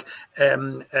 if you like,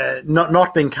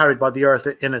 not being carried by the Earth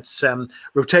in its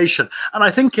rotation. And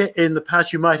I think in the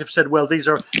past you might have said, well, these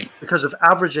are because of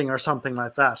averaging or something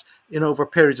like that in over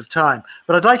periods of time.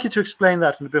 But I'd like you to explain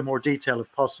that in a bit more detail,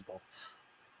 if possible.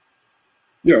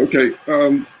 Yeah. Okay.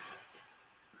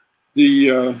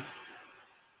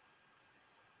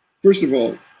 First of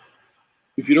all,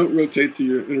 if you don't rotate the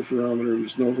interferometer,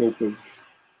 there's no hope of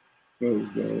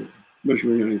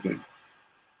measuring anything,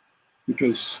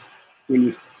 because when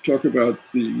you talk about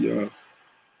the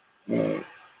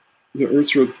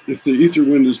Earth's if the ether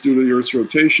wind is due to the Earth's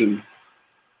rotation,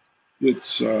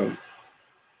 its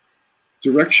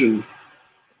direction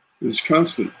is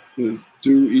constant,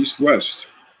 due east-west,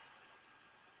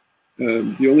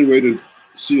 and the only way to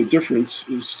see a difference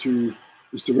is to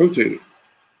rotate it.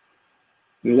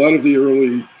 And a lot of the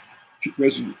early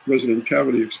resonant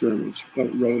cavity experiments,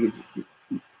 relative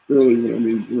early, when I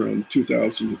mean around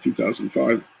 2000 to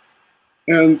 2005,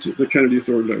 and the Kennedy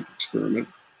Thorndike experiment,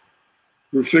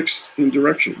 were fixed in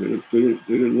direction. They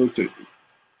didn't rotate them.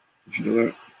 Did you know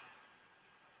that?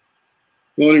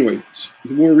 Well, anyway,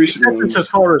 the more recent ones, as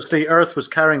far as the Earth was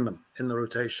carrying them in the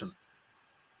rotation,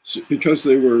 because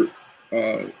they were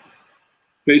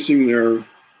basing their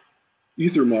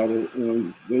ether model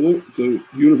on the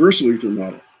universal ether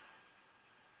model.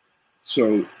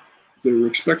 So they were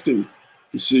expecting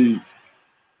to see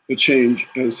a change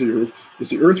as the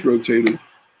Earth rotated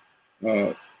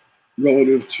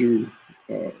relative to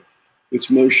its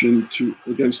motion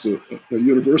against a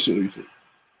universal ether.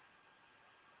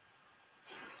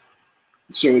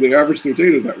 So they averaged their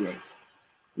data that way.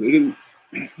 They didn't,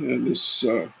 and this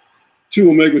 2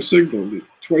 omega signal,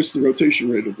 twice the rotation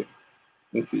rate of the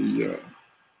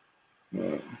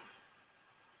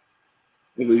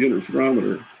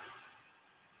interferometer,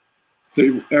 they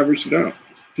averaged it out,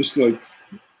 just like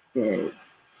Brie-Hall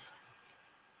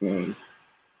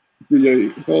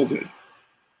did.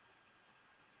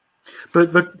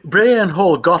 But Brie and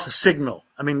Hall got a signal.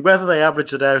 I mean, whether they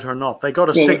averaged it out or not, they got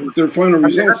a signal. Their final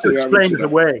results, they explained it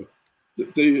away.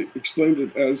 They explained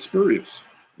it as spurious.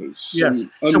 Yes.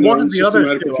 So what did the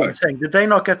others do? I'm saying, did they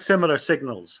not get similar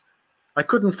signals? I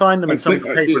couldn't find them in some of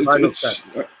the papers I looked at.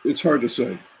 It's hard to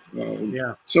say.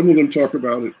 Yeah. Some of them talk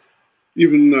about it.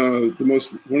 Even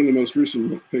one of the most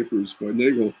recent papers by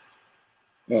Nagel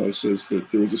says that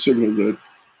there was a signal that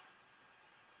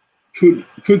could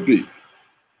be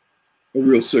a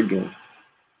real signal,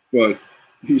 but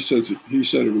he said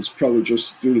it was probably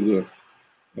just due to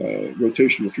the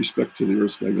rotation with respect to the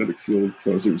Earth's magnetic field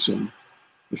causing some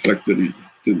effect that he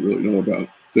didn't really know about,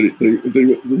 that they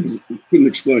couldn't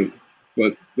explain,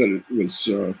 but that it was.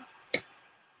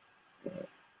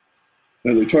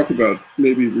 And they talk about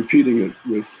maybe repeating it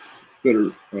with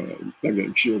better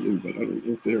magnetic shielding, but I don't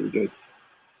know if they ever did.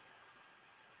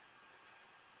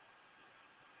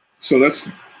 So that's,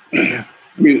 I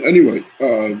mean, anyway,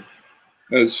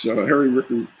 as Harry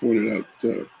Ricker pointed out,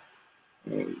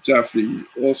 Zaffe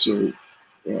also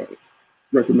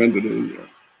recommended a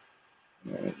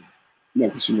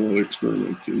Marcus-Morley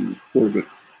experiment in orbit,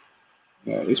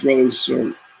 as well as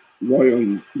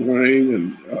Ryan Wang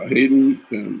and Hayden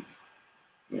and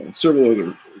several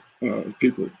other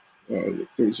people.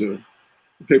 There was a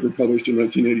paper published in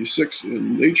 1986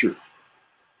 in Nature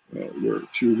where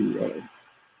 2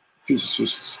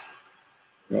 physicists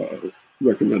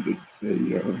recommended a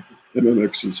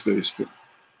MMX in space. But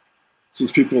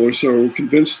since people are so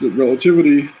convinced that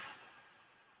relativity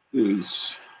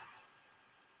is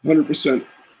 100%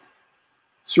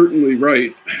 certainly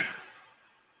right,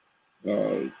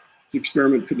 the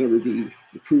experiment could never be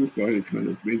approved by any kind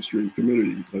of mainstream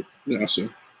community like NASA.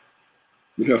 It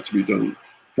would have to be done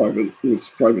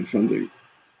private funding.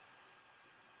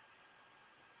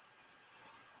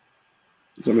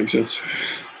 Does that make sense?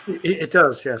 It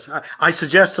does, yes. I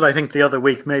suggested, I think, the other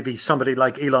week, maybe somebody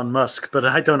like Elon Musk, but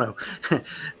I don't know.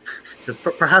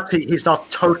 Perhaps he's not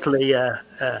totally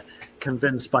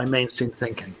convinced by mainstream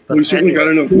thinking. But he's certainly got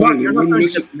enough money that he wouldn't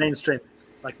miss it. Mainstream,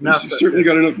 like NASA. He's certainly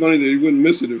got enough money that he wouldn't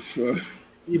miss it if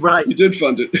right. he did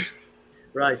fund it.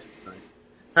 Right.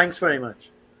 Thanks very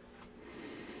much.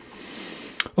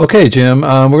 Okay, Jim,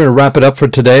 we're going to wrap it up for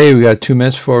today. We got 2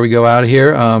 minutes before we go out of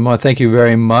here. I want to thank you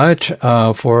very much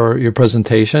for your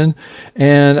presentation.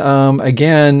 And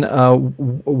again,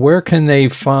 where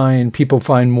can people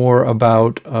find more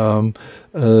about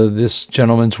this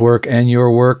gentleman's work and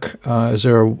your work? Is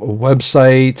there a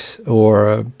website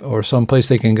or someplace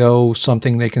they can go,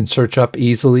 something they can search up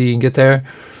easily and get there?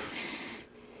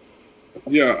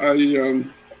 Yeah, I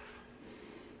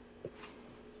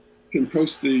can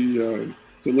post the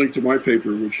link to my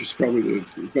paper, which is probably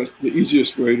the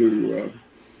easiest way to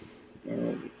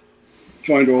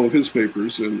find all of his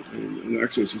papers and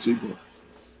access his ebook.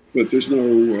 But there's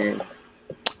no.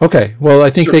 Okay. Well,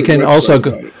 I think they can also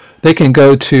go. They can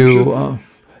go to.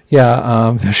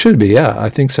 There should be. Yeah, I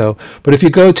think so. But if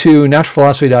you go to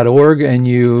naturalphilosophy.org and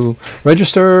you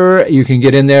register, you can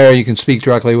get in there. You can speak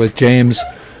directly with James.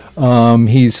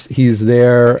 He's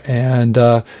there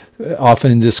and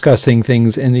often discussing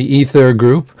things in the Ether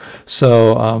group.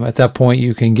 So at that point,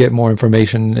 you can get more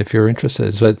information if you're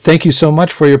interested. But thank you so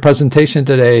much for your presentation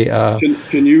today.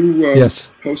 Can you yes.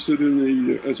 post it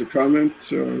as a comment?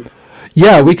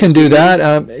 Yeah, we can do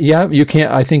that. Yeah, you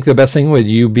can't. I think the best thing would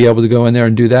you be able to go in there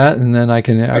and do that, and then I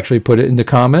can actually put it in the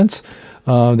comments.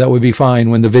 That would be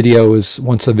fine. Once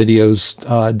the video's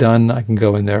done, I can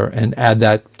go in there and add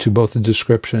that to both the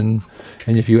description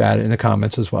and if you add it in the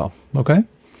comments as well. Okay.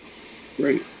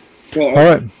 Great. Well, all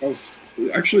right.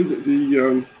 Actually,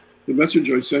 the message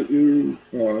I sent you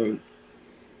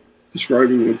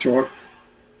describing the talk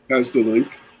has the link.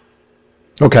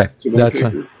 Okay,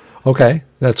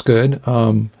 that's good.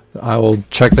 I will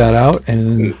check that out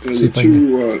and see if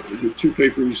the 2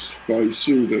 papers by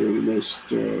Su that are the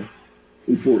most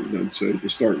important, I'd say, to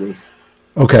start with.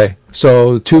 Okay,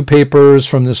 so 2 papers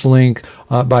from this link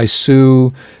by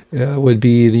Su would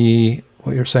be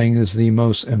what you're saying is the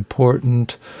most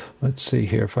important. Let's see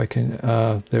here if I can,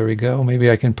 there we go.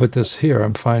 Maybe I can put this here.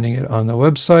 I'm finding it on the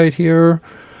website here.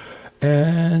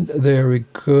 And there we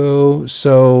go.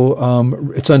 So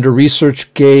it's under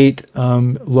ResearchGate,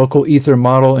 Local Ether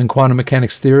Model and Quantum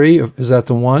Mechanics Theory. Is that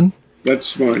the one?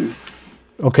 That's mine.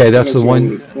 Okay, that's the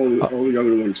one. All the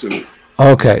other links in it.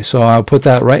 Okay, so I'll put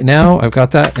that right now. I've got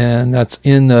that, and that's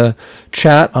in the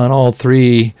chat on all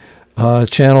 3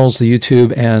 channels, the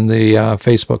YouTube and the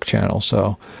Facebook channel.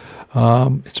 So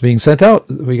it's being sent out.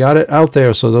 We got it out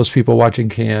there, so those people watching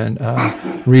can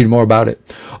read more about it.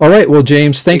 All right. Well,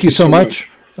 James, thank you so much.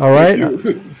 All right.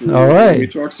 All right. We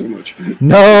talk so much.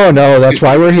 No, that's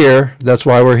why we're here. That's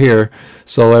why we're here,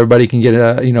 so everybody can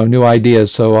get new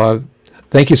ideas. So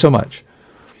thank you so much.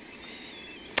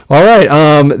 All right,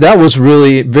 that was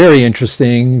really very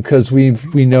interesting because we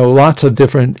know lots of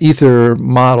different ether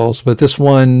models, but this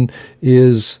one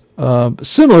is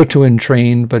similar to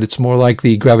Entrained, but it's more like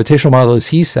the gravitational model, as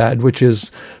he said, which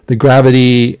is the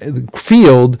gravity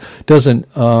field doesn't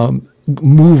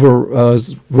move or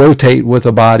rotate with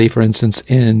a body, for instance,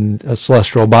 in a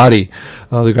celestial body.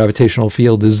 The gravitational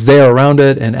field is there around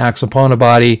it and acts upon a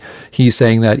body. He's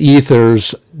saying that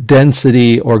ether's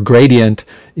density or gradient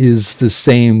is the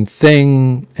same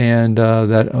thing, and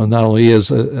that not only is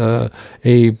a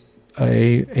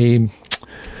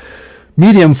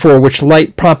medium for which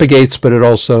light propagates, but it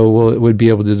also would be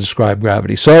able to describe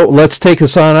gravity. So let's take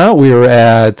this on out. We are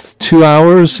at 2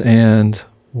 hours, and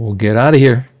we'll get out of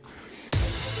here.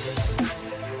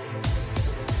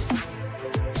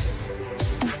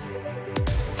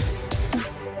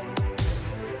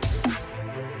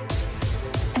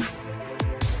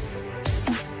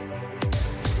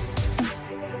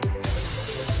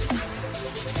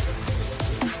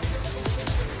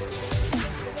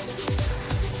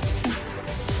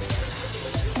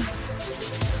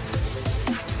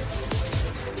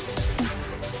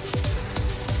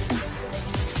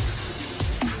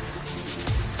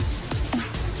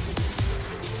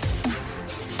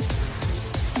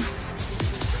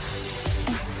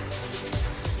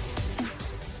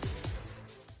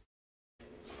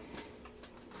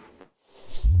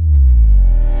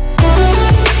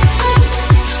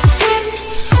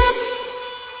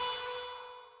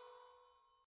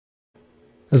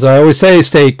 As I always say,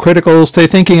 stay critical, stay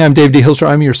thinking. I'm Dave D. Hilster.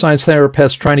 I'm your science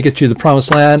therapist trying to get you to the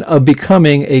promised land of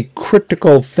becoming a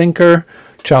critical thinker.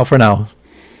 Ciao for now.